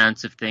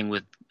expansive thing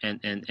with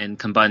and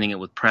combining it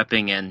with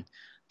prepping and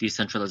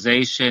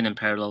decentralization and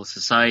parallel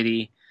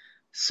society.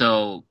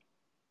 So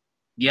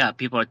yeah,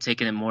 people are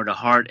taking it more to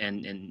heart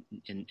and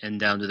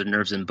down to their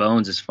nerves and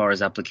bones as far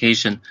as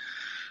application.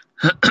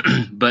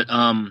 But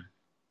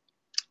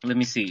let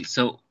me see.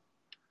 So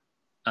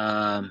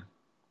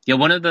Yeah,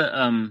 one of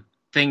the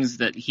things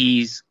that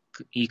he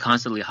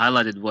constantly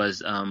highlighted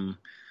was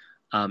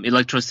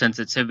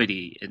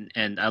electrosensitivity,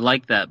 and I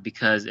like that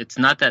because it's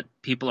not that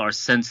people are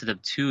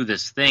sensitive to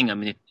this thing. I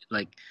mean,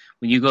 like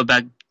when you go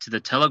back to the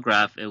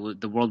telegraph,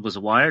 the world was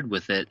wired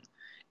with it,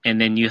 and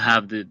then you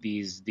have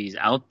these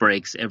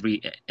outbreaks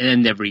every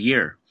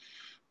year.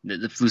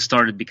 The flu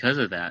started because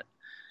of that.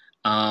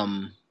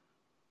 How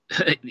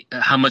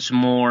much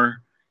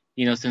more,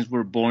 since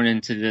we're born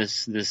into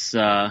this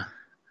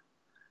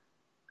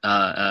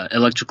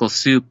electrical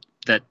soup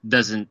that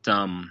doesn't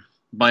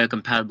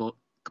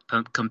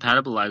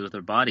compatibilize with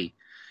our body,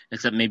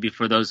 except maybe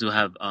for those who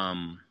have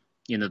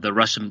the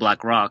Russian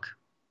black rock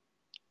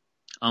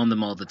on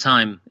them all the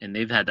time, and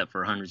they've had that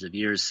for hundreds of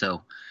years.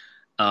 So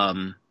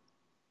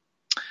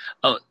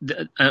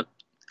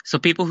so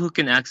people who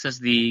can access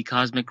the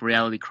Cosmic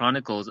Reality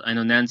Chronicles, I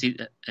know Nancy,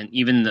 and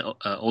even the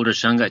older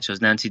Shungite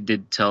shows, Nancy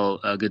did tell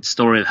a good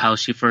story of how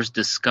she first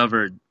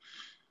discovered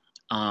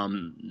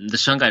the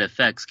Shungite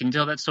effects. Can you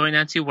tell that story,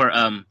 Nancy, where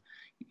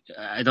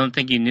I don't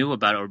think you knew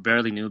about it or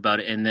barely knew about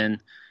it, and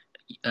then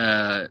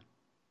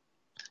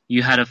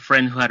you had a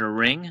friend who had a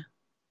ring,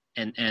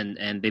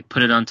 and they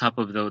put it on top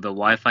of the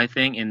Wi-Fi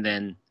thing, and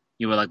then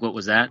you were like, what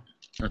was that? I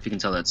don't know if you can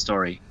tell that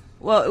story.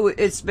 Well,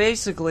 it's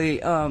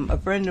basically a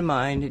friend of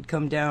mine had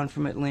come down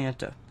from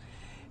Atlanta,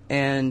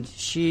 and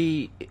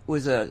she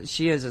has a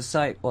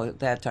well, at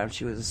that time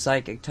she was a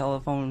psychic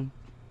telephone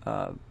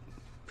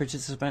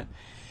participant,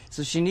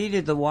 so she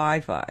needed the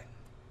Wi-Fi.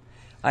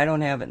 I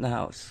don't have it in the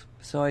house,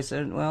 so I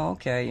said, well,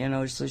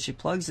 okay, so she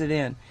plugs it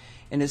in,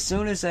 and as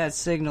soon as that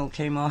signal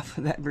came off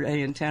of that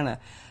antenna,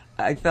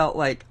 I felt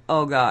like,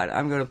 oh God,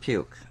 I'm going to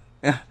puke.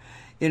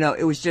 It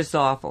was just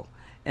awful.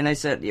 And I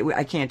said,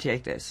 I can't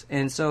take this.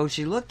 And so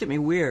she looked at me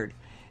weird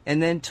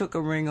and then took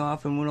a ring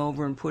off and went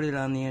over and put it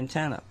on the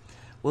antenna.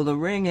 Well, the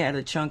ring had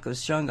a chunk of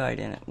Shungite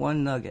in it,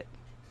 one nugget.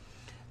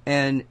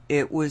 And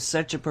it was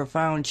such a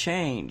profound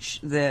change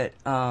that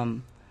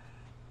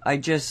I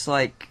just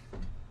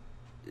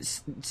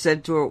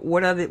said to her,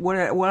 what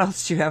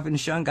else do you have in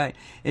Shungite?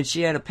 And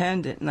she had a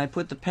pendant, and I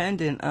put the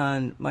pendant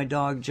on my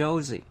dog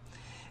Josie.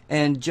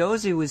 And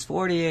Josie was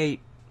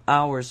 48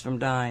 hours from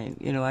dying.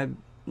 I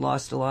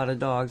lost a lot of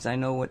dogs. I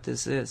know what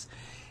this is.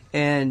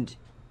 And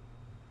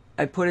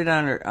I put it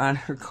on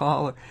her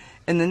collar.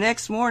 And the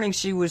next morning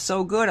she was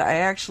so good I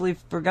actually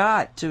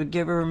forgot to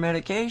give her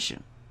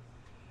medication.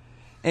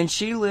 And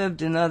she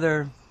lived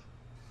another,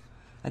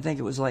 I think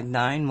it was like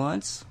 9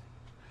 months,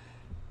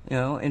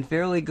 in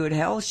fairly good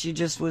health. She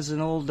just was an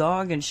old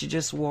dog and she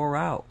just wore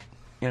out,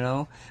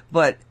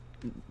 But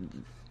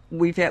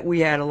we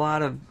had a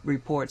lot of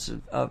reports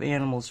of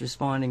animals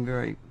responding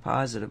very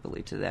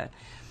positively to that.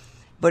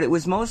 But it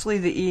was mostly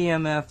the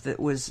EMF that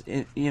was,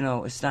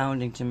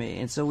 astounding to me.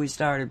 And so we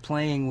started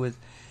playing with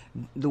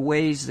the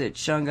ways that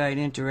Shungite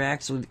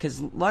interacts with,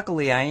 because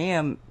luckily I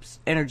am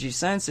energy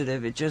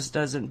sensitive. It just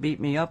doesn't beat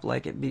me up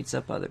like it beats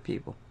up other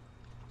people.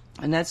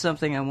 And that's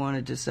something I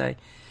wanted to say.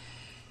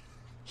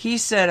 He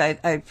said,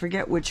 I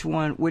forget which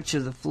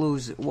of the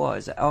flus it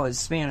was. Oh, it's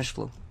Spanish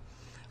flu.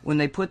 When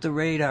they put the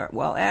radar,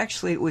 well,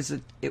 actually it was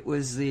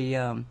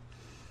the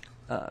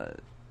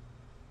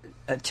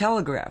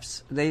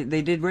telegraphs.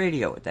 They did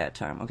radio at that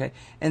time, okay?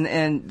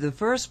 And the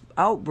first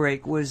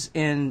outbreak was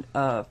in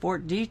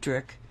Fort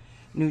Detrick,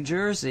 New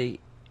Jersey.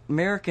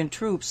 American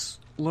troops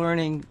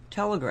learning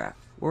telegraph,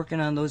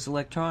 working on those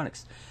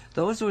electronics.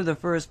 Those were the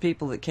first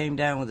people that came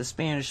down with the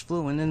Spanish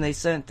flu, and then they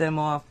sent them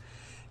off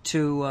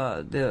to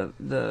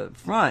the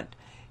front,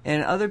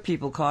 and other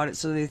people caught it,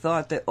 so they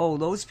thought that,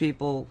 those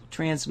people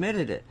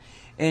transmitted it.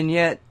 And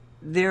yet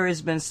there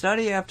has been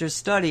study after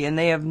study, and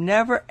they have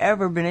never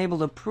ever been able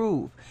to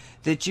prove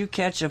that you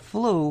catch a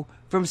flu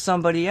from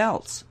somebody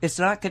else. It's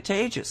not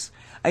contagious.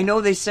 I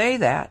know they say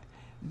that,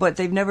 but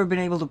they've never been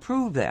able to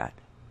prove that.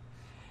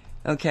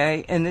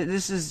 Okay? And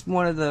this is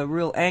one of the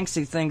real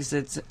angsty things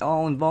that's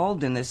all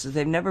involved in this, is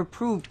they've never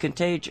proved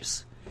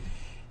contagious.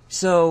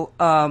 So,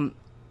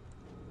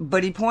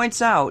 but he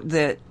points out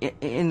that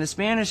in the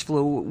Spanish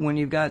flu, when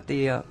you've got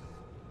the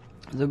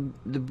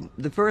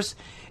first,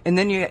 and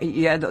then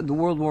you had the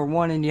World War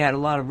I, and you had a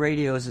lot of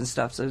radios and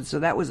stuff. So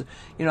that was,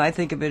 I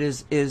think of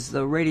it as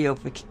the radio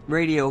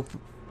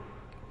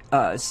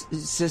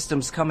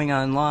systems coming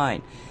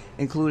online,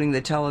 including the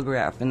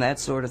telegraph and that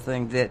sort of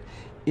thing, that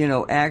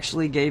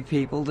actually gave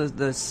people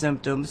the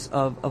symptoms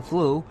of a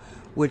flu,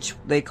 which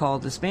they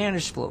called the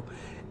Spanish flu.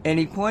 And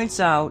he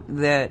points out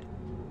that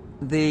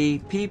the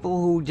people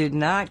who did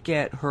not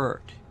get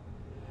hurt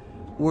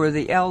were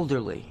the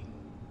elderly.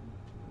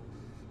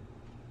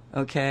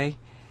 Okay?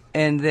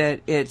 And that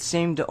it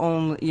seemed to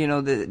only,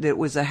 that it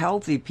was the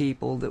healthy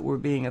people that were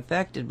being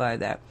affected by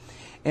that.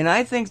 And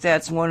I think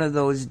that's one of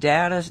those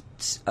data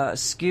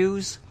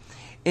skews,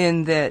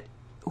 in that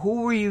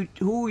who were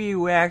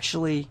you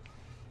actually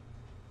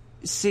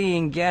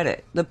seeing get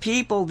it? The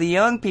people, the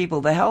young people,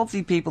 the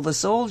healthy people, the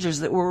soldiers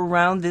that were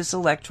around this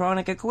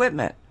electronic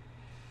equipment.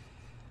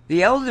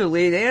 The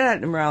elderly, they're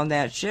not around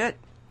that shit.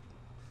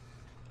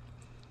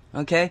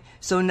 Okay?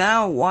 So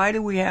now, why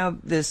do we have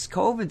this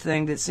COVID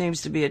thing that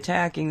seems to be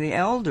attacking the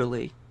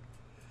elderly,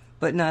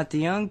 but not the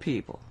young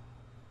people?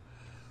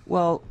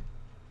 Well,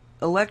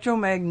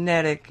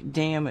 electromagnetic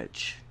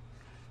damage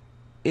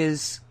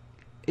is...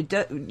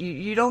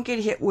 you don't get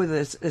hit with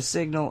a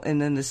signal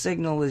and then the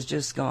signal is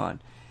just gone.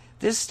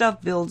 This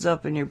stuff builds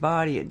up in your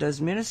body. It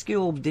does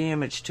minuscule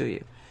damage to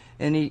you.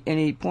 And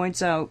he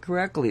points out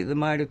correctly the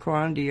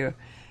mitochondria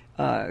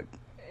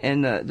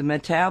and the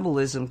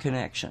metabolism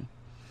connection,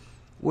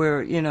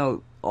 where,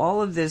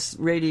 all of this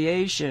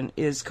radiation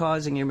is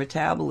causing your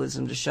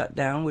metabolism to shut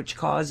down, which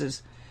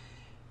causes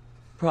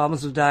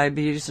problems with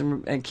diabetes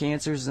and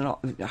cancers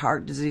and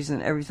heart disease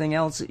and everything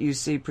else that you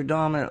see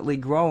predominantly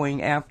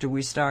growing after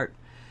we start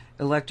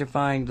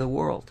electrifying the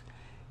world.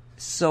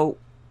 So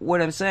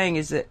what I'm saying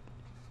is that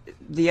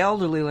the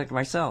elderly, like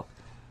myself,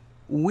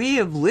 we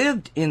have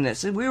lived in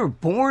this, and we were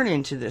born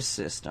into this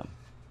system,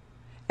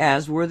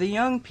 as were the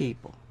young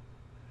people.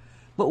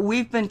 But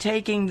we've been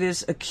taking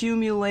this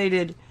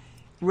accumulated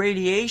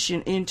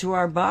radiation into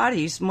our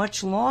bodies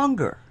much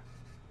longer.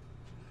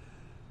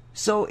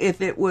 So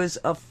if it was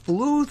a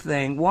flu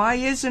thing, why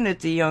isn't it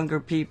the younger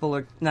people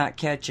are not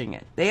catching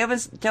it? They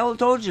haven't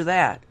told you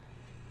that.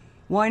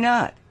 Why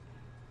not?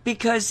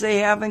 Because they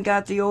haven't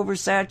got the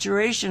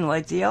oversaturation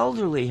like the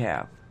elderly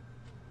have.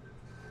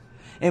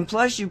 And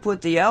plus you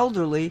put the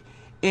elderly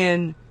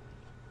in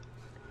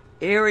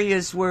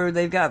areas where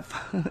they've got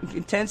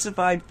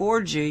intensified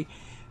 4G,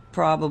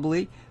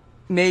 probably,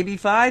 maybe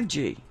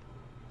 5G.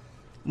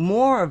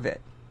 More of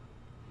it.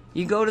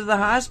 You go to the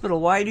hospital.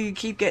 Why do you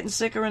keep getting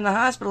sicker in the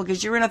hospital?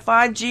 Because you're in a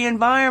 5G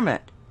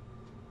environment.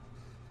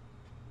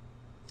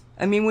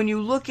 I mean, when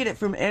you look at it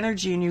from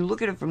energy and you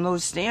look at it from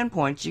those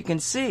standpoints, you can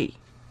see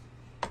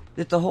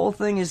that the whole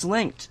thing is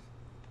linked.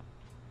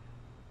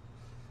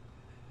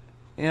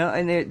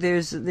 And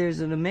there's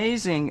an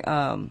amazing...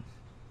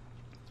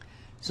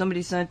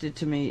 somebody sent it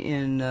to me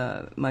in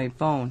my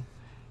phone.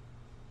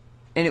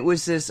 And it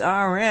was this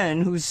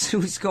RN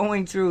who's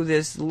going through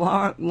this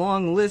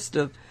long list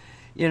of,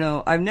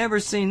 I've never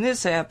seen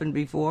this happen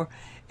before.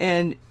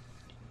 And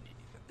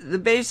the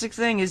basic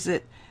thing is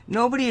that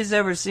nobody has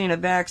ever seen a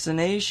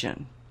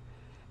vaccination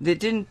that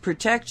didn't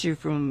protect you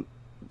from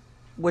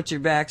what you're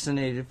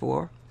vaccinated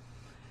for.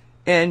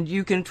 And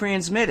you can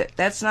transmit it.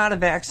 That's not a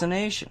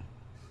vaccination.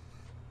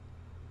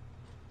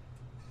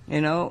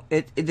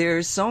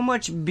 There's so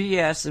much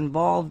BS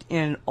involved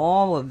in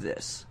all of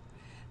this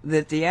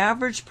that the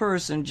average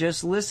person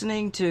just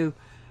listening to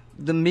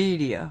the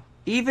media,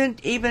 even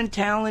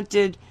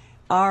talented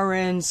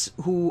RNs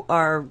who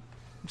are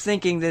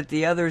thinking that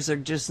the others are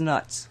just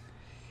nuts,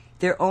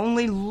 they're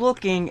only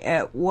looking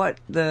at what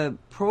the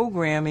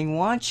programming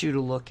wants you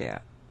to look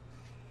at.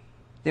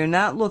 They're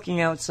not looking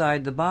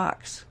outside the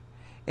box.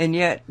 And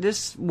yet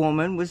this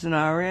woman was an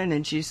RN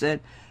and she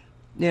said,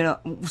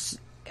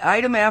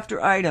 item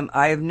after item,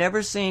 I have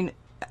never seen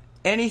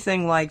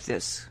anything like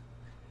this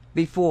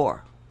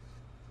before.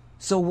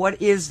 So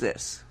what is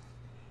this?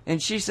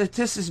 And she said,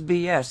 this is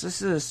BS.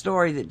 This is a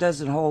story that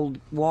doesn't hold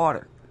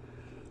water.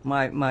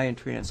 My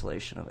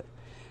translation of it.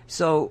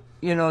 So,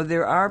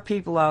 there are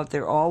people out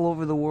there all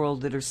over the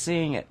world that are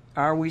seeing it.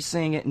 Are we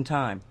seeing it in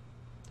time?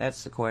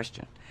 That's the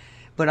question.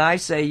 But I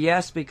say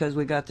yes, because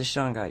we got the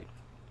shungite.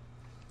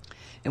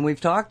 And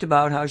we've talked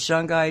about how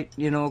shungite,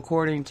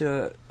 according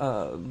to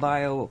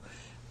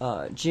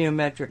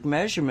geometric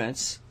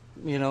measurements,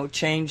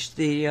 changed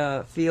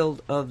the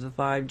field of the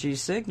 5G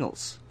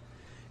signals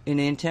in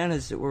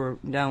antennas that were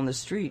down the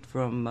street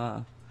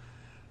from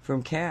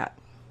CAT.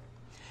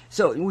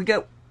 So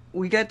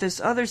we got this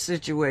other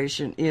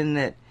situation in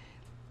that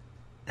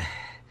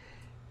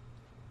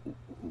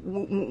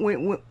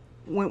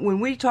when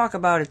we talk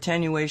about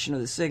attenuation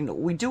of the signal,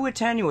 we do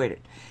attenuate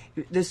it.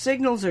 The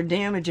signals are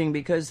damaging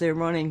because they're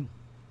running,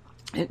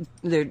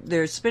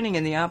 they're spinning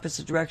in the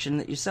opposite direction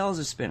that your cells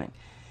are spinning.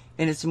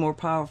 And it's a more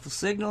powerful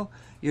signal.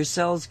 Your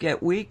cells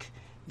get weak,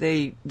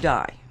 they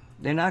die.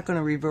 They're not going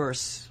to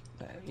reverse.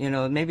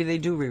 Maybe they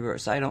do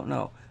reverse. I don't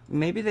know.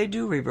 Maybe they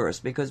do reverse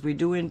because we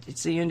do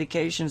see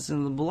indications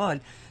in the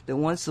blood that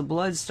once the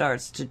blood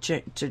starts to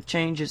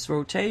change its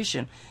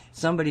rotation,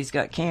 somebody's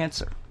got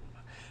cancer.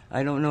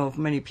 I don't know if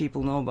many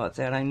people know about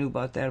that. I knew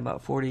about that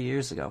about 40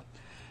 years ago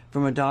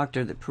from a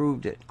doctor that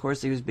proved it. Of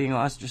course, he was being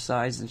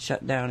ostracized and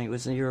shut down. He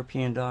was a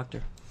European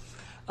doctor.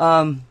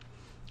 But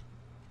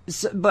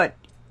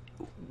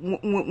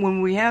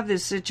when we have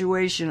this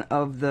situation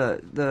of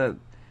the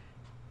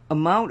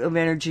amount of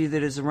energy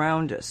that is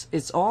around us,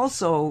 it's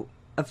also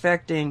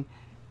affecting,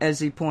 as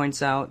he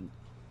points out,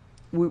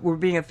 we're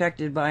being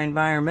affected by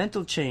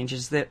environmental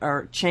changes that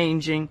are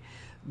changing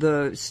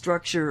the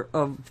structure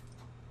of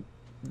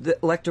the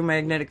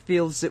electromagnetic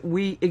fields that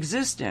we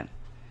exist in.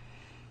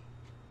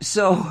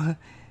 So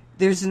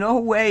there's no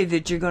way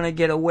that you're going to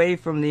get away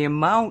from the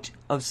amount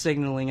of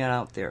signaling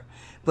out there.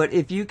 But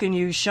if you can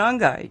use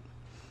shungite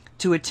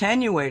to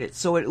attenuate it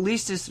so it at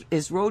least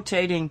is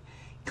rotating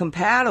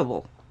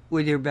compatible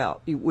with your body,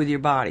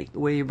 the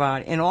way your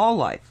body and all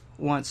life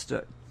wants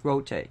to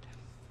rotate,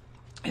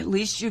 at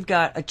least you've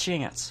got a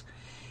chance.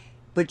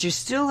 But you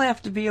still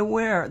have to be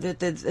aware that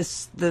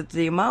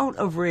the amount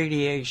of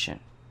radiation,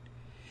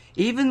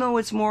 even though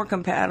it's more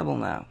compatible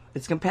now,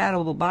 it's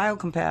compatible,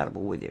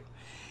 biocompatible with you,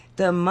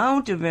 the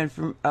amount of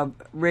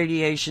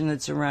radiation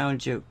that's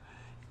around you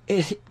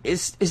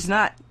is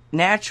not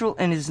natural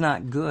and is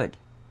not good.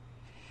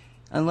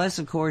 Unless,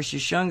 of course, you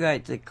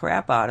shungite the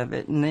crap out of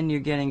it, and then you're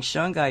getting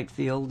shungite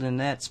field, and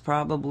that's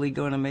probably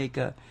going to make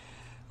a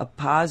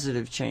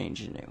positive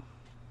change in you.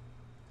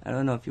 I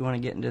don't know if you want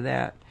to get into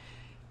that.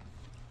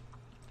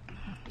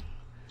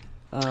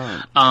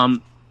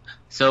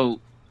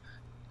 So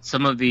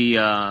some of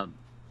the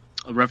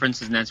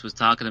references Nancy was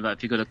talking about,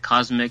 if you go to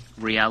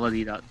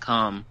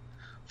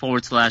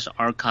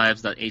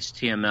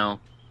cosmicreality.com/archives.html,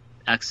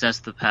 access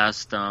the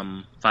past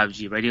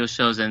 5G radio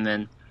shows, and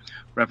then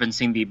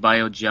referencing the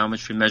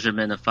biogeometry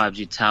measurement of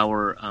 5G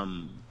tower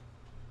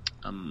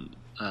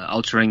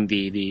altering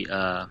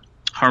the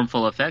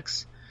harmful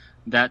effects.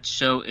 That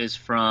show is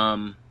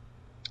from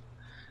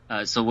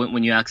so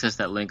when you access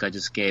that link I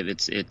just gave,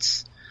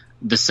 it's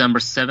December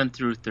 7th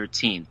through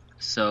 13th.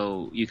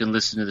 So you can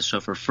listen to the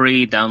show for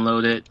free,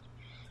 download it,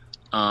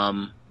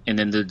 and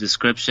then the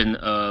description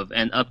of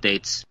and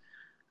updates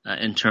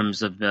in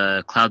terms of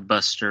the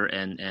cloudbuster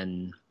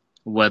and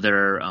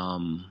weather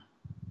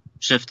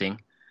shifting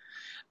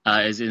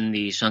is in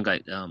the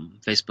Shungite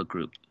Facebook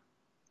group.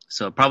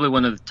 So probably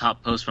one of the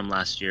top posts from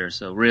last year.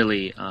 So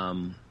really,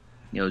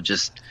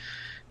 just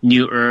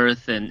new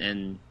Earth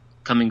and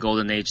coming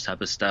golden age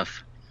type of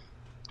stuff.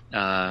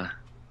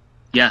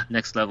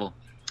 Next level.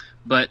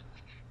 But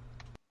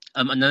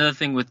another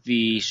thing with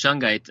the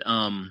Shungite,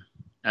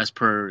 as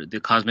per the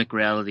Cosmic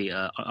Reality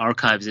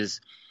archives, is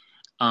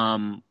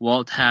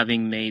Walt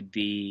having made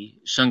the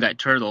Shungite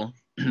turtle,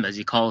 as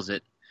he calls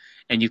it,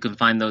 and you can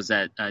find those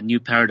at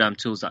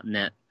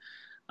newparadigmtools.net,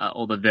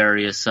 all the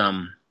various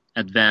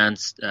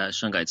advanced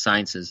Shungite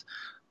sciences.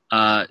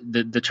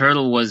 The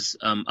turtle was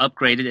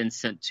upgraded and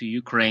sent to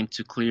Ukraine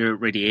to clear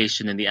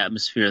radiation in the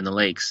atmosphere and the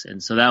lakes.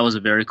 And so that was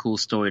a very cool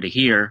story to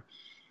hear.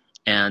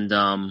 And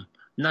I'm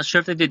not sure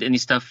if they did any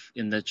stuff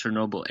in the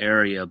Chernobyl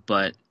area,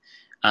 but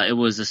it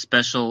was a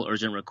special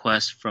urgent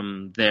request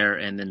from there.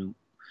 And then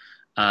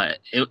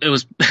it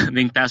was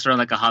being passed around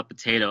like a hot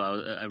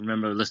potato. I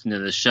remember listening to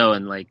the show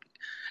and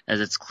as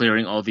it's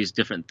clearing all these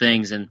different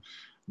things, and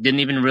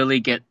didn't even really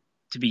get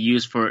to be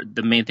used for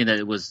the main thing that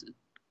it was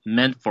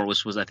meant for,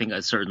 which was, I think,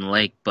 a certain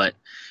lake, but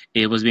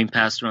it was being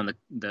passed around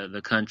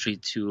the country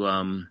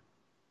to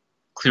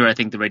clear, I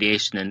think, the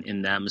radiation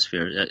in the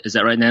atmosphere. Is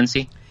that right,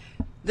 Nancy?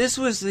 This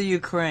was the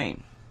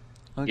Ukraine,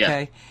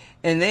 okay? Yeah.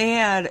 And they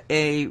had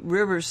a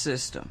river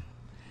system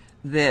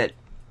that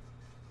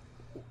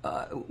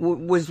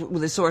was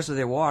the source of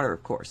their water,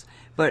 of course,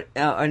 but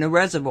in a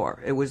reservoir.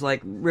 It was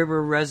like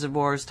river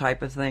reservoirs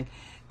type of thing.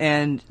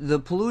 And the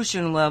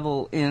pollution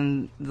level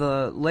in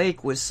the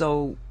lake was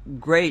so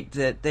great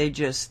that they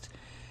just,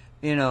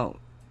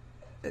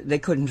 they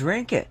couldn't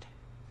drink it.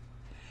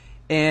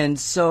 And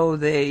so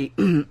they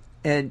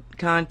had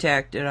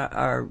contacted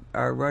our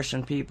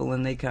Russian people,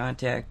 and they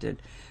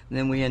contacted, and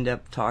then we end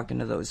up talking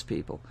to those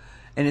people.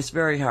 And it's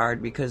very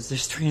hard because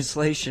there's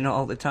translation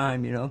all the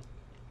time,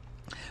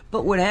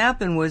 But what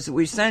happened was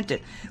we sent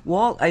it.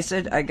 Walt, I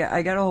said, I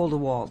got a hold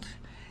of Walt.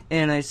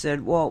 And I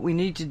said, Walt, we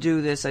need to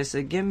do this. I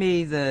said, give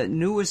me the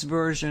newest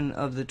version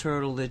of the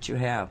turtle that you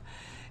have.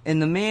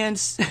 And the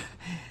man's,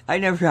 I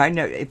never,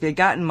 if it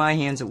got in my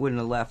hands, it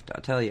wouldn't have left,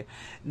 I'll tell you.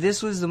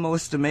 This was the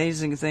most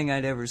amazing thing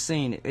I'd ever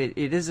seen.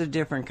 It is a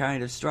different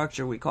kind of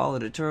structure. We call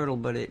it a turtle,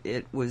 but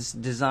it was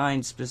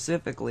designed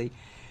specifically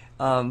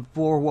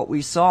for what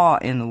we saw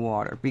in the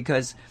water.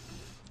 Because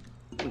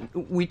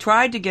we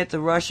tried to get the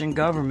Russian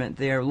government,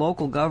 their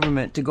local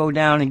government, to go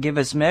down and give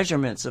us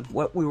measurements of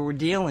what we were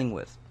dealing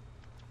with.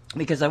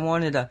 Because I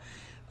wanted a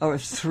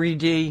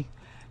 3D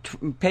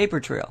paper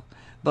trail.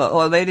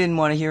 But they didn't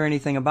want to hear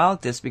anything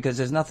about this because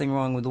there's nothing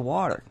wrong with the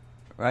water,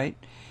 right?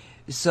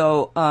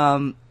 So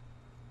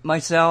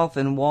myself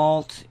and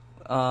Walt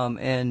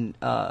and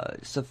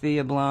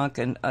Sophia Blanc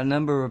and a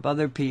number of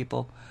other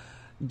people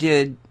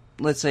did,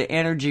 let's say,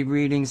 energy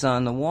readings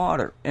on the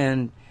water.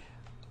 And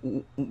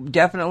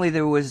definitely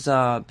there was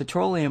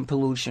petroleum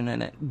pollution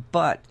in it,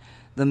 but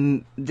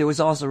there was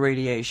also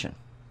radiation.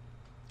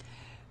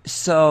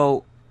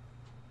 So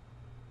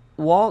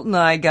Walt and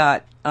I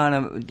got on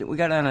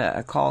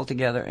a call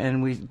together,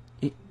 and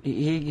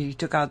he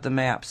took out the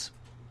maps,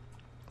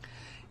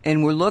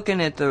 and we're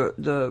looking at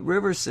the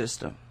river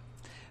system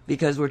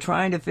because we're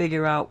trying to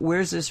figure out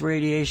where's this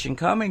radiation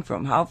coming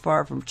from. How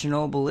far from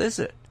Chernobyl is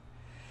it?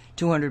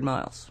 200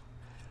 miles.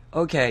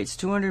 Okay, it's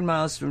 200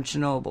 miles from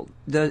Chernobyl.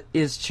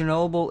 Is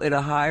Chernobyl at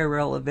a higher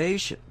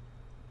elevation?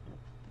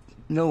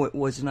 No, it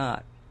was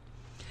not.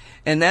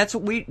 And that's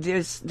what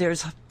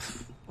there's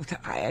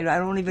I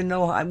don't even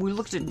know how. We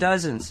looked at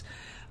dozens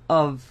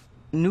of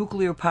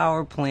nuclear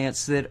power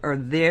plants that are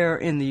there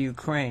in the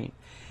Ukraine,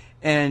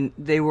 and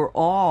they were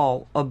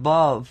all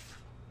above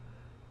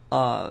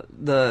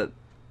the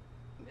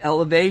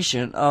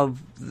elevation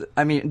of,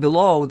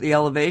 below the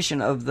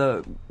elevation of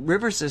the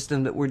river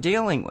system that we're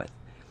dealing with.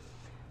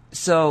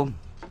 So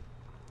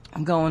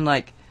I'm going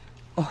like,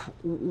 oh,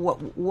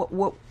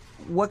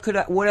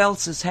 what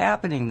else is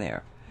happening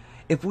there?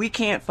 If we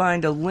can't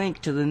find a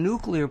link to the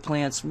nuclear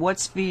plants,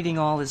 what's feeding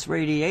all this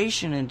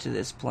radiation into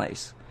this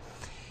place?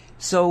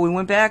 So we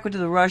went back to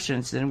the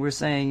Russians and we're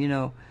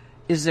saying,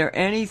 is there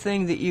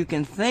anything that you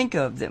can think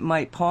of that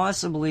might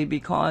possibly be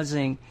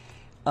causing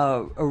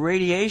a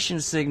radiation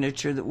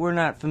signature that we're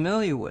not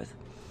familiar with?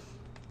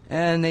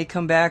 And they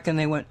come back and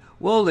they went,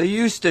 well, they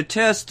used to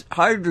test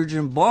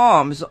hydrogen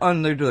bombs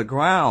under the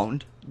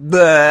ground.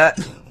 But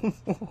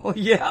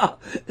yeah,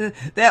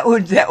 that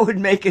would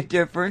make a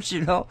difference,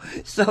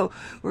 So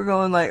we're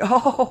going like,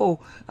 oh,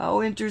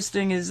 how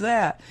interesting is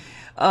that?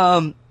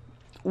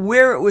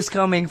 Where it was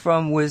coming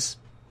from was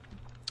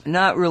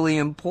not really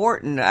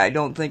important, I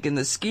don't think, in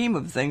the scheme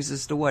of things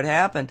as to what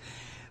happened.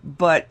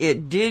 But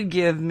it did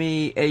give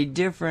me a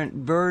different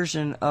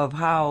version of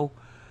how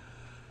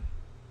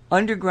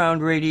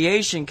underground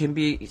radiation can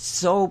be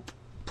so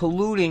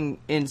polluting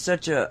in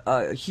such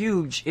a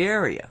huge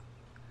area.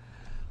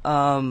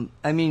 So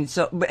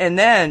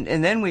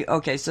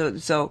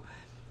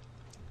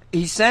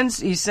he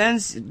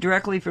sends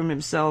directly from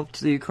himself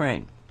to the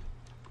Ukraine.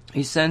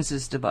 He sends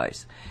this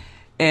device.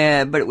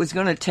 But it was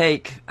going to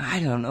take, I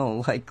don't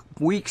know, like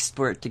weeks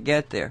for it to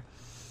get there.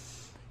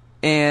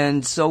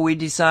 And so we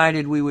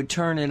decided we would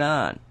turn it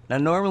on. Now,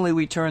 normally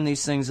we turn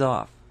these things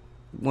off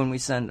when we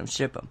send them,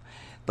 ship them.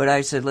 But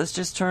I said, let's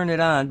just turn it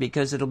on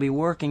because it'll be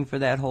working for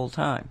that whole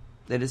time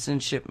that it's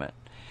in shipment.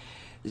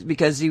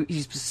 Because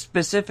he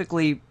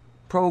specifically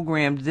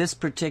programmed this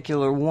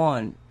particular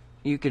one.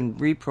 You can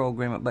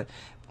reprogram it, but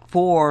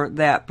for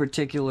that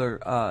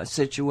particular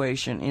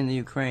situation in the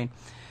Ukraine.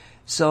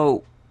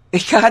 So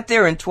it got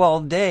there in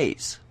 12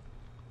 days.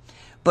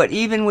 But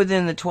even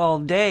within the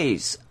 12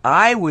 days,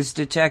 I was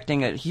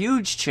detecting a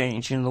huge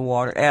change in the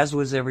water, as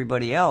was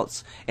everybody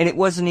else. And it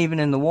wasn't even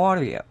in the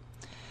water yet.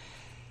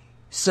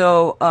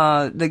 So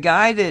the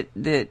guy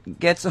that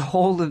gets a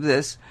hold of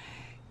this,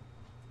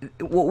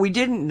 what we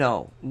didn't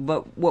know,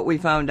 but what we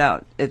found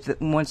out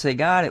once they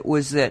got it,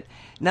 was that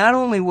not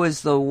only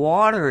was the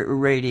water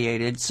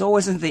irradiated, so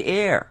wasn't the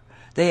air.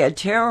 They had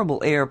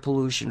terrible air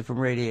pollution from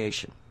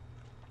radiation.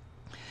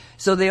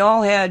 So they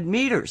all had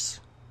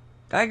meters,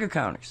 Geiger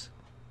counters.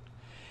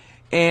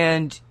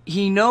 And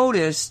he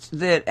noticed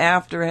that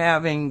after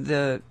having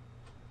the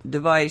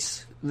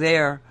device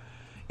there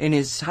in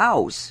his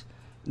house,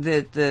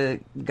 that the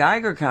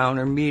Geiger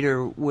counter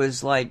meter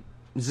was like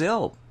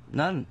zil,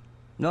 none,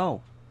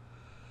 no.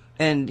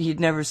 And he'd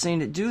never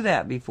seen it do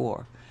that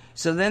before.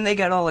 So then they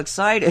got all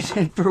excited,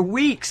 and for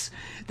weeks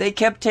they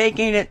kept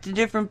taking it to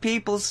different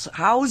people's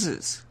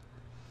houses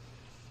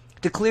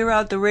to clear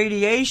out the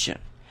radiation.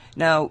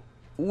 Now,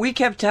 we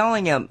kept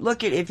telling him,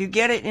 look, if you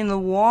get it in the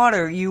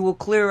water, you will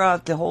clear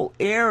out the whole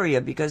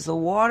area because the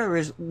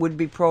water would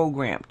be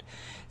programmed.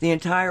 The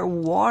entire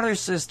water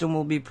system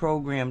will be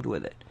programmed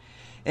with it.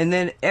 And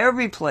then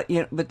every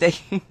place, but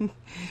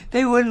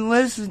they wouldn't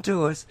listen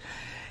to us.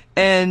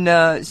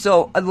 And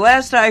so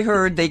last I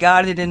heard, they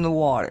got it in the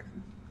water.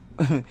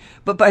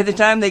 But by the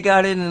time they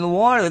got it in the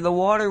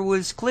water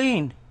was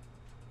clean.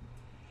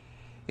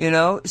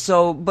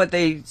 So, but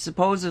they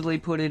supposedly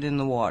put it in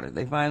the water.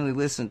 They finally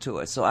listened to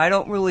us. So I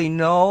don't really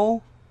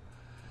know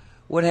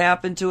what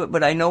happened to it,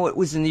 but I know it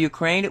was in the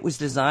Ukraine. It was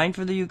designed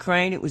for the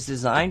Ukraine. It was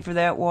designed for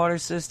that water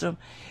system.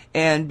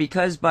 And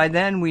because by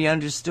then we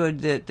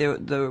understood that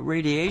the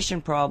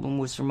radiation problem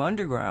was from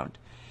underground,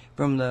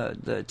 from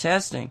the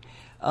testing,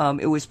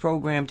 it was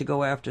programmed to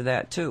go after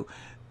that too.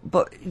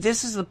 But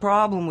this is the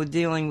problem with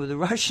dealing with the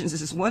Russians,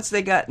 is once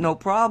they got no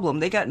problem,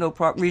 they got no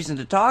reason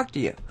to talk to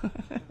you.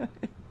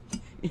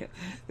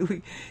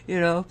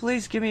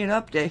 Please give me an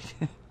update.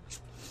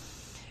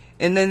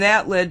 And then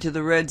that led to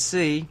the Red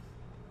Sea.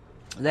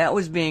 That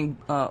was being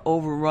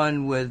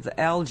overrun with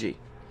algae,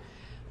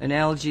 an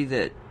algae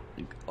that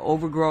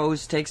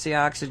overgrows, takes the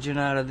oxygen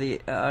out of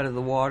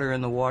the water,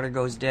 and the water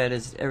goes dead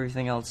as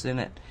everything else in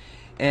it.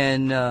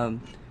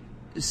 And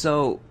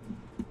so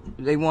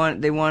they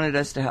wanted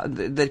us to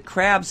have the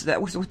crabs.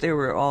 That was what they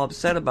were all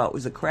upset about,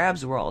 was the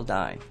crabs were all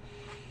dying,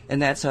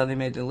 and that's how they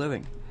made their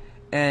living.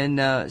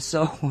 And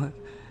so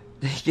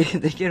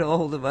they get a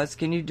hold of us.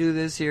 Can you do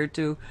this here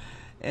too?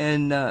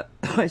 And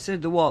I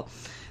said to Walt,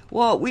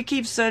 we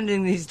keep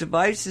sending these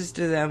devices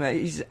to them.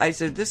 I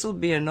said, this will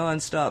be a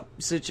nonstop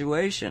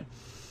situation.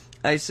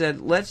 I said,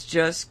 let's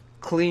just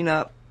clean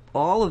up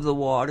all of the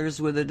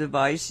waters with a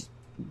device,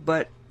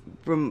 but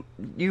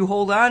you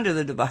hold on to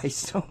the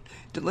device.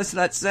 Let's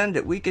not send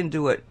it. We can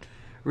do it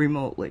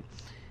remotely.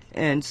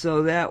 And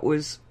so that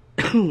was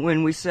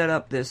when we set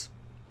up this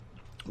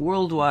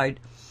worldwide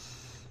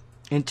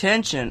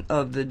intention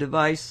of the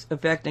device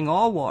affecting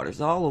all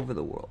waters all over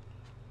the world.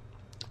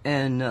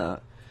 And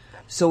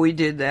so we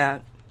did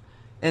that.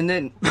 And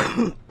then,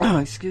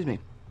 excuse me,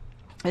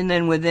 and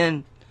then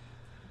within,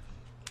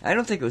 I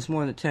don't think it was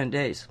more than 10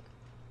 days,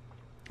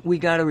 we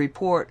got a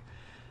report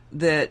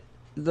that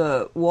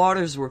the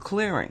waters were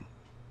clearing.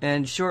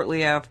 And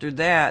shortly after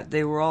that,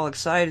 they were all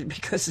excited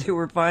because they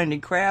were finding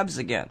crabs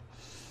again.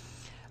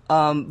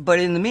 But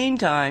in the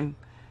meantime,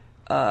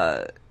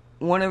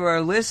 one of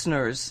our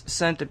listeners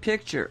sent a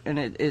picture, and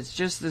it's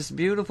just this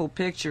beautiful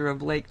picture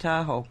of Lake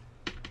Tahoe.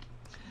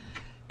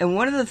 And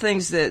one of the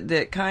things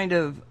that kind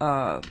of,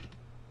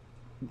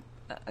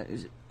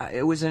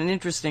 it was an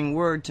interesting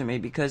word to me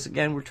because,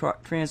 again, we're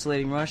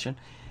translating Russian.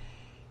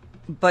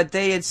 But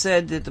they had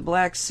said that the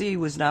Black Sea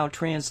was now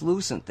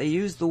translucent. They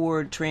used the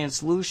word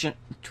translucent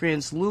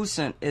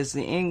as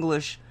the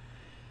English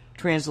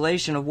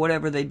translation of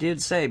whatever they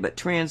did say. But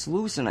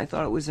translucent, I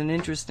thought it was an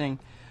interesting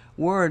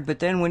word. But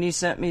then when he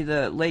sent me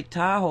the Lake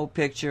Tahoe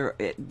picture,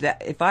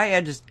 if I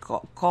had to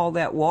call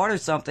that water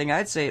something,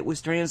 I'd say it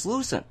was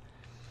translucent.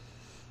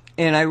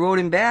 And I wrote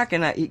him back,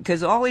 and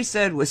because all he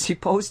said was he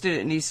posted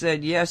it, and he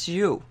said, "Yes,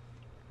 you,"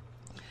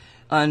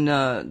 on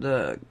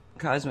the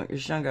Cosmic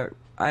Shunga.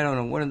 I don't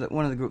know, one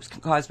of the groups,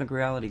 Cosmic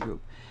Reality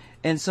Group.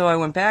 And so I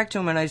went back to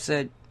him and I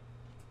said,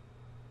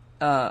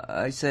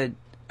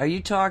 "Are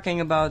you talking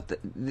about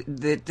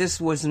that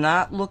this was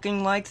not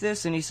looking like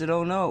this?" And he said,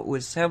 "Oh no, it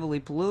was heavily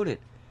polluted."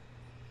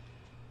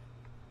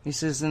 He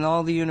says, and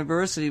all the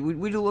universities,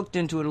 we looked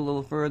into it a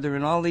little further,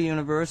 and all the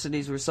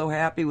universities were so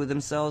happy with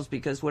themselves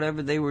because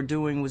whatever they were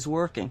doing was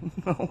working.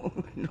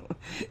 No,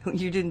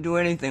 you didn't do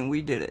anything,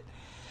 we did it.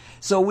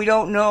 So we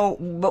don't know,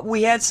 but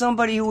we had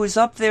somebody who was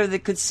up there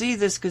that could see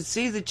this, could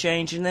see the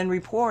change, and then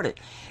report it.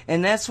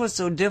 And that's what's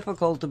so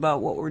difficult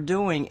about what we're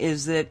doing,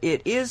 is that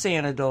it is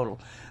anecdotal.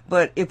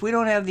 But if we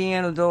don't have the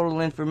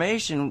anecdotal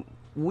information,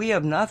 we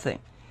have nothing.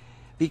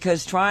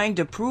 Because trying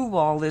to prove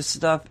all this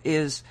stuff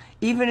is,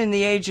 even in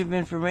the age of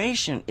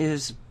information,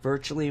 is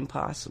virtually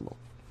impossible.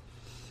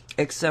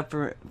 Except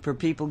for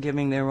people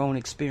giving their own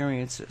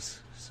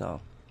experiences.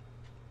 So,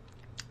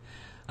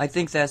 I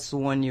think that's the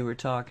one you were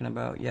talking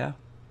about, yeah?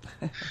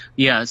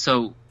 Yeah,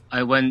 so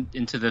I went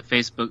into the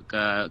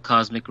Facebook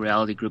Cosmic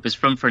Reality Group. It's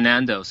from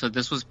Fernando. So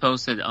this was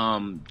posted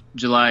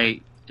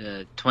July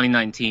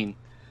 2019,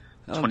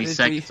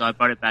 22nd. So I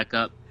brought it back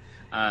up.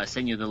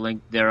 Sent you the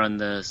link there on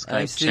the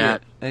Skype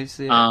chat. I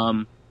see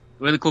it.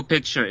 Really cool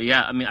picture.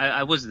 Yeah, I mean,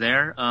 I was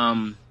there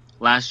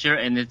last year,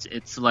 and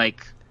it's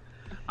like,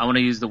 I want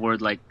to use the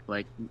word like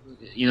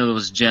you know,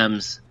 those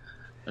gems,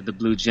 the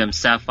blue gem,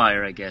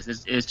 sapphire, I guess.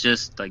 It's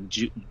just like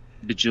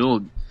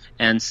bejeweled.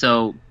 And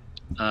so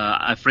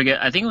I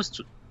forget, I think it was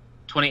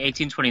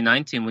 2018,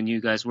 2019 when you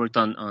guys worked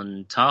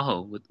on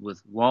Tahoe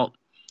with Walt.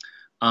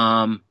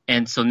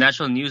 And so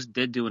Natural News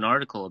did do an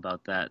article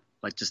about that,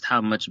 like just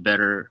how much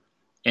better,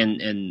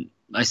 and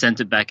I sent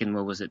it back in,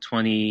 what was it,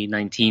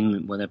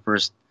 2019 when I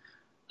first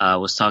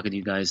was talking to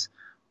you guys.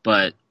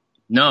 But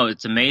no,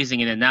 it's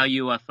amazing. And then now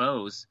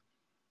UFOs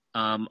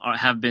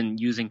have been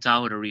using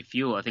Tahoe to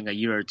refuel, I think a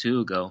year or two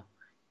ago,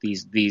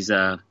 these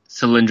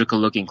cylindrical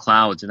looking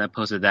clouds, and I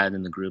posted that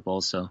in the group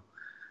also.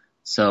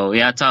 So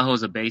yeah,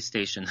 Tahoe's a base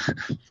station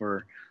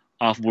for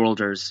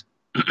off-worlders.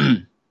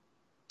 Let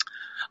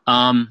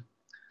me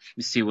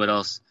see what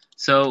else.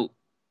 So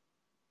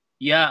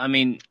yeah, I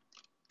mean,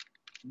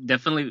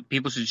 definitely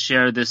people should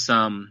share this.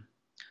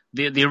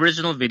 The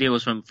original video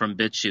was from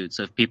BitChute,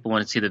 so if people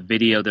want to see the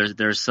video,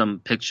 there's some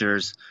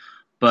pictures,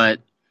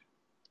 but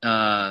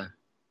no,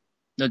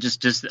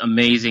 just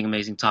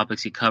amazing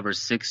topics he covers.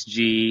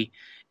 6G,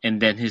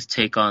 and then his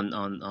take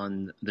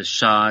on the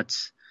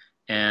shots,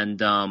 and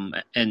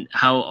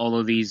how all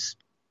of these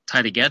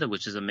tie together,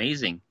 which is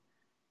amazing.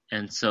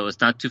 And so it's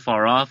not too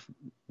far off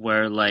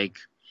where, like,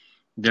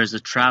 there's a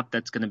trap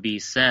that's going to be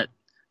set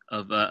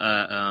of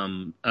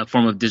a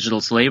form of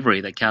digital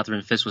slavery that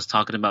Catherine Fisk was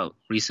talking about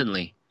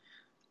recently,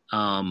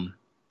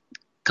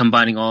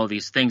 combining all of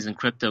these things, and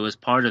crypto is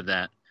part of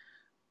that.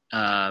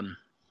 I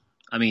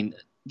mean,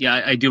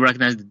 yeah, I do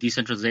recognize the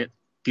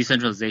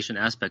decentralization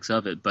aspects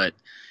of it, but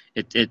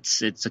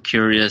it's a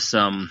curious,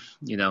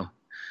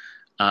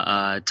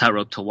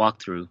 tightrope to walk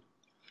through.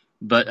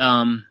 But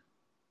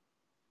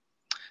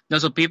no,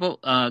 so people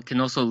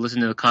can also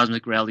listen to the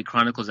Cosmic Reality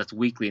Chronicles. That's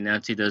weekly.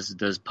 Nancy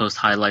does post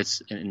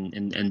highlights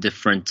and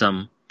different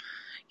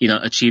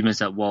achievements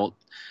that Walt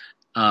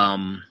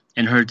and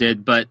her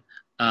did. But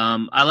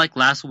I like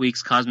last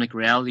week's Cosmic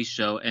Reality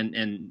show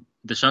and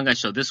the Shungai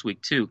show this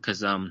week too,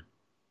 because I'm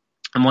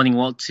wanting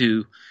Walt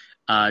to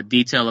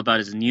detail about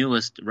his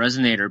newest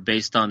resonator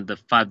based on the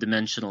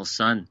 5-dimensional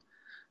sun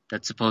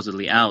that's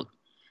supposedly out,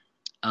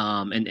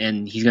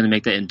 and he's going to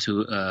make that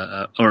into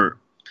or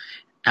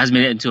has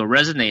made it into a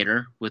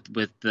resonator with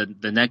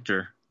the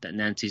nectar that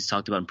Nancy's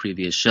talked about in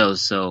previous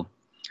shows. So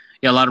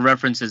yeah, a lot of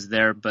references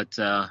there. But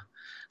so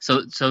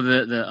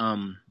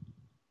the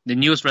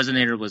newest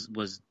resonator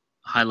was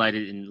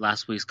highlighted in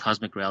last week's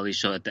Cosmic Reality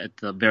show at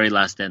the very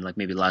last end, like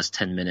maybe the last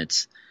 10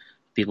 minutes.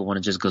 People want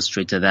to just go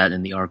straight to that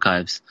in the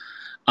archives.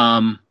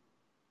 And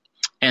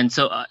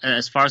so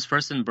as far as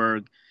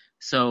Firstenberg,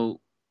 so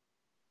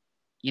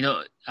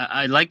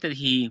I like that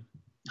he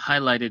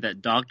highlighted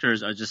that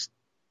doctors are just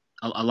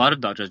a lot of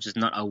doctors are just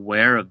not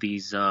aware of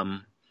these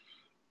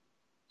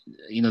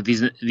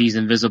these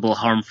invisible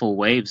harmful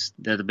waves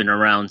that have been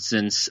around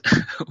since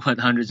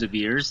hundreds of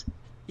years.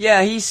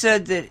 Yeah, he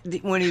said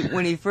that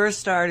when he first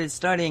started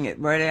studying it,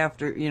 right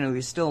after, he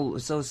was still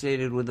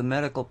associated with the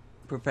medical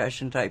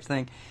profession type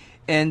thing,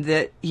 and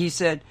that he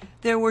said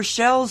there were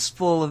shelves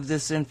full of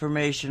this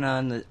information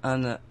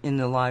in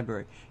the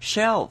library,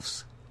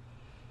 shelves,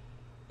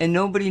 and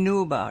nobody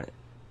knew about it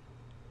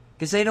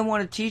because they don't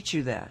want to teach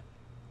you that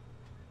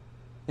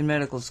in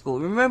medical school.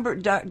 Remember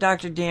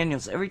Dr.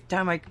 Daniels? Every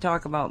time I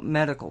talk about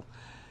medical,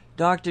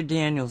 Dr.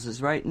 Daniels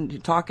is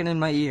talking in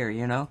my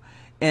ear,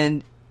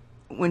 and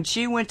when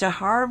she went to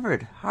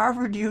Harvard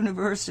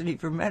University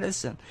for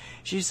medicine,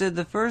 she said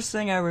the first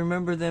thing I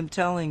remember them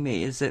telling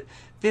me is that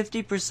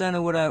 50%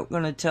 of what I'm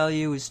going to tell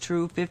you is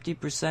true,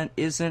 50%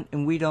 isn't,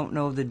 and we don't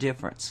know the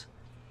difference.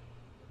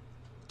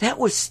 That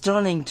was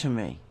stunning to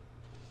me.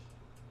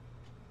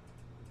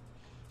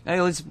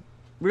 I was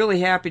really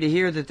happy to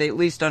hear that they at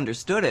least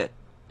understood it,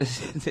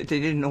 that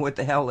they didn't know what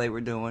the hell they were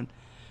doing.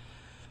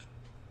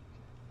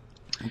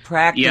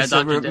 Practice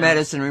of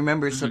medicine,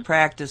 remember, it's the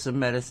practice of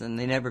medicine.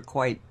 They never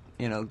quite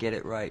get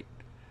it right.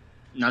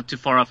 Not too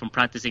far off from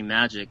practicing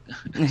magic.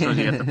 So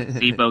you got the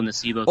placebo,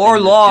 nocebo. Or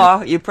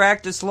law. You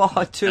practice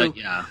law too.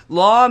 Yeah.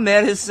 Law,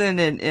 medicine,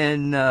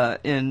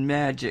 and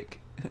magic.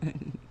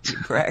 You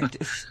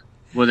practice.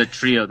 What a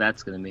trio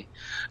that's going to be.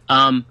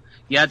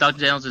 Yeah, Dr.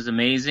 Daniels is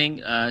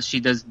amazing.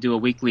 She does do a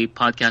weekly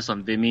podcast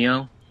on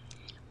Vimeo.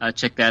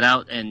 Check that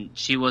out. And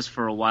she was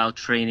for a while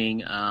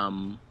training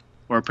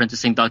or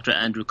apprenticing Dr.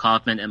 Andrew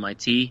Kaufman,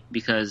 MIT,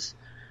 because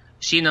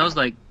she knows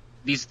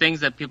these things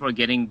that people are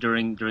getting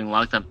during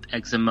lockdown,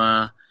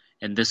 eczema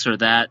and this or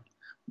that,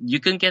 you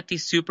can get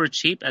these super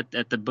cheap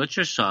at the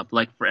butcher shop.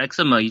 Like for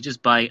eczema, you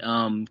just buy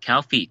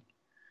cow feet,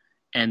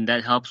 and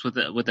that helps with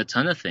a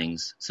ton of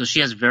things. So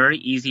she has very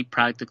easy,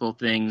 practical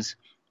things,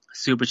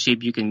 super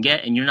cheap you can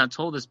get, and you're not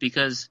told this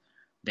because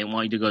they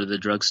want you to go to the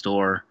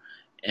drugstore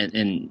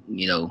and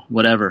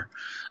whatever.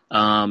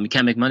 You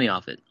can't make money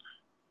off it.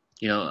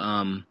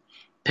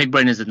 Pig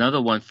brain is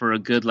another one for a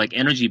good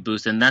energy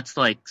boost, and that's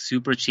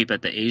super cheap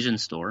at the Asian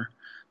store,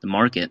 the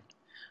market.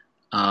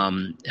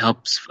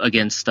 Helps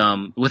against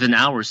within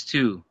hours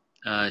too.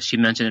 She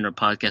mentioned in her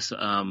podcast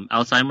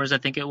Alzheimer's, I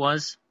think it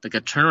was, a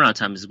turnaround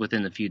time is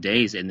within a few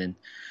days, and then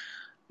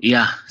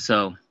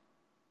so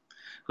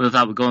who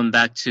thought we're going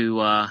back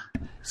to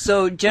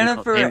so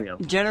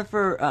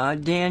Jennifer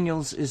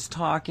Daniels is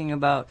talking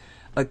about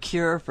a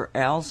cure for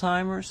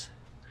Alzheimer's.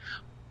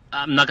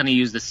 I'm not going to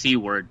use the C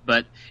word,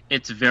 but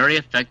it's very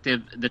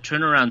effective. The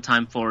turnaround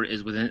time for it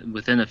is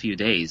within a few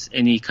days.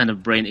 Any kind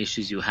of brain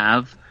issues you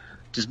have,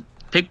 just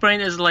pig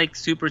brain is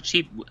super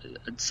cheap,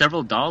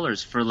 several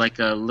dollars for a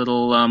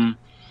little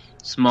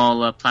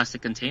small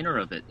plastic container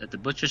of it at the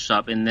butcher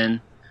shop, and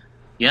then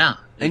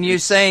And you're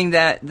saying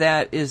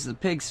that is the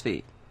pig's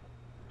feet?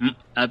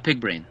 Pig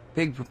brain.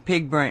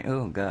 Pig brain.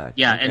 Oh God.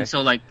 Yeah, okay. And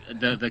so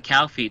the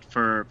cow feet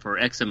for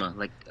eczema,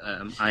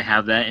 I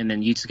have that, and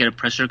then you just get a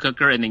pressure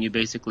cooker, and then you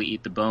basically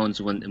eat the bones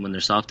when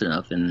they're soft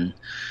enough, and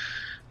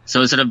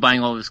so instead of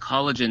buying all this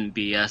collagen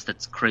BS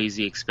that's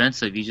crazy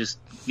expensive, you just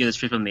get it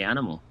straight from the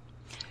animal.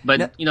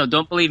 But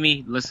don't believe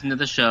me. Listen to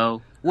the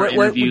show.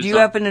 What do you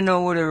happen to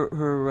know what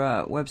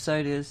her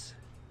website is?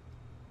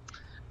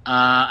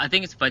 I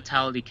think it's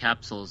Vitality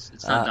Capsules.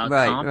 It's not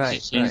 .com.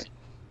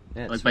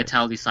 Right.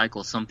 Vitality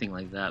Cycle, something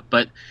like that.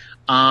 But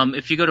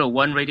if you go to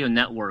One Radio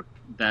Network,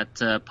 that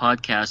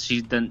podcast,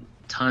 she's done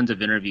tons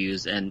of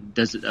interviews and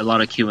does a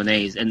lot of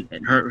Q&As. And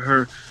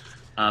her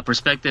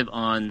perspective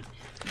on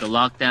the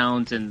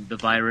lockdowns and the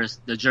virus,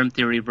 the germ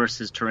theory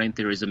versus terrain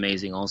theory is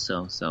amazing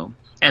also. So,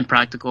 and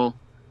practical,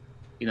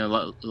 a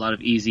lot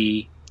of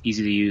easy to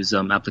use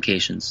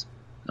applications.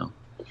 So.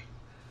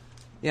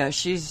 Yeah,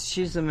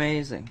 she's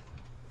amazing.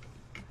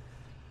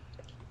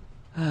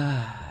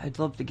 I'd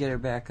love to get her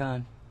back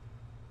on.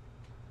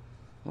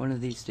 One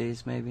of these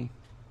days, maybe.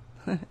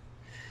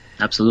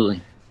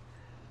 Absolutely.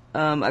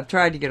 I've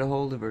tried to get a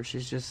hold of her.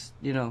 She's just,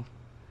 a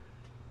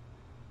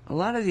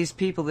lot of these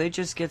people, they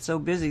just get so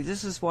busy.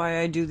 This is why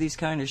I do these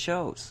kind of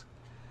shows.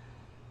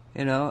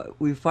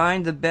 We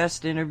find the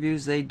best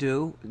interviews they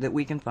do that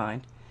we can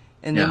find,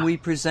 and then we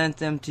present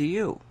them to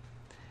you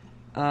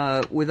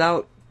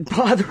without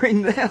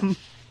bothering them.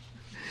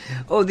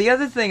 Oh, the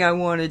other thing I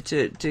wanted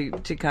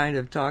to kind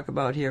of talk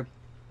about here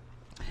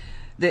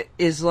that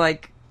is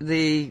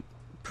the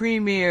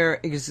premier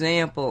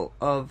example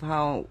of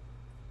how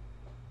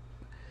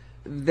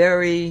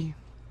very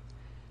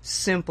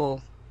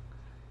simple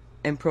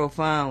and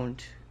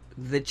profound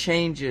the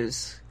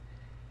changes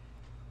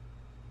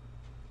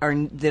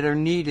that are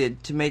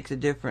needed to make the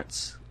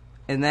difference,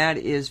 and that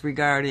is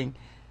regarding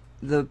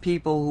the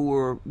people who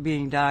were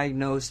being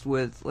diagnosed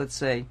with, let's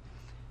say,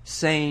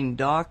 sane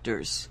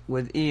doctors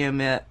with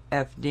EMF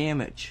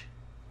damage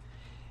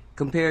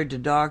compared to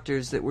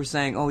doctors that were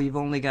saying, oh, you've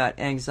only got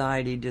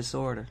anxiety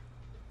disorder.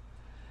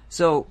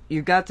 So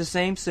you've got the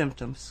same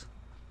symptoms,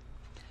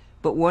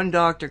 but one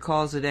doctor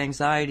calls it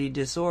anxiety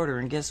disorder,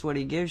 and guess what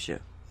he gives you?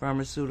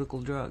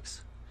 Pharmaceutical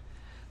drugs.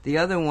 The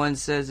other one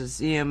says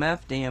it's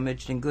EMF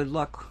damaged and good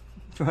luck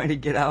trying to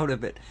get out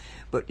of it.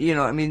 But, you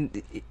know, I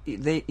mean,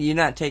 you're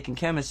not taking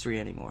chemistry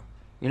anymore.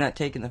 You're not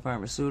taking the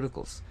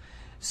pharmaceuticals.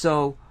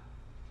 So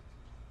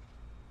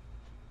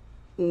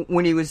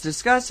when he was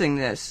discussing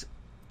this,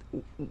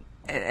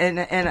 and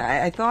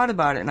I thought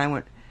about it, and I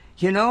went,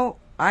 you know,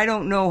 I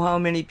don't know how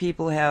many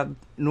people have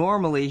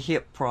normally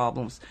hip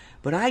problems,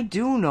 but I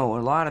do know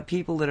a lot of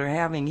people that are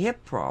having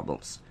hip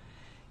problems.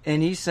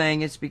 And he's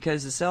saying it's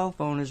because the cell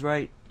phone is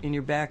right in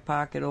your back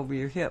pocket over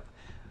your hip.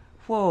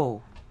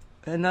 Whoa.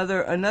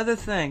 Another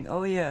thing.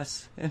 Oh,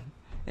 yes.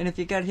 And if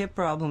you got hip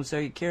problems,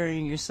 are you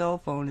carrying your cell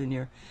phone in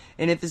your...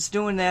 And if it's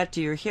doing that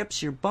to your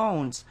hips, your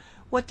bones,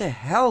 what the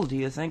hell do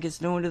you think it's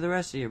doing to the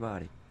rest of your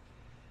body?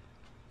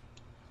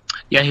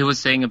 Yeah, he was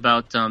saying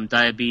about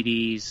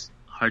diabetes,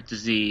 heart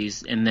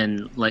disease, and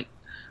then like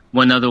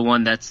one other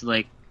one that's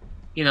like,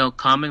 you know,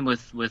 common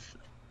with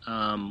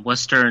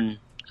Western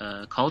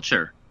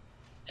culture,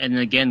 and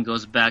again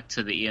goes back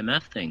to the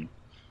EMF thing.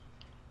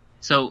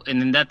 So,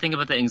 and then that thing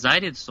about the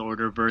anxiety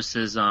disorder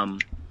versus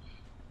EMF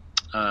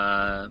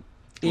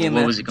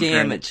what was it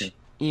comparing damage. it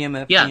to?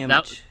 EMF Yeah,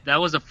 damage. that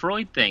was a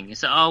Freud thing. He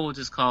said, "Oh, we'll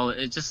just call it."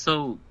 It's just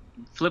so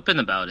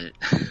flippant about it.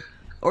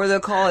 Or they'll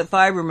call it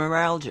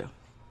fibromyalgia.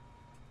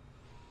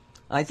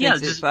 I think Yeah,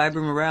 that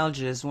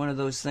fibromyalgia is one of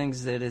those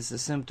things that is a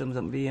symptom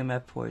of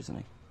EMF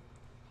poisoning.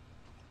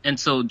 And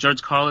so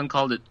George Carlin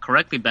called it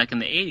correctly back in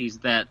the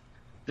 80s that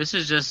this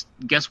is just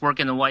guesswork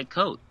in a white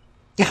coat.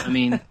 I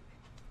mean,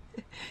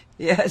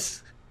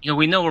 yes. You know,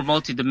 we know we're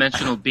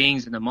multidimensional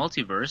beings in the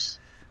multiverse.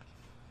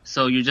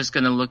 So you're just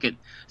going to look at...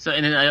 So,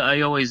 and then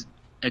I always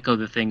echo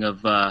the thing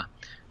of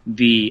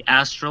the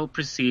astral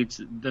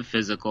precedes the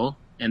physical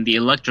and the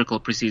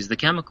electrical precedes the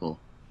chemical.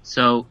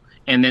 So,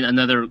 and then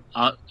another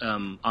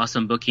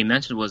awesome book he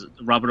mentioned was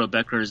Robert O.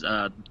 Becker's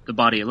The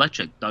Body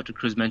Electric. Dr.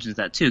 Cruz mentions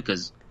that too,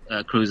 because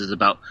Cruz is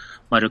about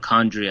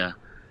mitochondria,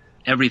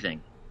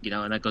 everything, you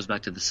know, and that goes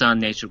back to the sun,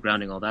 nature,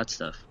 grounding, all that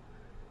stuff.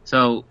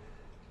 So,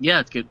 yeah,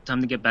 it's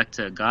time to get back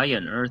to Gaia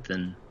and Earth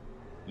and,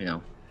 you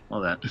know,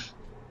 all that.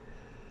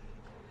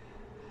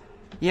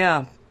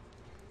 Yeah.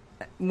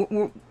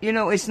 You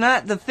know, it's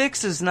not, the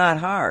fix is not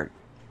hard.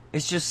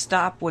 It's just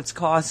stop what's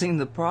causing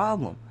the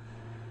problem.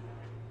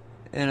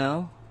 You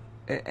know?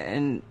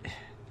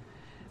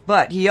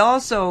 But he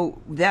also,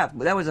 that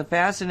was a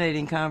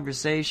fascinating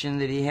conversation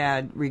that he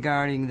had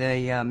regarding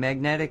the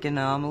magnetic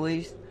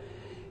anomalies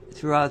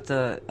throughout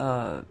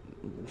the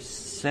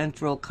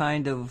central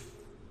kind of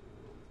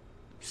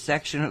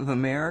section of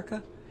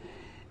America.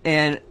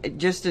 And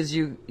just as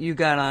you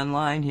got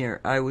online here,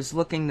 I was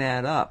looking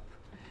that up.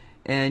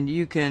 And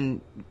you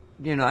can,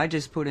 you know, I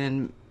just put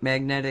in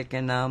magnetic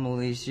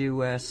anomalies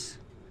U.S.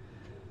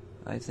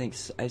 I think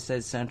I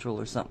said central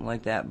or something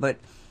like that. But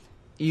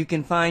you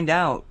can find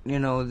out, you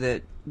know,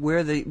 that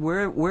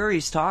where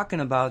he's talking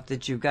about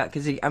that you've got,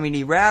 because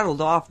he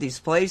rattled off these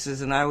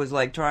places, and I was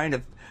like trying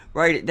to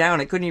write it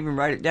down. I couldn't even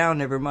write it down,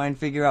 never mind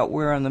figure out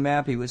where on the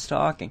map he was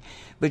talking.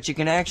 But you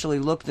can actually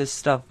look this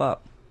stuff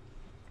up.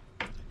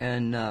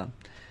 And,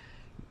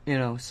 you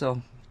know,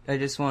 so I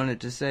just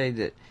wanted to say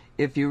that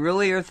if you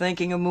really are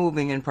thinking of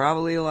moving, and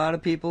probably a lot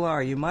of people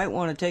are, you might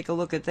want to take a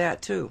look at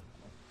that too.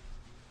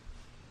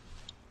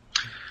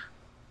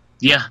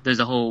 Yeah, there's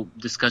a whole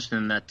discussion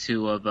in that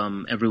too of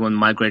everyone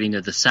migrating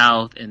to the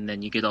south, and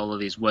then you get all of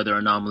these weather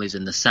anomalies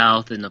in the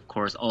south, and of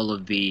course all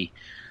of the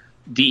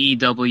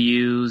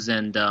DEWs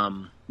and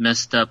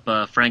messed up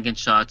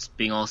Frankenshots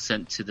being all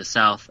sent to the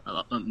south,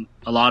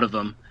 a lot of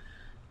them.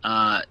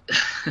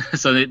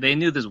 So they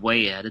knew this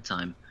way ahead of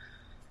time.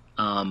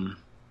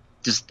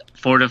 Just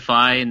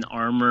fortify and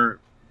armor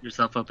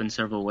yourself up in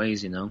several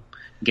ways, you know.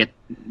 Get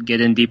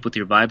in deep with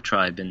your vibe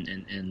tribe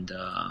and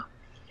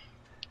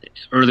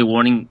early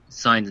warning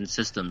signs and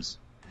systems.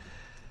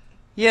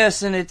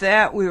 Yes, and at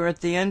that, we were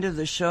at the end of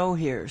the show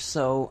here.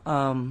 So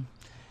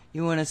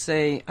you want to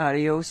say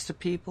adios to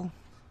people?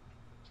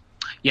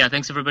 Yeah,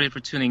 thanks everybody for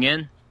tuning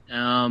in.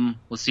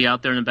 We'll see you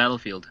out there in the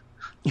battlefield.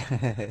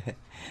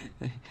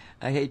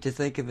 I hate to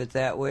think of it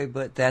that way,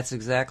 but that's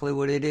exactly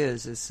what it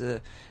is. It's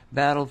a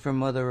battle for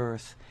Mother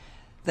Earth.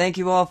 Thank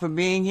you all for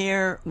being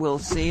here. We'll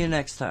see you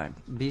next time.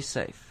 Be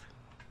safe.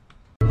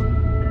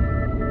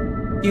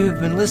 You've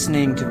been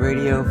listening to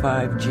Radio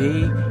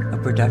 5G, a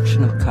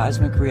production of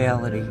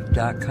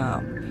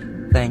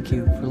CosmicReality.com. Thank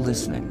you for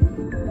listening.